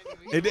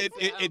 I it don't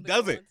think I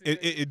doesn't. want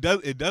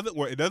to. It doesn't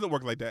work. It doesn't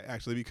work like that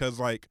actually because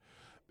like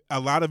a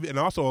lot of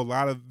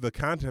the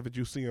content that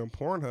you see on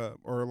Pornhub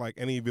or like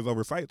any of these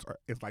other sites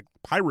it's like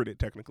pirated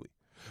technically.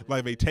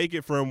 Like they take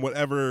it from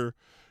whatever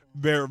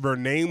their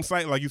name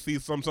site. Like you see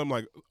something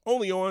like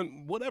only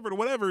on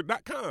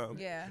whatever.com.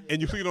 Yeah.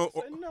 And you see it on.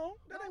 Say, no,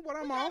 that ain't what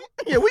I'm on.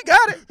 Yeah, we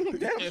got it.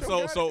 Damn, And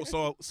sure so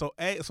got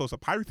it. it's a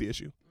piracy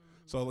issue.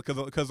 So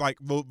because like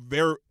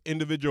their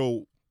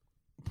individual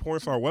porn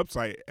star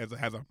website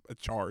has a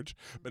charge,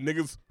 but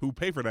niggas who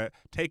pay for that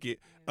take it,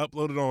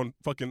 upload it on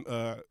fucking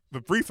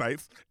the free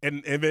sites,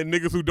 and then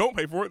niggas who don't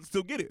pay for it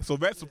still get it. So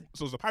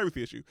it's a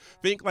piracy issue.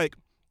 Think like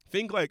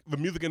the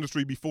music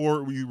industry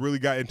before we really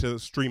got into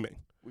streaming.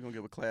 We're gonna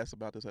give a class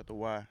about this at the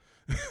Y.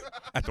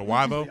 At the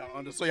Y though.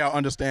 So y'all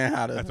understand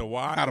how At the the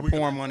Y. how the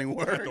porn money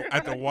works.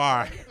 At the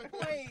Y.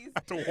 Please.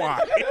 At the Y.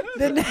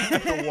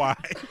 At the Y.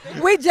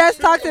 We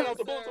just talked to. Like,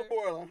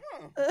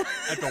 huh?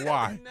 At the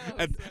Y. No,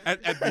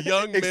 At the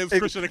Young Men's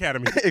Christian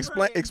Academy.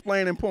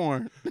 Explaining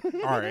porn.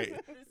 All right.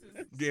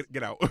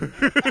 Get out.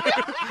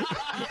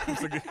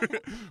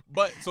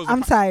 But so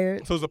I'm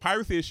tired. it's a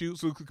piracy issue.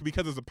 So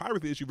because it's a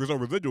piracy issue, there's no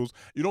residuals.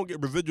 You don't get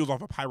residuals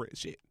off of pirate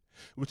shit,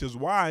 which is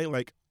why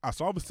like I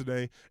saw this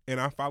today, and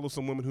I follow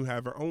some women who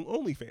have their own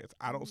OnlyFans.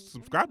 I don't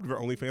subscribe to their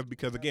OnlyFans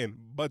because again,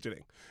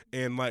 budgeting,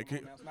 and like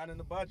That's not in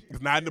the budget.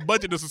 it's not in the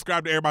budget to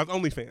subscribe to everybody's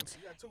OnlyFans.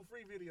 You got 2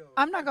 free videos.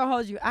 I'm not gonna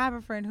hold you. I have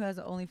a friend who has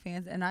an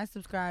OnlyFans, and I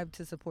subscribe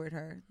to support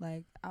her.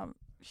 Like,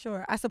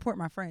 Sure. I support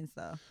my friends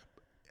though.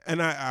 And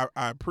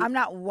I'm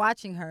not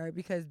watching her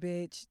because,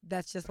 bitch,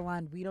 that's just a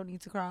line we don't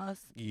need to cross.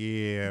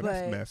 yeah, But-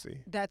 that's messy.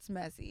 That's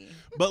messy.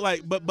 But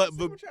like, but what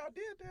y'all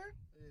did there?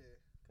 Yeah.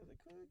 Cause it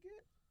could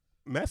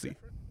get messy.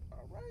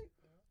 all right.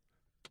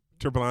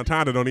 Triple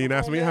entendre don't even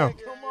ask me how.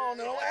 Come on,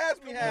 don't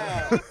ask me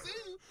how.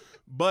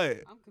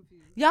 But I'm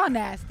confused. Y'all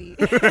nasty.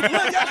 Look, y'all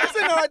just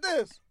sitting there like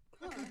this.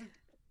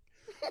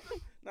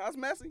 No, it's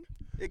messy.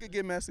 It could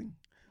get messy.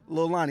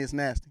 Lil Lonnie, it's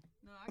nasty.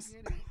 No, I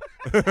get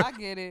it. I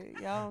get it.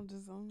 Y'all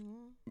just.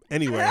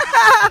 anyway,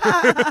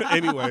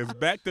 anyways,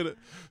 back to the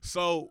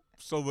so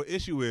the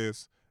issue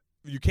is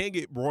you can't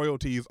get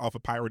royalties off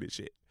of pirated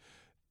shit.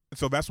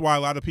 So that's why a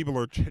lot of people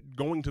are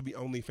going to the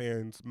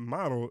OnlyFans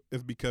model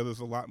is because it's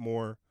a lot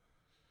more,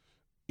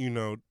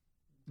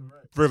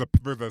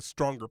 there's a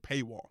stronger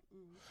paywall,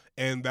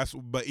 and that's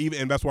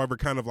why we're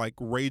kind of like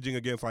raging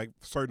against like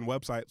certain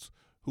websites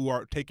who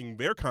are taking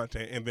their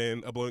content and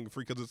then uploading it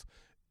free because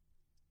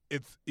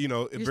it's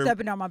You're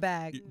stepping on my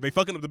bag. they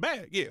fucking up the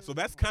bag. Yeah, so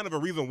that's kind of a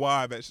reason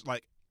why that's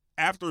like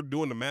after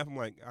doing the math, I'm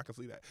like, I can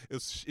see that.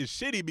 It's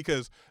shitty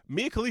because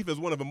Mia Khalifa is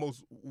one of the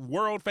most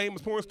world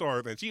famous porn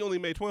stars, and she only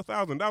made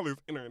 $12,000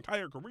 in her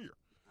entire career.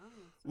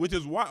 Which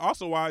is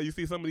why you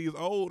see some of these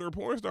older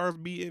porn stars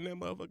be in that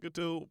motherfucker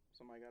till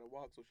Somebody gotta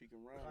walk so she can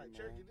run. Like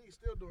Cherokee D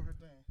still doing her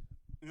thing.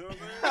 you know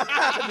what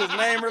I'm Just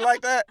name her like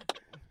that.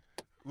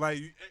 Like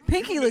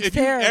Pinky looks if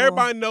terrible.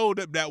 everybody know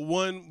that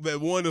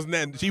one is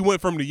not. She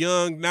went from the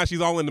young, now she's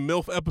all in the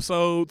MILF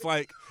episodes.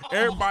 Like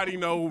everybody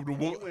know the You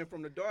one. went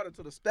from the daughter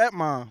to the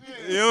stepmom.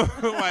 You know,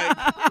 like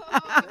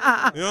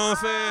you know what I'm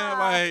saying?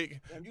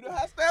 Like Damn, you the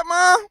hot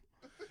stepmom?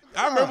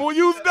 I remember when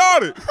you was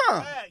daughter.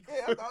 Huh.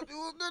 Yeah, I thought you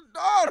was the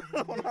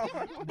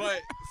daughter. But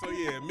so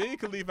yeah, Mia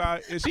Khalifa,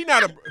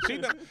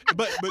 and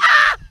but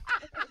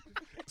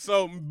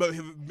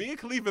Mia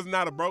Khalifa's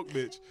not a broke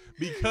bitch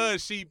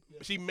because she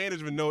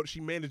managed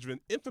the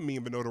infamy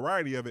and the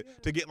notoriety of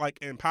it to get like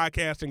in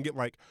podcasts and get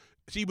like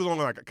she was on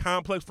like a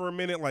Complex for a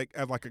minute like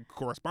as like a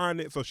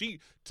correspondent, so she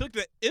took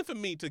the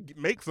infamy to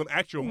make some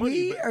actual money.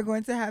 We are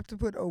going to have to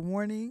put a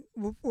warning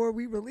before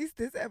we release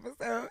this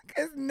episode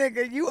because,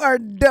 nigga, you are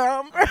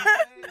dumb.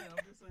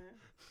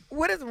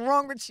 What is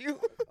wrong with you?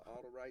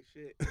 All the right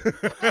shit.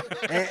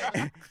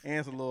 and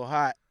it's a little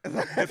hot.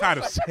 It's hot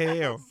as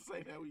hell.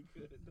 Say that we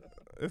could have done.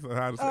 It's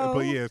hot as hell.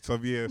 But yeah, so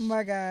yeah.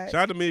 My God.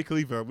 Shout out to Mia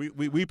Khalifa.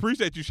 We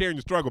appreciate you sharing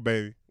your struggle,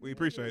 baby. We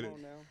appreciate it.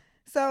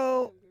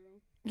 So,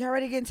 y'all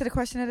ready to get into the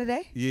question of the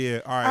day? Yeah,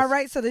 all right. All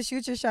right, so the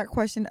Shoot Your Shot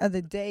question of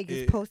the day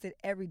gets Yeah. posted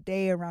every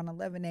day around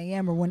 11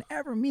 a.m. or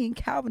whenever me and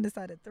Calvin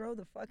decide to throw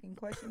the fucking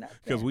question up there.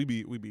 Because we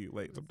be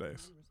late some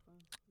days.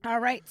 All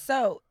right,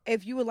 so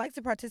if you would like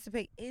to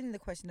participate in the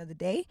question of the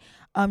day,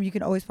 you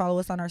can always follow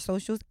us on our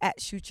socials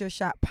at Shoot Your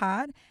Shot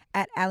Pod,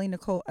 at Allie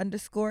Nicole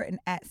 _ and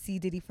at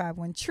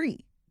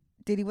CDiddy51Tree.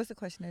 Diddy, what's the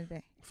question of the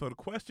day? So the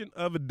question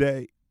of the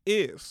day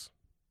is,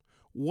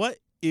 what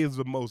is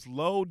the most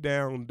low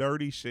down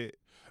dirty shit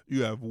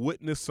you have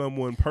witnessed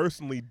someone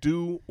personally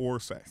do or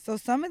say? So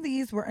some of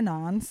these were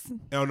anons.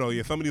 Oh no,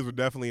 yeah, some of these are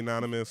definitely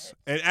anonymous.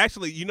 And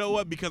actually, you know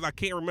what? Because I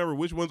can't remember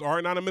which ones are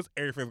anonymous,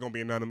 everything's gonna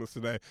be anonymous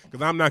today.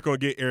 Because I'm not gonna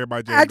get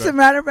everybody jammed As a up.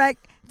 matter of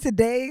fact,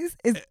 today's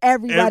is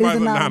everybody's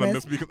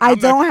anonymous. because I I'm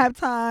not- don't have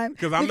time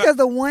Because I'm because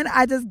the one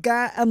I just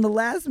got on the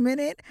last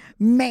minute,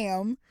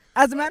 ma'am.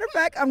 As a matter of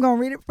fact, I'm gonna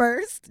read it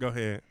first. Go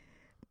ahead.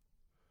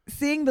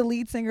 Seeing the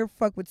lead singer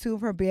fuck with two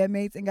of her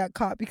bandmates and got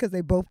caught because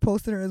they both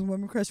posted her as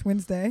Women Crush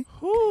Wednesday.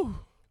 Whew.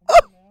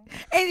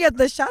 And yet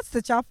the shots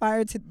that y'all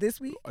fired to this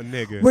week A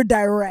nigga. were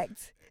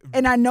direct.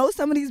 And I know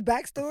some of these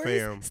backstories.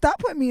 Fam. Stop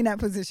putting me in that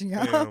position,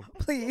 y'all. Fam.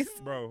 Please.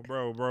 Bro,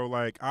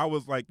 like, I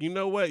was like, you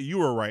know what? You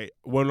were right.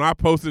 When I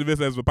posted this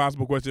as a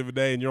possible question of the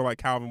day, and you're like,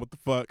 Calvin, what the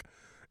fuck?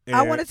 And,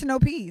 I wanted to know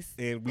peace.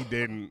 And we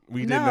didn't.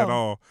 We didn't at No.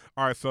 all.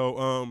 All right,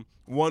 so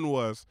one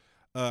was,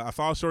 I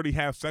saw Shorty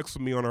have sex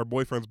with me on her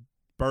boyfriend's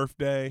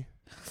birthday.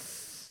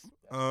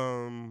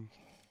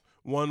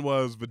 One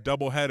was the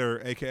double header,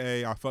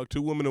 a.k.a. I fucked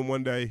two women in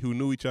one day who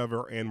knew each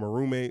other and were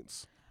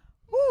roommates.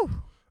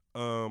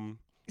 Woo.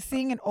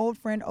 Seeing an old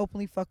friend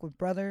openly fuck with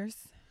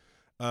brothers.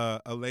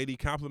 A lady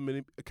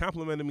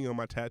complimented me on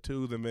my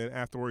tattoos, and then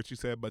afterwards she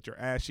said, "But you're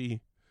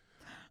ashy."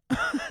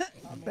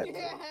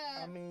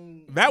 I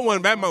mean, That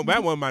one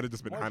might have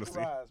just been honesty.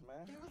 moisturize,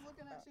 man. She was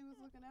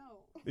looking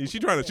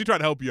out. She tried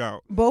to help you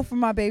out. Both of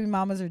my baby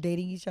mamas are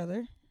dating each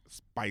other.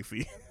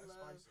 Spicy.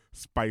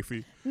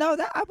 Spicy. No,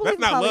 that I believe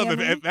That's not in love.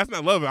 polyamory. If that's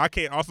not love, I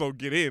can't also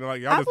get in.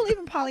 Like y'all I just, believe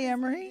in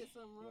polyamory.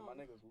 Yeah, my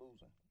nigga's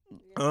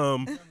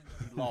losing.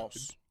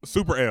 Lost.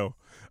 Super L.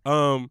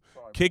 Sorry,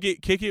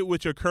 Kick it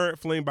with your current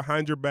flame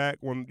behind your back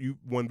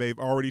when they've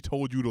already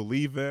told you to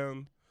leave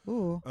them.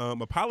 Ooh.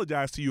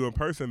 Apologize to you in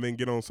person, then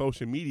get on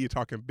social media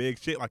talking big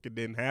shit like it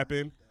didn't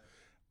happen.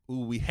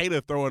 Ooh, we hate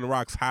her throwing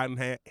rocks, hiding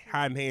hands,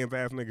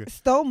 ass nigga.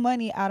 Stole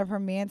money out of her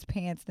man's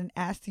pants, then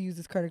asked to use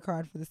his credit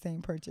card for the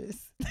same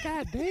purchase.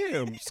 God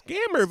damn,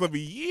 scammers of a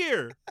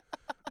year.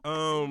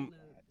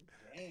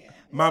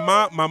 My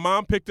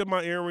mom picked up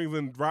my earrings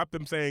and dropped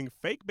them saying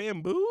fake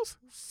bamboos?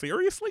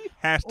 Seriously?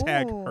 #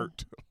 Ooh.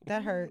 hurt.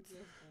 That hurts.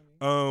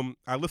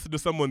 I listened to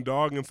someone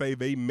dog and say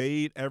they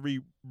made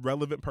every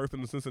relevant person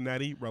in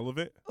Cincinnati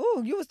relevant.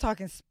 Ooh, you was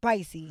talking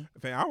spicy.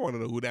 I want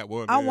to know who that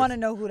one is. I want to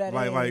know who that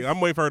is. Like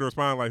I'm waiting for her to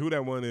respond. Like who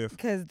that one is.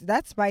 Because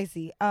that's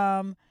spicy.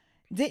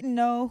 Didn't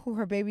know who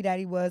her baby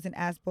daddy was and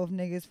asked both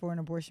niggas for an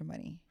abortion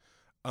money.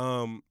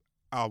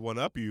 I'll one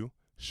up you.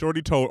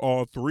 Shorty told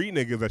all 3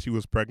 niggas that she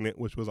was pregnant,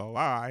 which was a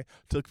lie.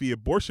 Took the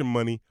abortion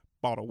money,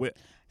 bought a whip.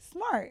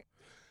 Smart.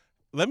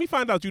 Let me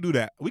find out you do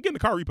that. We get in the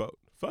car repo.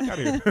 Fuck out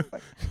of here.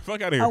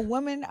 Fuck out of here. A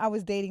woman I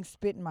was dating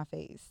spit in my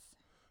face.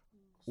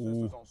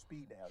 Sisters on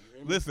speed dial. You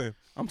hear me? Listen,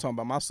 I'm talking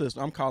about my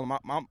sister. I'm calling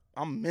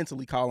I'm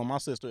mentally calling my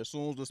sister as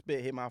soon as the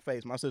spit hit my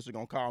face. My sister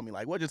gonna call me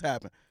like, what just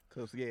happened?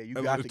 Cause yeah, you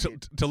got to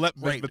get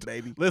raped,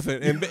 baby.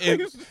 Listen, and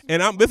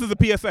this is a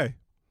PSA.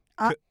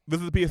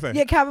 This is a PSA.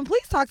 Yeah, Calvin,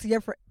 please talk to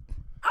your friend.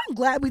 I'm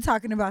glad we're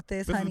talking about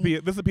this, honey.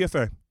 This is a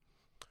PSA.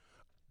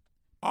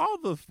 All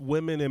the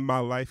women in my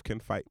life can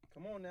fight.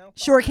 Come on now.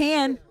 Sure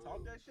can.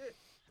 Talk that shit.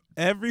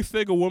 Every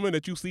single woman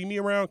that you see me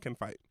around can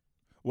fight.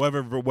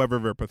 Whether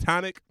they're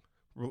platonic,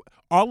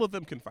 all of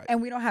them can fight.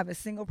 And we don't have a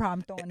single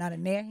problem throwing out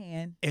in their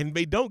hand. And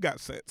they don't got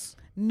sense.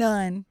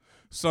 None.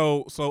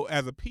 So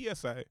as a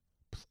PSA,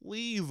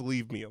 please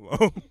leave me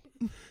alone.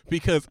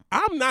 Because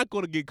I'm not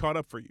going to get caught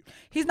up for you.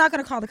 He's not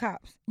going to call the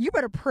cops. You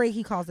better pray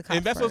he calls the cops.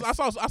 And that's first.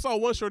 what I saw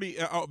one shorty.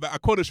 I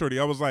quoted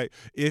shorty. I was like,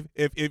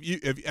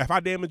 if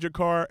I damage your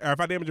car, or if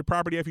I damage your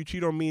property, if you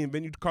cheat on me, and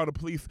then you call the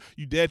police,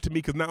 you dead to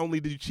me because not only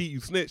did you cheat, you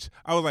snitch.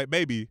 I was like,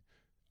 baby,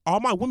 all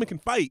my women can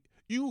fight.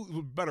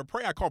 You better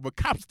pray I call the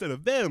cops instead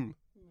of them.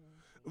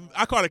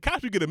 I call the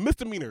cops, you get a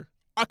misdemeanor.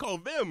 I call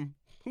them.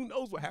 Who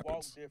knows what happens?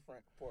 Walk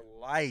different for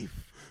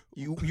life.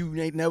 You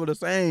ain't never the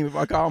same if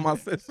I call my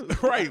sister.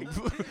 Right.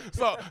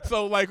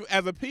 So like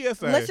as a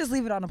PSA. Let's just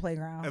leave it on the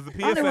playground. As a I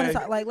don't even want to PSA.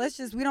 talk. Like,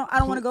 I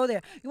don't want to go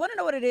there. You want to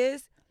know what it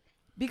is?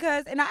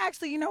 Because, and I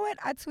actually, you know what?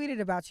 I tweeted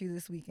about you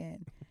this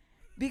weekend.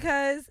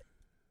 Because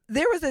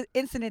there was an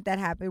incident that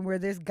happened where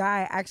this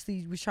guy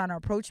actually was trying to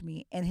approach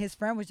me, and his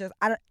friend was just,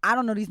 I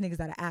don't know these niggas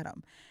that are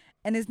Adam.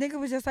 And this nigga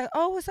was just like,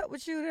 oh, what's up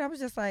with you? And I was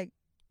just like,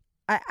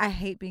 I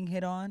hate being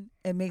hit on.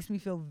 It makes me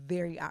feel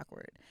very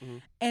awkward. Mm-hmm.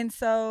 And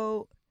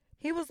so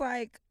he was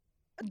like,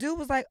 dude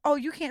was like, oh,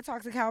 you can't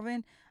talk to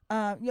Calvin.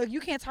 You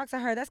can't talk to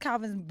her. That's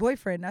Calvin's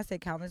boyfriend. And I said,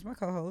 Calvin's my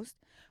co-host,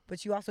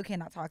 but you also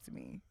cannot talk to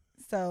me.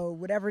 So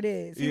whatever it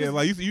is. Yeah,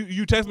 like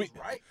you text me.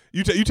 Right.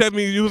 You text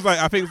me. You was like,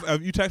 I think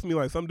you text me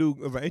like some dude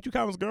was like, ain't you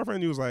Calvin's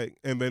girlfriend? You was like,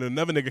 and then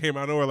another nigga came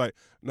out of nowhere like,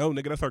 no,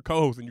 nigga, that's her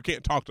co-host, and you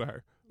can't talk to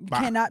her. You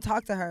cannot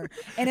talk to her.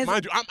 And it's,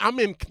 mind you, I'm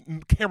in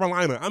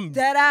Carolina. I'm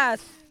dead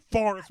ass.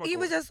 Far as fuck he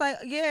was away. just like,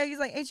 yeah, he's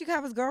like, ain't you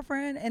Calvin's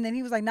girlfriend? And then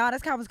he was like, nah,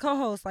 that's Calvin's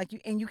co-host. Like,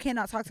 you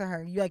cannot talk to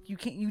her.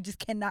 You just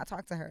cannot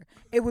talk to her.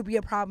 It would be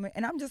a problem.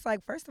 And I'm just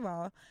like, first of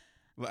all,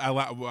 I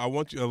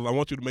want you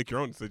to make your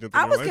own decisions.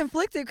 I was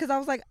conflicted because I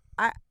was like,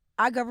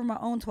 I govern my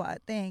own twat.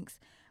 Thanks.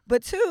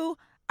 But 2,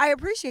 I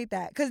appreciate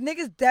that because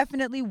niggas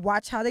definitely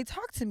watch how they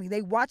talk to me.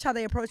 They watch how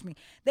they approach me.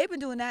 They've been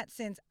doing that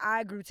since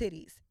I grew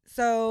titties.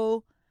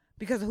 So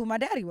because of who my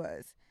daddy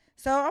was.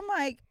 So I'm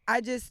like,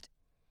 I just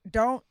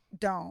don't.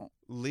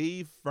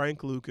 Leave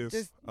Frank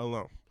Lucas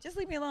alone. Just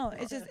leave me alone.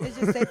 It's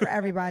just safe for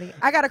everybody.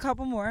 I got a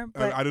couple more,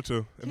 but I do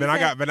too. And then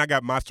I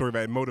got my story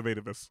that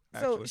motivated us.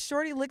 Actually. So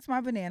shorty licked my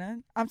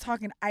banana. I'm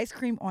talking ice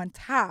cream on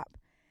top,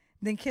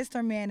 then kissed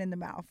her man in the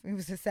mouth. It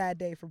was a sad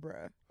day for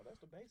bruh. Oh, that's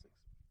the basics.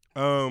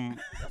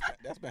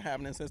 That's That's been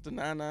happening since the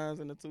 99s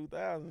and the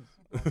 2000s.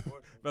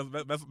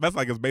 that's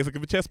like as basic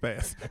of a chest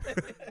pass.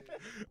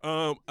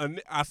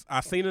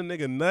 I seen a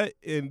nigga nut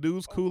in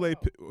dude's Kool-Aid.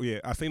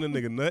 I seen a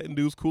nigga nut in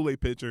dude's Kool-Aid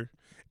pitcher,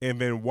 and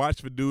then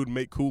watch the dude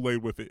make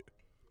Kool-Aid with it.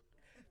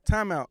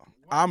 Time out.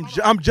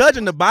 I'm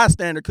judging the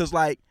bystander because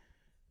like,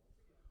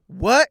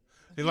 what?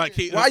 Like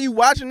why are you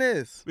watching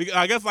this?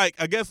 I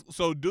guess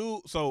so.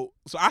 Dude, so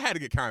I had to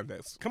get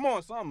context. Come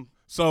on, something.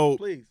 So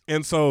please.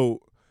 And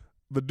so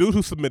the dude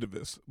who submitted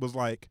this was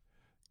like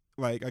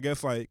I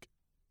guess like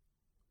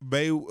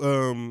they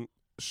dude.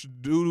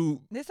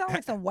 This sounds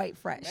like some white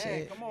frat Man,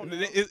 shit. come on.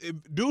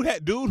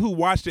 Dude who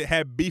watched it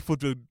had beef with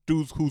the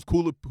dudes whose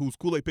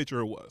Kool-Aid pitcher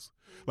it was.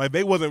 Like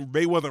they wasn't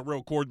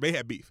real cordial. They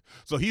had beef.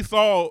 So he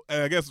saw,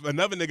 I guess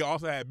another nigga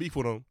also had beef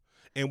with him,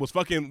 and was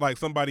fucking like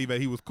somebody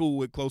that he was cool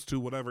with, close to,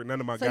 whatever.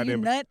 None of my so goddamn.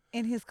 you nut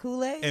in his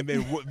Kool-Aid, and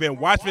then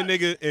watch the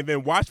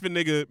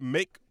nigga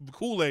make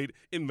Kool-Aid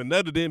in the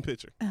nutted in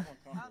pitcher. Out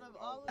of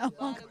all of the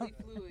bodily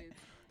fluids,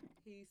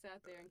 he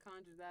sat there and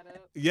conjured that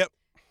up. Yep.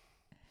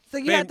 so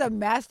you have to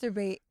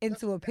masturbate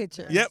into a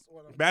pitcher. Yep.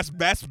 That's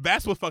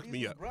what fucked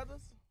me up.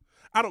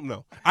 I don't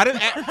know. I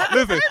didn't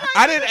listen.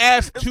 I didn't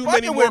ask too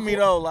many more. With me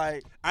though,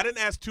 like I didn't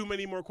ask too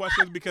many more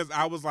questions because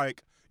I was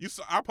like,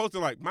 I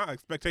posted like my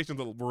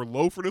expectations were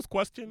low for this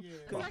question.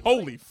 Yeah.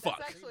 Holy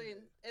fuck!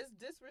 It's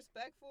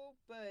disrespectful,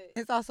 but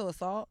It's also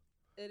assault.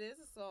 it is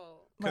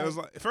assault. Because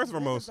like, first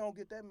and foremost, don't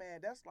get that, man.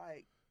 That's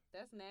like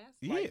That's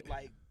nasty. yeah.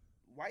 like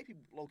white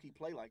people low key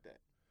play like that.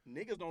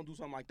 Niggas don't do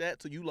something like that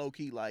till you low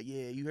key like,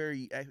 yeah, you heard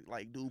he act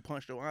like dude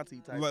punched your auntie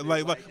type.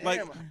 Like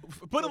damn.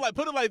 put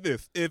it like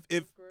this.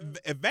 If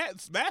if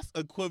that's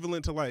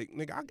equivalent to like,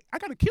 nigga, I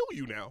gotta kill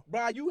you now.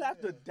 Bro, you have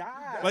to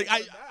die. Like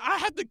I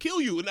have to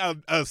kill you now.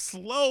 A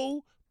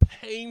slow,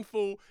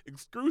 painful,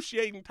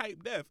 excruciating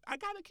type death. I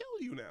gotta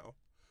kill you now.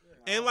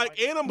 And like,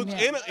 and I'm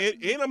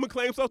gonna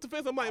claim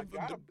self-defense. I'm like,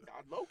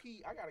 low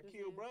key, I gotta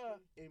kill bruh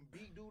and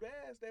beat dude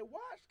ass that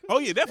watch. Oh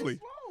yeah,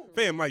 definitely,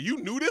 fam. Like you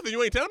knew this and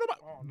you ain't telling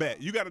nobody.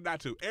 Bet you gotta die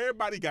too.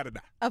 Everybody gotta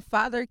die. A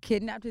father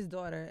kidnapped his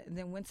daughter and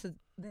then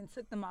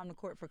took the mom to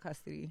court for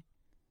custody.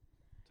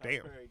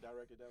 Damn. Perry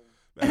directed that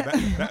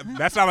one.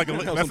 That sounds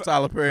like Some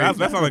Tyler Perry. that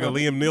sounds like a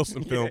Liam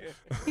Neeson film.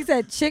 He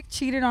said chick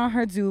cheated on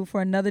her dude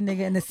for another nigga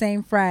in the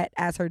same frat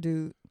as her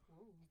dude.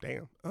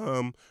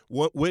 Damn.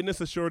 What witness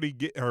a shorty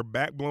get her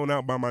back blown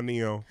out by my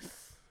Neo?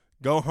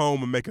 Go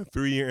home and make a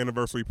 3-year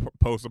anniversary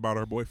post about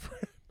her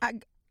boyfriend.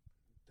 Damn.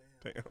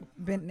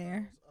 Been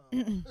there.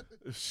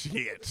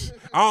 Shit.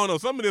 I don't know.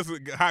 Some of this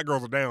hot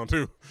girls are down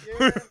too.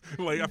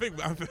 Like I think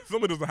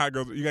some of this are hot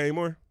girls. You got any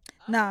more?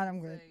 Nah, I'm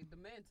good. The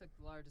man took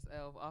the largest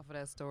L off of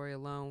that story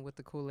alone with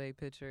the Kool-Aid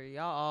picture.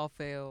 Y'all all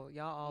failed.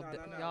 Y'all all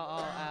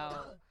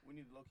out. We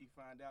need to low key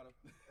find out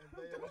if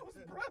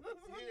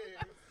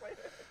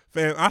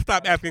Fam, I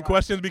stopped asking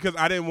questions because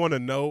I didn't want to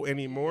know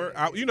anymore.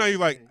 You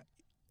like,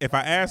 if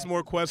I ask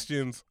more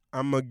questions,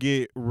 I'm going to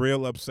get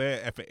real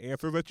upset at the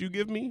answer that you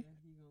give me.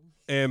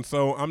 And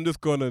so I'm just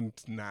going to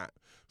not.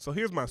 So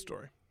here's my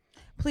story.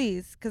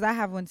 Please, because I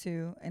have one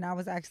too, and I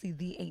was actually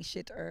the ain't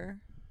shitter.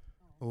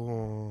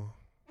 Oh.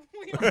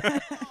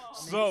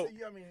 So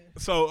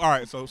all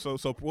right. So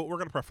we're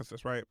going to preface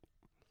this, right?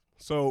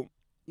 So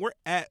we're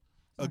at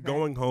a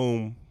going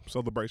home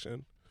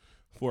celebration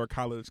for a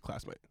college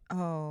classmate.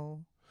 Oh.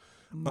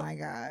 My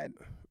God.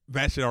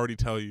 That should already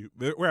tell you.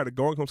 We're at a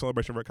going home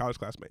celebration for a college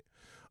classmate.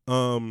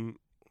 And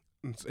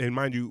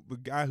mind you, the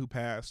guy who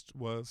passed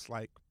was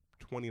like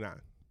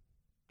 29.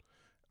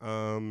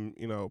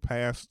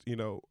 Passed,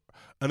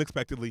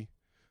 unexpectedly.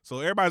 So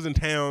everybody's in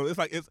town. It's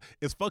like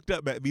it's fucked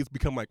up that these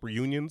become like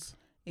reunions.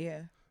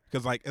 Yeah.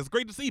 Because like it's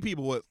great to see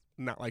people, but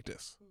not like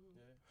this.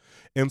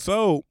 And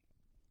so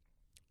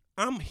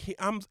I'm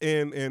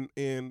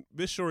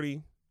this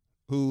shorty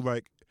who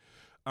like,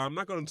 I'm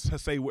not going to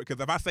say what,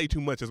 because if I say too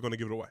much, it's going to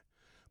give it away.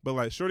 But,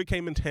 like, shorty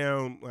came in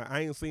town. Like, I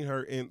ain't seen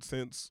her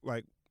since,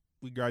 like,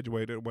 we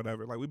graduated or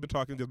whatever. Like, we've been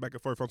talking just back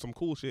and forth on some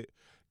cool shit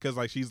because,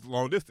 like, she's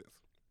long distance.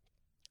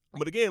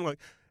 But, again, like,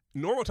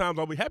 normal times,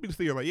 I'll be happy to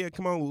see her. Like, yeah,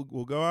 come on,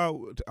 we'll go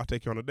out. I'll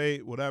take you on a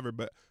date, whatever.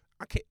 But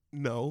I can't.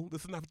 No,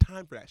 this is not the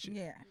time for that shit.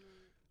 Yeah.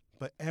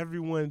 But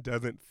everyone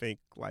doesn't think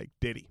like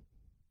Diddy.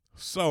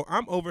 So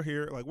I'm over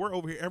here, like we're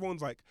over here.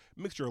 Everyone's like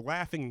mixture of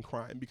laughing and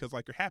crying because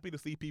like you're happy to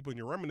see people and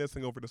you're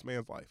reminiscing over this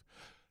man's life.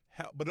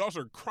 But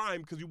also crying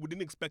because you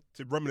didn't expect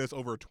to reminisce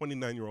over a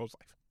 29-year-old's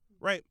life,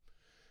 right?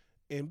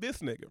 And this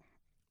nigga,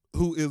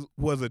 who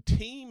was a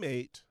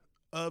teammate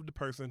of the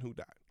person who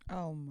died.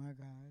 Oh my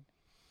God.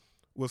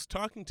 Was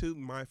talking to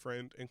my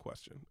friend in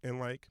question, and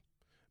like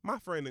my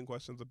friend in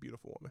question is a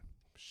beautiful woman,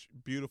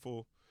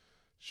 beautiful.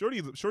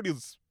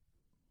 Shorty's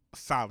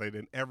solid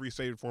in every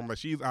shape and form. Like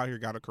she's out here,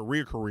 got a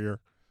career,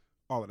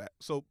 all of that.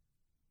 So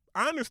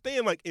I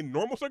understand, like in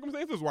normal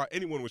circumstances, why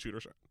anyone would shoot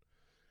her shot.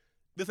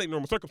 This ain't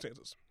normal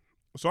circumstances.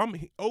 So I'm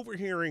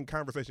overhearing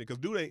conversation because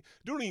dude ain't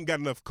even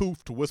got enough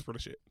coof to whisper the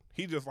shit.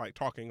 He just like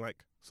talking like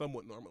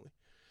somewhat normally,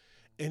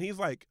 and he's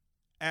like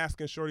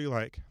asking shorty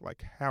like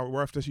how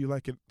rough does she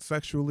like it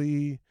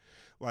sexually,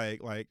 like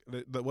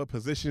what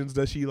positions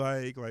does she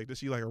like does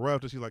she like it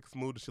rough, does she like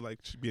smooth, does she like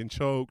being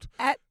choked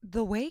at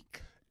the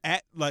wake.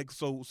 At like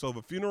so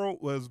the funeral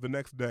was the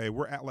next day.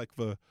 We're at like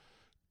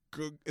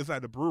it's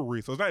at the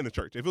brewery, so it's not in the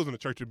church. If it was in the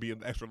church, it'd be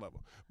an extra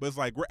level. But it's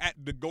like we're at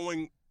the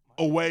going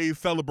away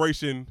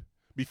celebration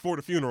before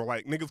the funeral.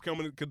 Like niggas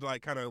coming could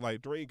like kind of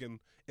like drink and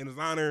in his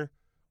honor,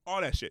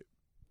 all that shit.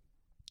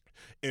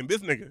 And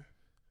this nigga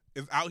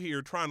is out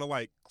here trying to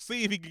like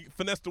see if he can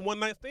finesse the one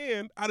night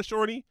stand out of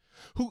shorty.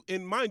 Who,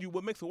 and mind you,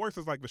 what makes it worse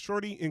is like the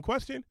shorty in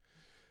question.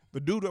 The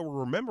dude that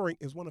we're remembering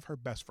is one of her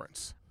best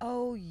friends.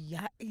 Oh,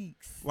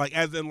 yikes. Like,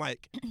 as in,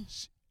 like,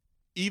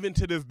 even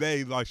to this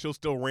day, like, she'll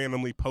still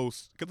randomly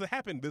post, because it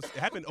happened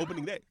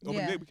opening day.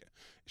 Opening day weekend.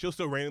 She'll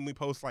still randomly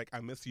post, like, I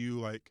miss you,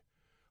 like,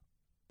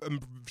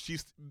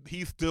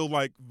 he's still,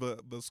 like,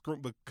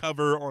 the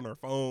cover on her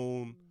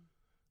phone.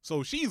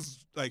 So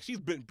she's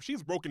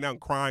broken down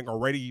crying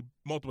already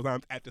multiple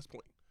times at this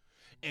point.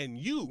 And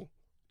you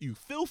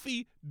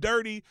filthy,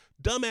 dirty,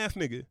 dumbass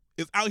nigga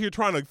is out here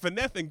trying to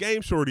finesse and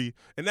game shorty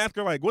and ask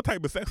her like what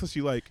type of sex is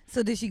she like.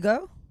 So did she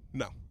go?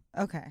 No.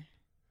 Okay.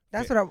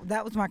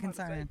 That was my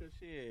concern.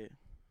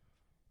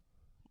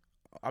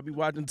 I'll be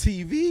watching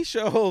TV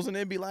shows and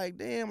then be like,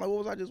 damn, like what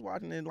was I just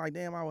watching? And like,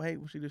 damn, I would hate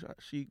when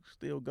she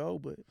still go,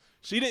 but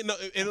she didn't know,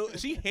 and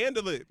she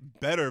handled it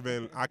better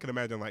than I can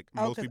imagine. Like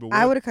most people would.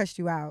 I would have cussed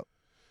you out.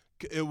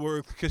 It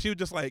was because she was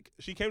just like,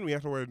 she came to me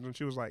afterwards and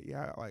she was like,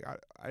 yeah, like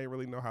I didn't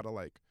really know how to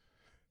like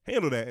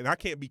handle that, and I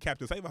can't be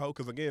Captain Save-A-Ho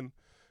because again,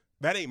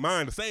 that ain't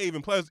mine to save,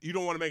 and plus you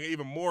don't want to make it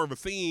even more of a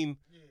scene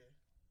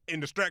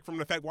and distract from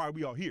the fact why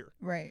we all here.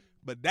 Right.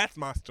 But that's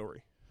my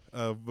story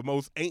of the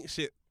most ain't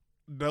shit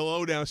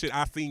low down shit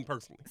I seen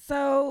personally.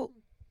 So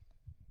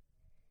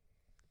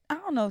I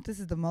don't know if this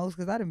is the most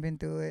because I done been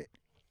through it.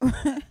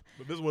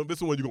 But this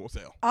is one you gonna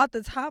sell. Off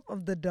the top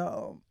of the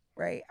dome,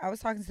 right? I was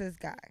talking to this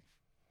guy,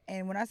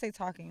 and when I say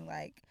talking,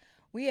 like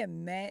we had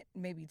met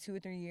maybe 2 or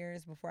 3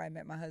 years before I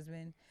met my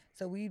husband.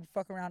 So we'd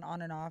fuck around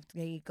on and off,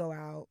 date, go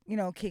out,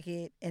 kick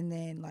it, and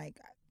then like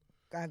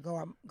I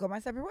go my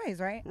separate ways,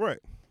 right? Right.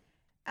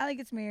 Allie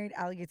gets married.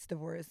 Allie gets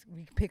divorced.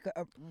 We pick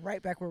up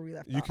right back where we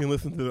left off. You can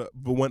listen to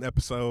the one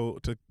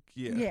episode to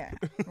Yeah,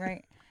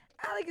 right.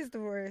 Allie gets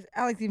divorced.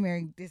 Alex gets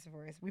married, gets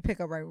divorced. We pick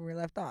up right where we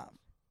left off,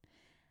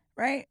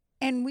 right?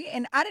 And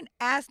I didn't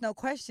ask no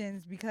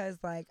questions because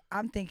like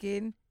I'm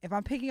thinking if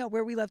I'm picking up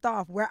where we left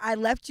off, where I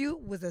left you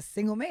was a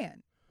single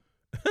man.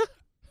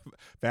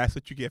 That's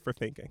what you get for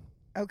thinking.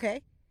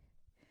 Okay.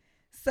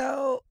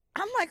 So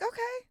I'm like,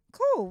 okay,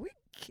 cool. We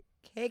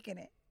kicking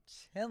it,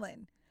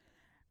 chilling.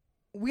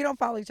 We don't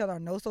follow each other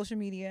on no social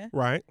media.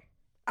 Right.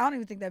 I don't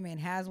even think that man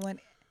has one.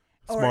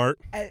 Smart.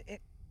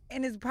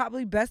 And it's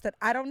probably best that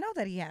I don't know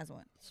that he has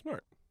one.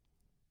 Smart.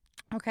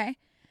 Okay.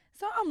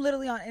 So I'm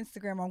literally on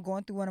Instagram. I'm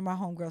going through one of my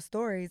homegirl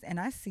stories, and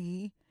I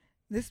see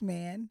this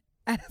man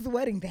at his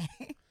wedding day.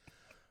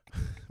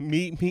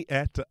 Meet me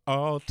at the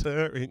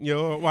altar in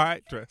your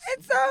white dress.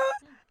 And so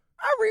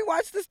I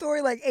rewatched the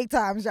story like 8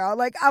 times, y'all.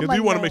 Like I'm Because like,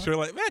 you want to no, make sure,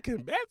 like,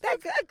 that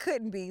that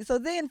couldn't be. So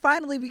then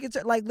finally we get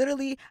to, like,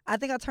 literally, I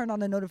think I turned on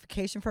the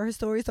notification for her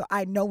story, so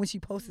I know when she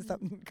posted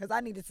something because I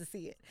needed to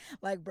see it.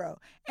 Like, bro.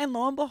 And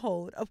lo and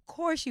behold, of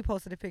course she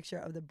posted a picture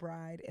of the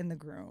bride and the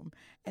groom,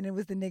 and it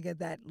was the nigga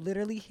that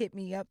literally hit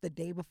me up the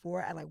day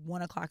before at like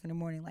 1 o'clock in the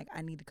morning, like,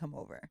 I need to come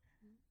over.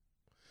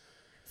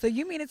 So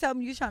you mean to tell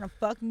me you trying to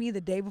fuck me the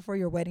day before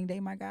your wedding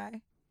day, my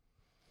guy?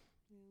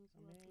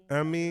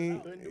 I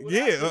mean,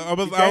 yeah. I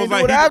was do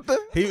like, it after?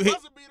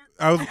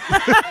 I was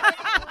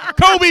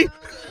Kobe.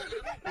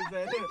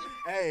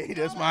 Hey,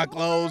 that's my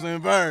closing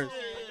verse.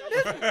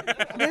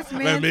 This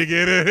man, Let me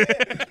get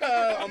it.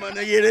 I'm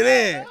gonna get it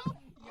in.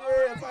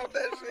 Yeah, talk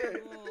that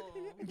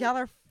shit. y'all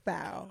are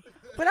foul.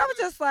 But I was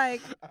just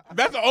like,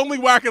 That's the only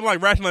way I can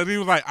like rationalize. He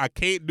was like, I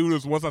can't do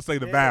this once I say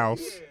the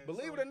vows.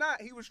 Believe it or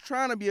not, he was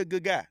trying to be a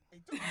good guy.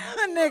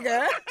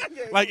 nigga.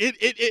 Like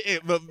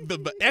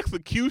the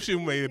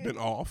execution may have been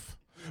off,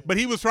 but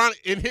he was trying.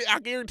 I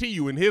guarantee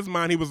you, in his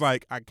mind, he was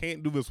like, I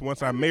can't do this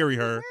once I marry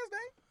her.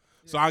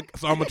 So I'm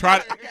gonna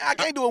try. I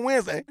can't do it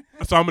Wednesday.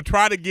 So I'm gonna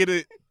try to get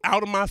it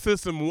out of my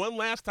system one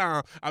last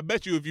time. I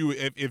bet you if you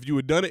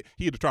had done it,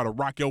 he'd have tried to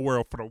rock your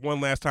world for the one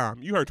last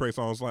time. You heard Trey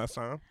Songz last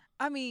time.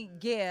 I mean,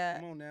 yeah.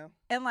 Come on now.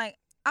 And like,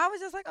 I was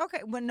just like,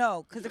 okay, but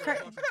no, because Okay.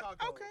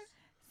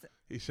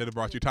 He should have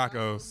brought you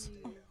tacos.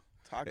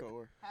 Taco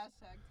or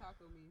Hashtag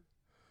taco me.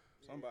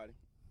 somebody.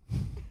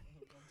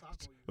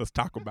 Let's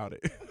talk about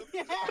it.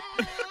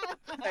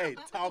 Hey,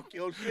 talk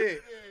your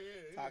shit.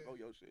 Taco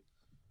your shit.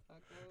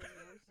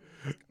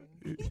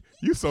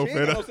 You so She ain't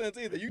fed got no up. sense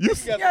either. You You-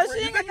 think you got Yo, a friend. she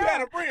You ain't think you got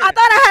had a friend. I thought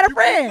I had a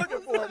friend.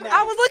 Looking for it now.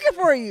 I was looking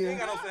for You you. ain't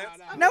got no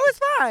sense. No, it's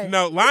fine.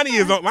 No, Lonnie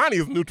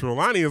is neutral.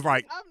 Lonnie is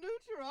like, I'm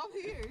neutral.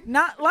 I'm here.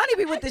 Not Lonnie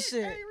be with the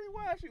shit. Hey,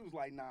 rewind. She was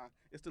like, nah,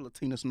 it's the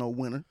Latina Snow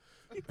winner.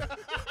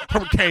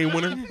 hurricane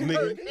winner,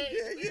 nigga.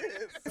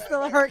 It's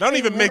still a hurricane. Don't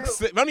even make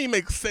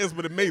sense,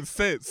 but it made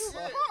sense.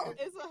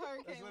 It's a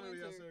hurricane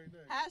winter.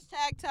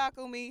 Hashtag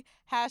taco me.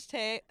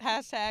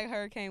 Hashtag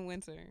hurricane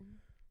winter.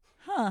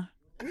 Huh.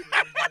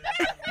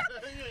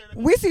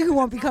 We see who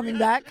won't be coming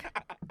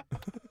back.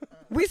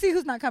 We see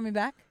who's not coming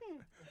back.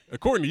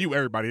 According to you,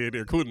 everybody in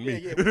there, including me.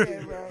 Yeah,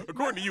 bro.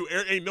 According to you,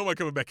 ain't nobody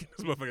coming back in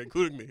this motherfucker,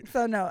 including me.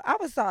 So no, I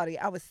was salty.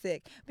 I was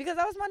sick because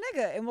that was my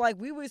nigga, and like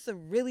we used to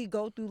really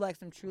go through like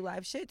some true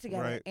life shit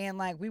together, Right. and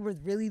like we were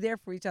really there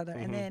for each other.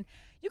 And then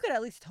you could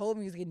at least told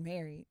me he was getting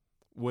married.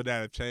 Would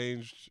that have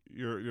changed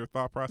your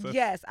thought process?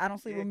 Yes, I don't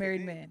sleep Yeah, with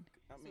married 'cause men.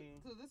 I mean,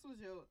 So this was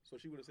your so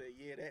she would have said,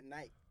 yeah, that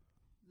night.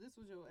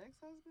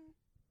 ex-husband?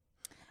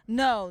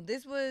 No,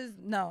 this was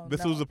no.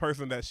 This no. was a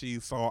person that she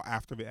saw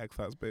after the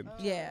ex-husband.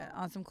 Yeah,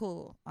 on some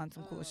cool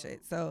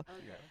shit. So Okay.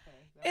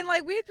 and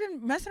like we've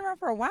been messing around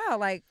for a while.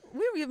 Like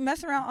we were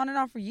messing around on and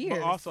off for years.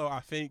 But also, I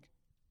think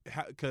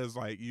because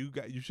like you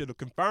should have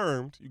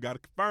confirmed. You got to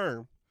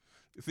confirm.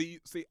 See,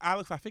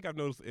 Alex, I think I've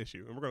noticed the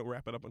issue, and we're gonna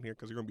wrap it up on here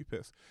because you're gonna be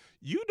pissed.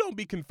 You don't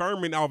be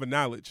confirming all the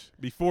knowledge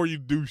before you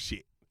do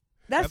shit.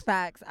 That's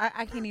facts.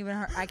 I can't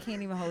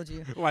even hold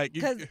you Like,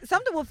 because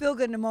something will feel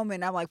good in the moment.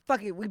 And I'm like,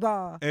 fuck it, we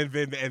ball. and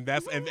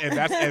that's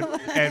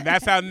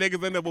how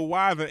niggas end up with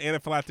wives and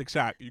anaphylactic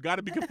shock. You got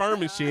to be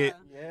confirming shit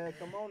Yeah,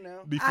 come on now.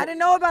 before. I didn't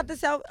know about the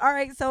self. All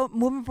right, so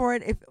moving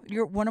forward, if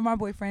you're one of my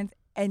boyfriends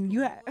and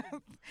you have,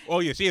 Oh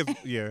yeah, she is.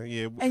 Yeah.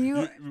 And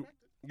you-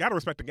 gotta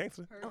respect the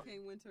gangster.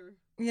 Hurricane winter.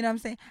 you know what I'm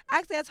saying?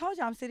 Actually, I told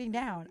you I'm sitting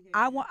down.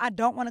 I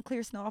don't want to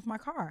clear snow off my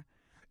car.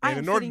 I And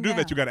am in order to sitting do that,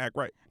 down. you gotta act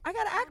right. I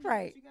gotta act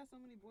right. You got so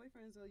many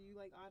boyfriends, so you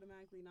like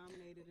automatically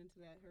nominated into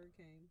that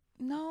hurricane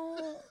No.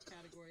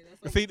 category.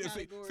 That's like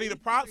See the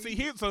problem.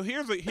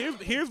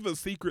 Here's the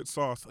secret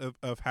sauce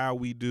of how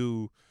we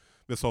do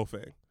this whole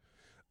thing.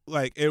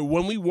 like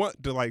when we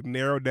want to like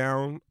narrow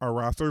down our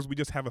rosters, we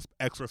just have an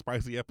extra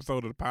spicy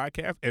episode of the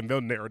podcast, and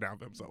they'll narrow down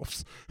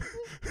themselves.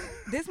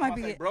 This might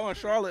be Say, it. bro and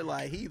Charlotte,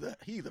 like he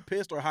either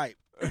pissed or hype.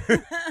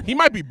 He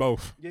might be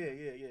both. Yeah.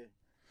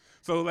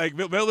 So like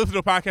they'll listen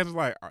to the podcast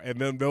like, and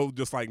then they'll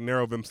just like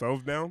narrow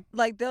themselves down.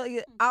 Like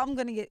I'm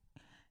gonna get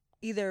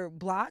either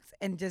blocked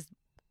and just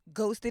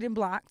ghosted and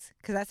blocked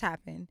because that's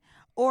happened,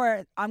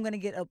 or I'm gonna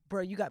get a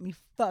bro, you got me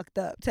fucked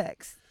up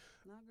text.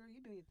 No, girl,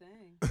 you do your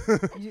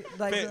thing. You,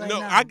 like, Man, like, no,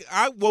 nah.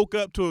 I woke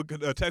up to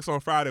a text on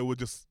Friday with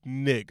just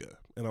nigga,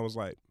 and I was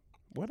like,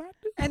 what I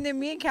do? And then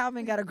me and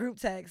Calvin got a group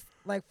text.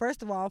 Like,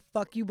 first of all,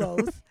 fuck you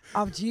both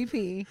off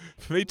GP.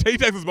 He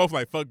texted us both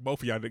like, fuck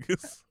both of y'all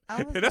niggas.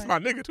 I was And that's my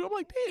like, nigga too. I'm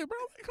like, damn, bro.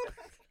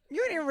 You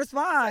didn't even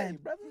respond.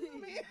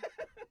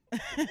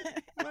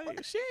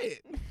 Like,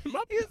 shit.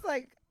 My He was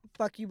like,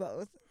 fuck you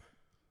both.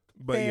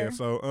 But yeah, Fair.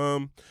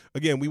 so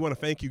again, we want to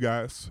thank you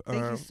guys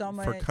Thank you so for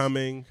much.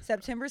 coming.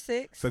 September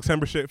 6th.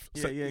 September shit.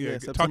 Yeah.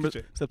 Talking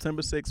shit.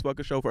 September 6th, fuck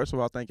a show. First of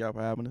all, thank y'all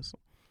for having us.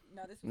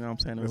 No, this was You know what I'm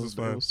saying? This was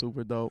fun. It was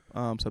super dope.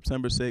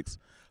 September 6th,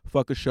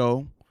 fuck a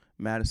show.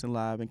 Madison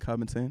Live in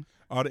Covington.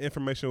 All the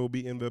information will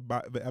be in the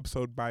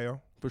episode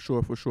bio. For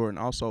sure. And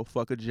also,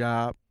 fuck a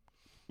job.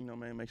 You know,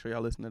 man, make sure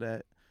y'all listen to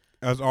that.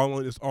 It's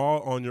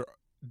all on your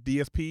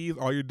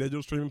DSPs, all your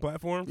digital streaming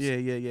platforms.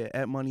 Yeah.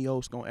 At Money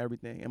Osk on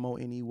everything.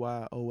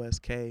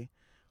 MONEYOSK.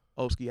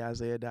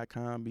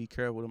 OskiIsaiah.com. Be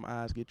careful, them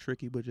eyes get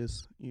tricky, but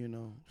just,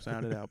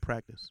 sound it out,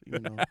 practice,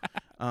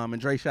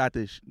 And Dre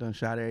done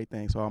shot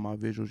everything, so all my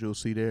visuals you'll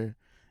see there.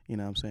 You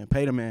know what I'm saying?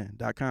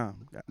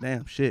 Paytheman.com.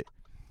 Goddamn shit.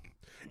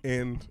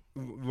 And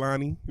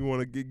Lonnie, you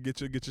want to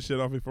get your shit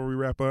off before we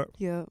wrap up?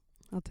 Yep,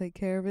 I'll take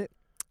care of it.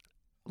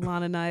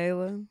 Lana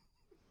Naela,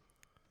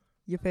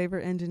 your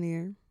favorite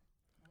engineer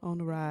on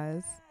the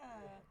rise.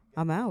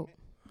 I'm out.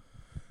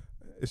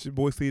 It's your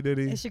boy C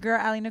Diddy. It's your girl,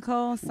 Allie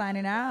Nicole,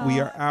 signing out. We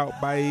are out.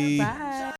 Bye. Bye.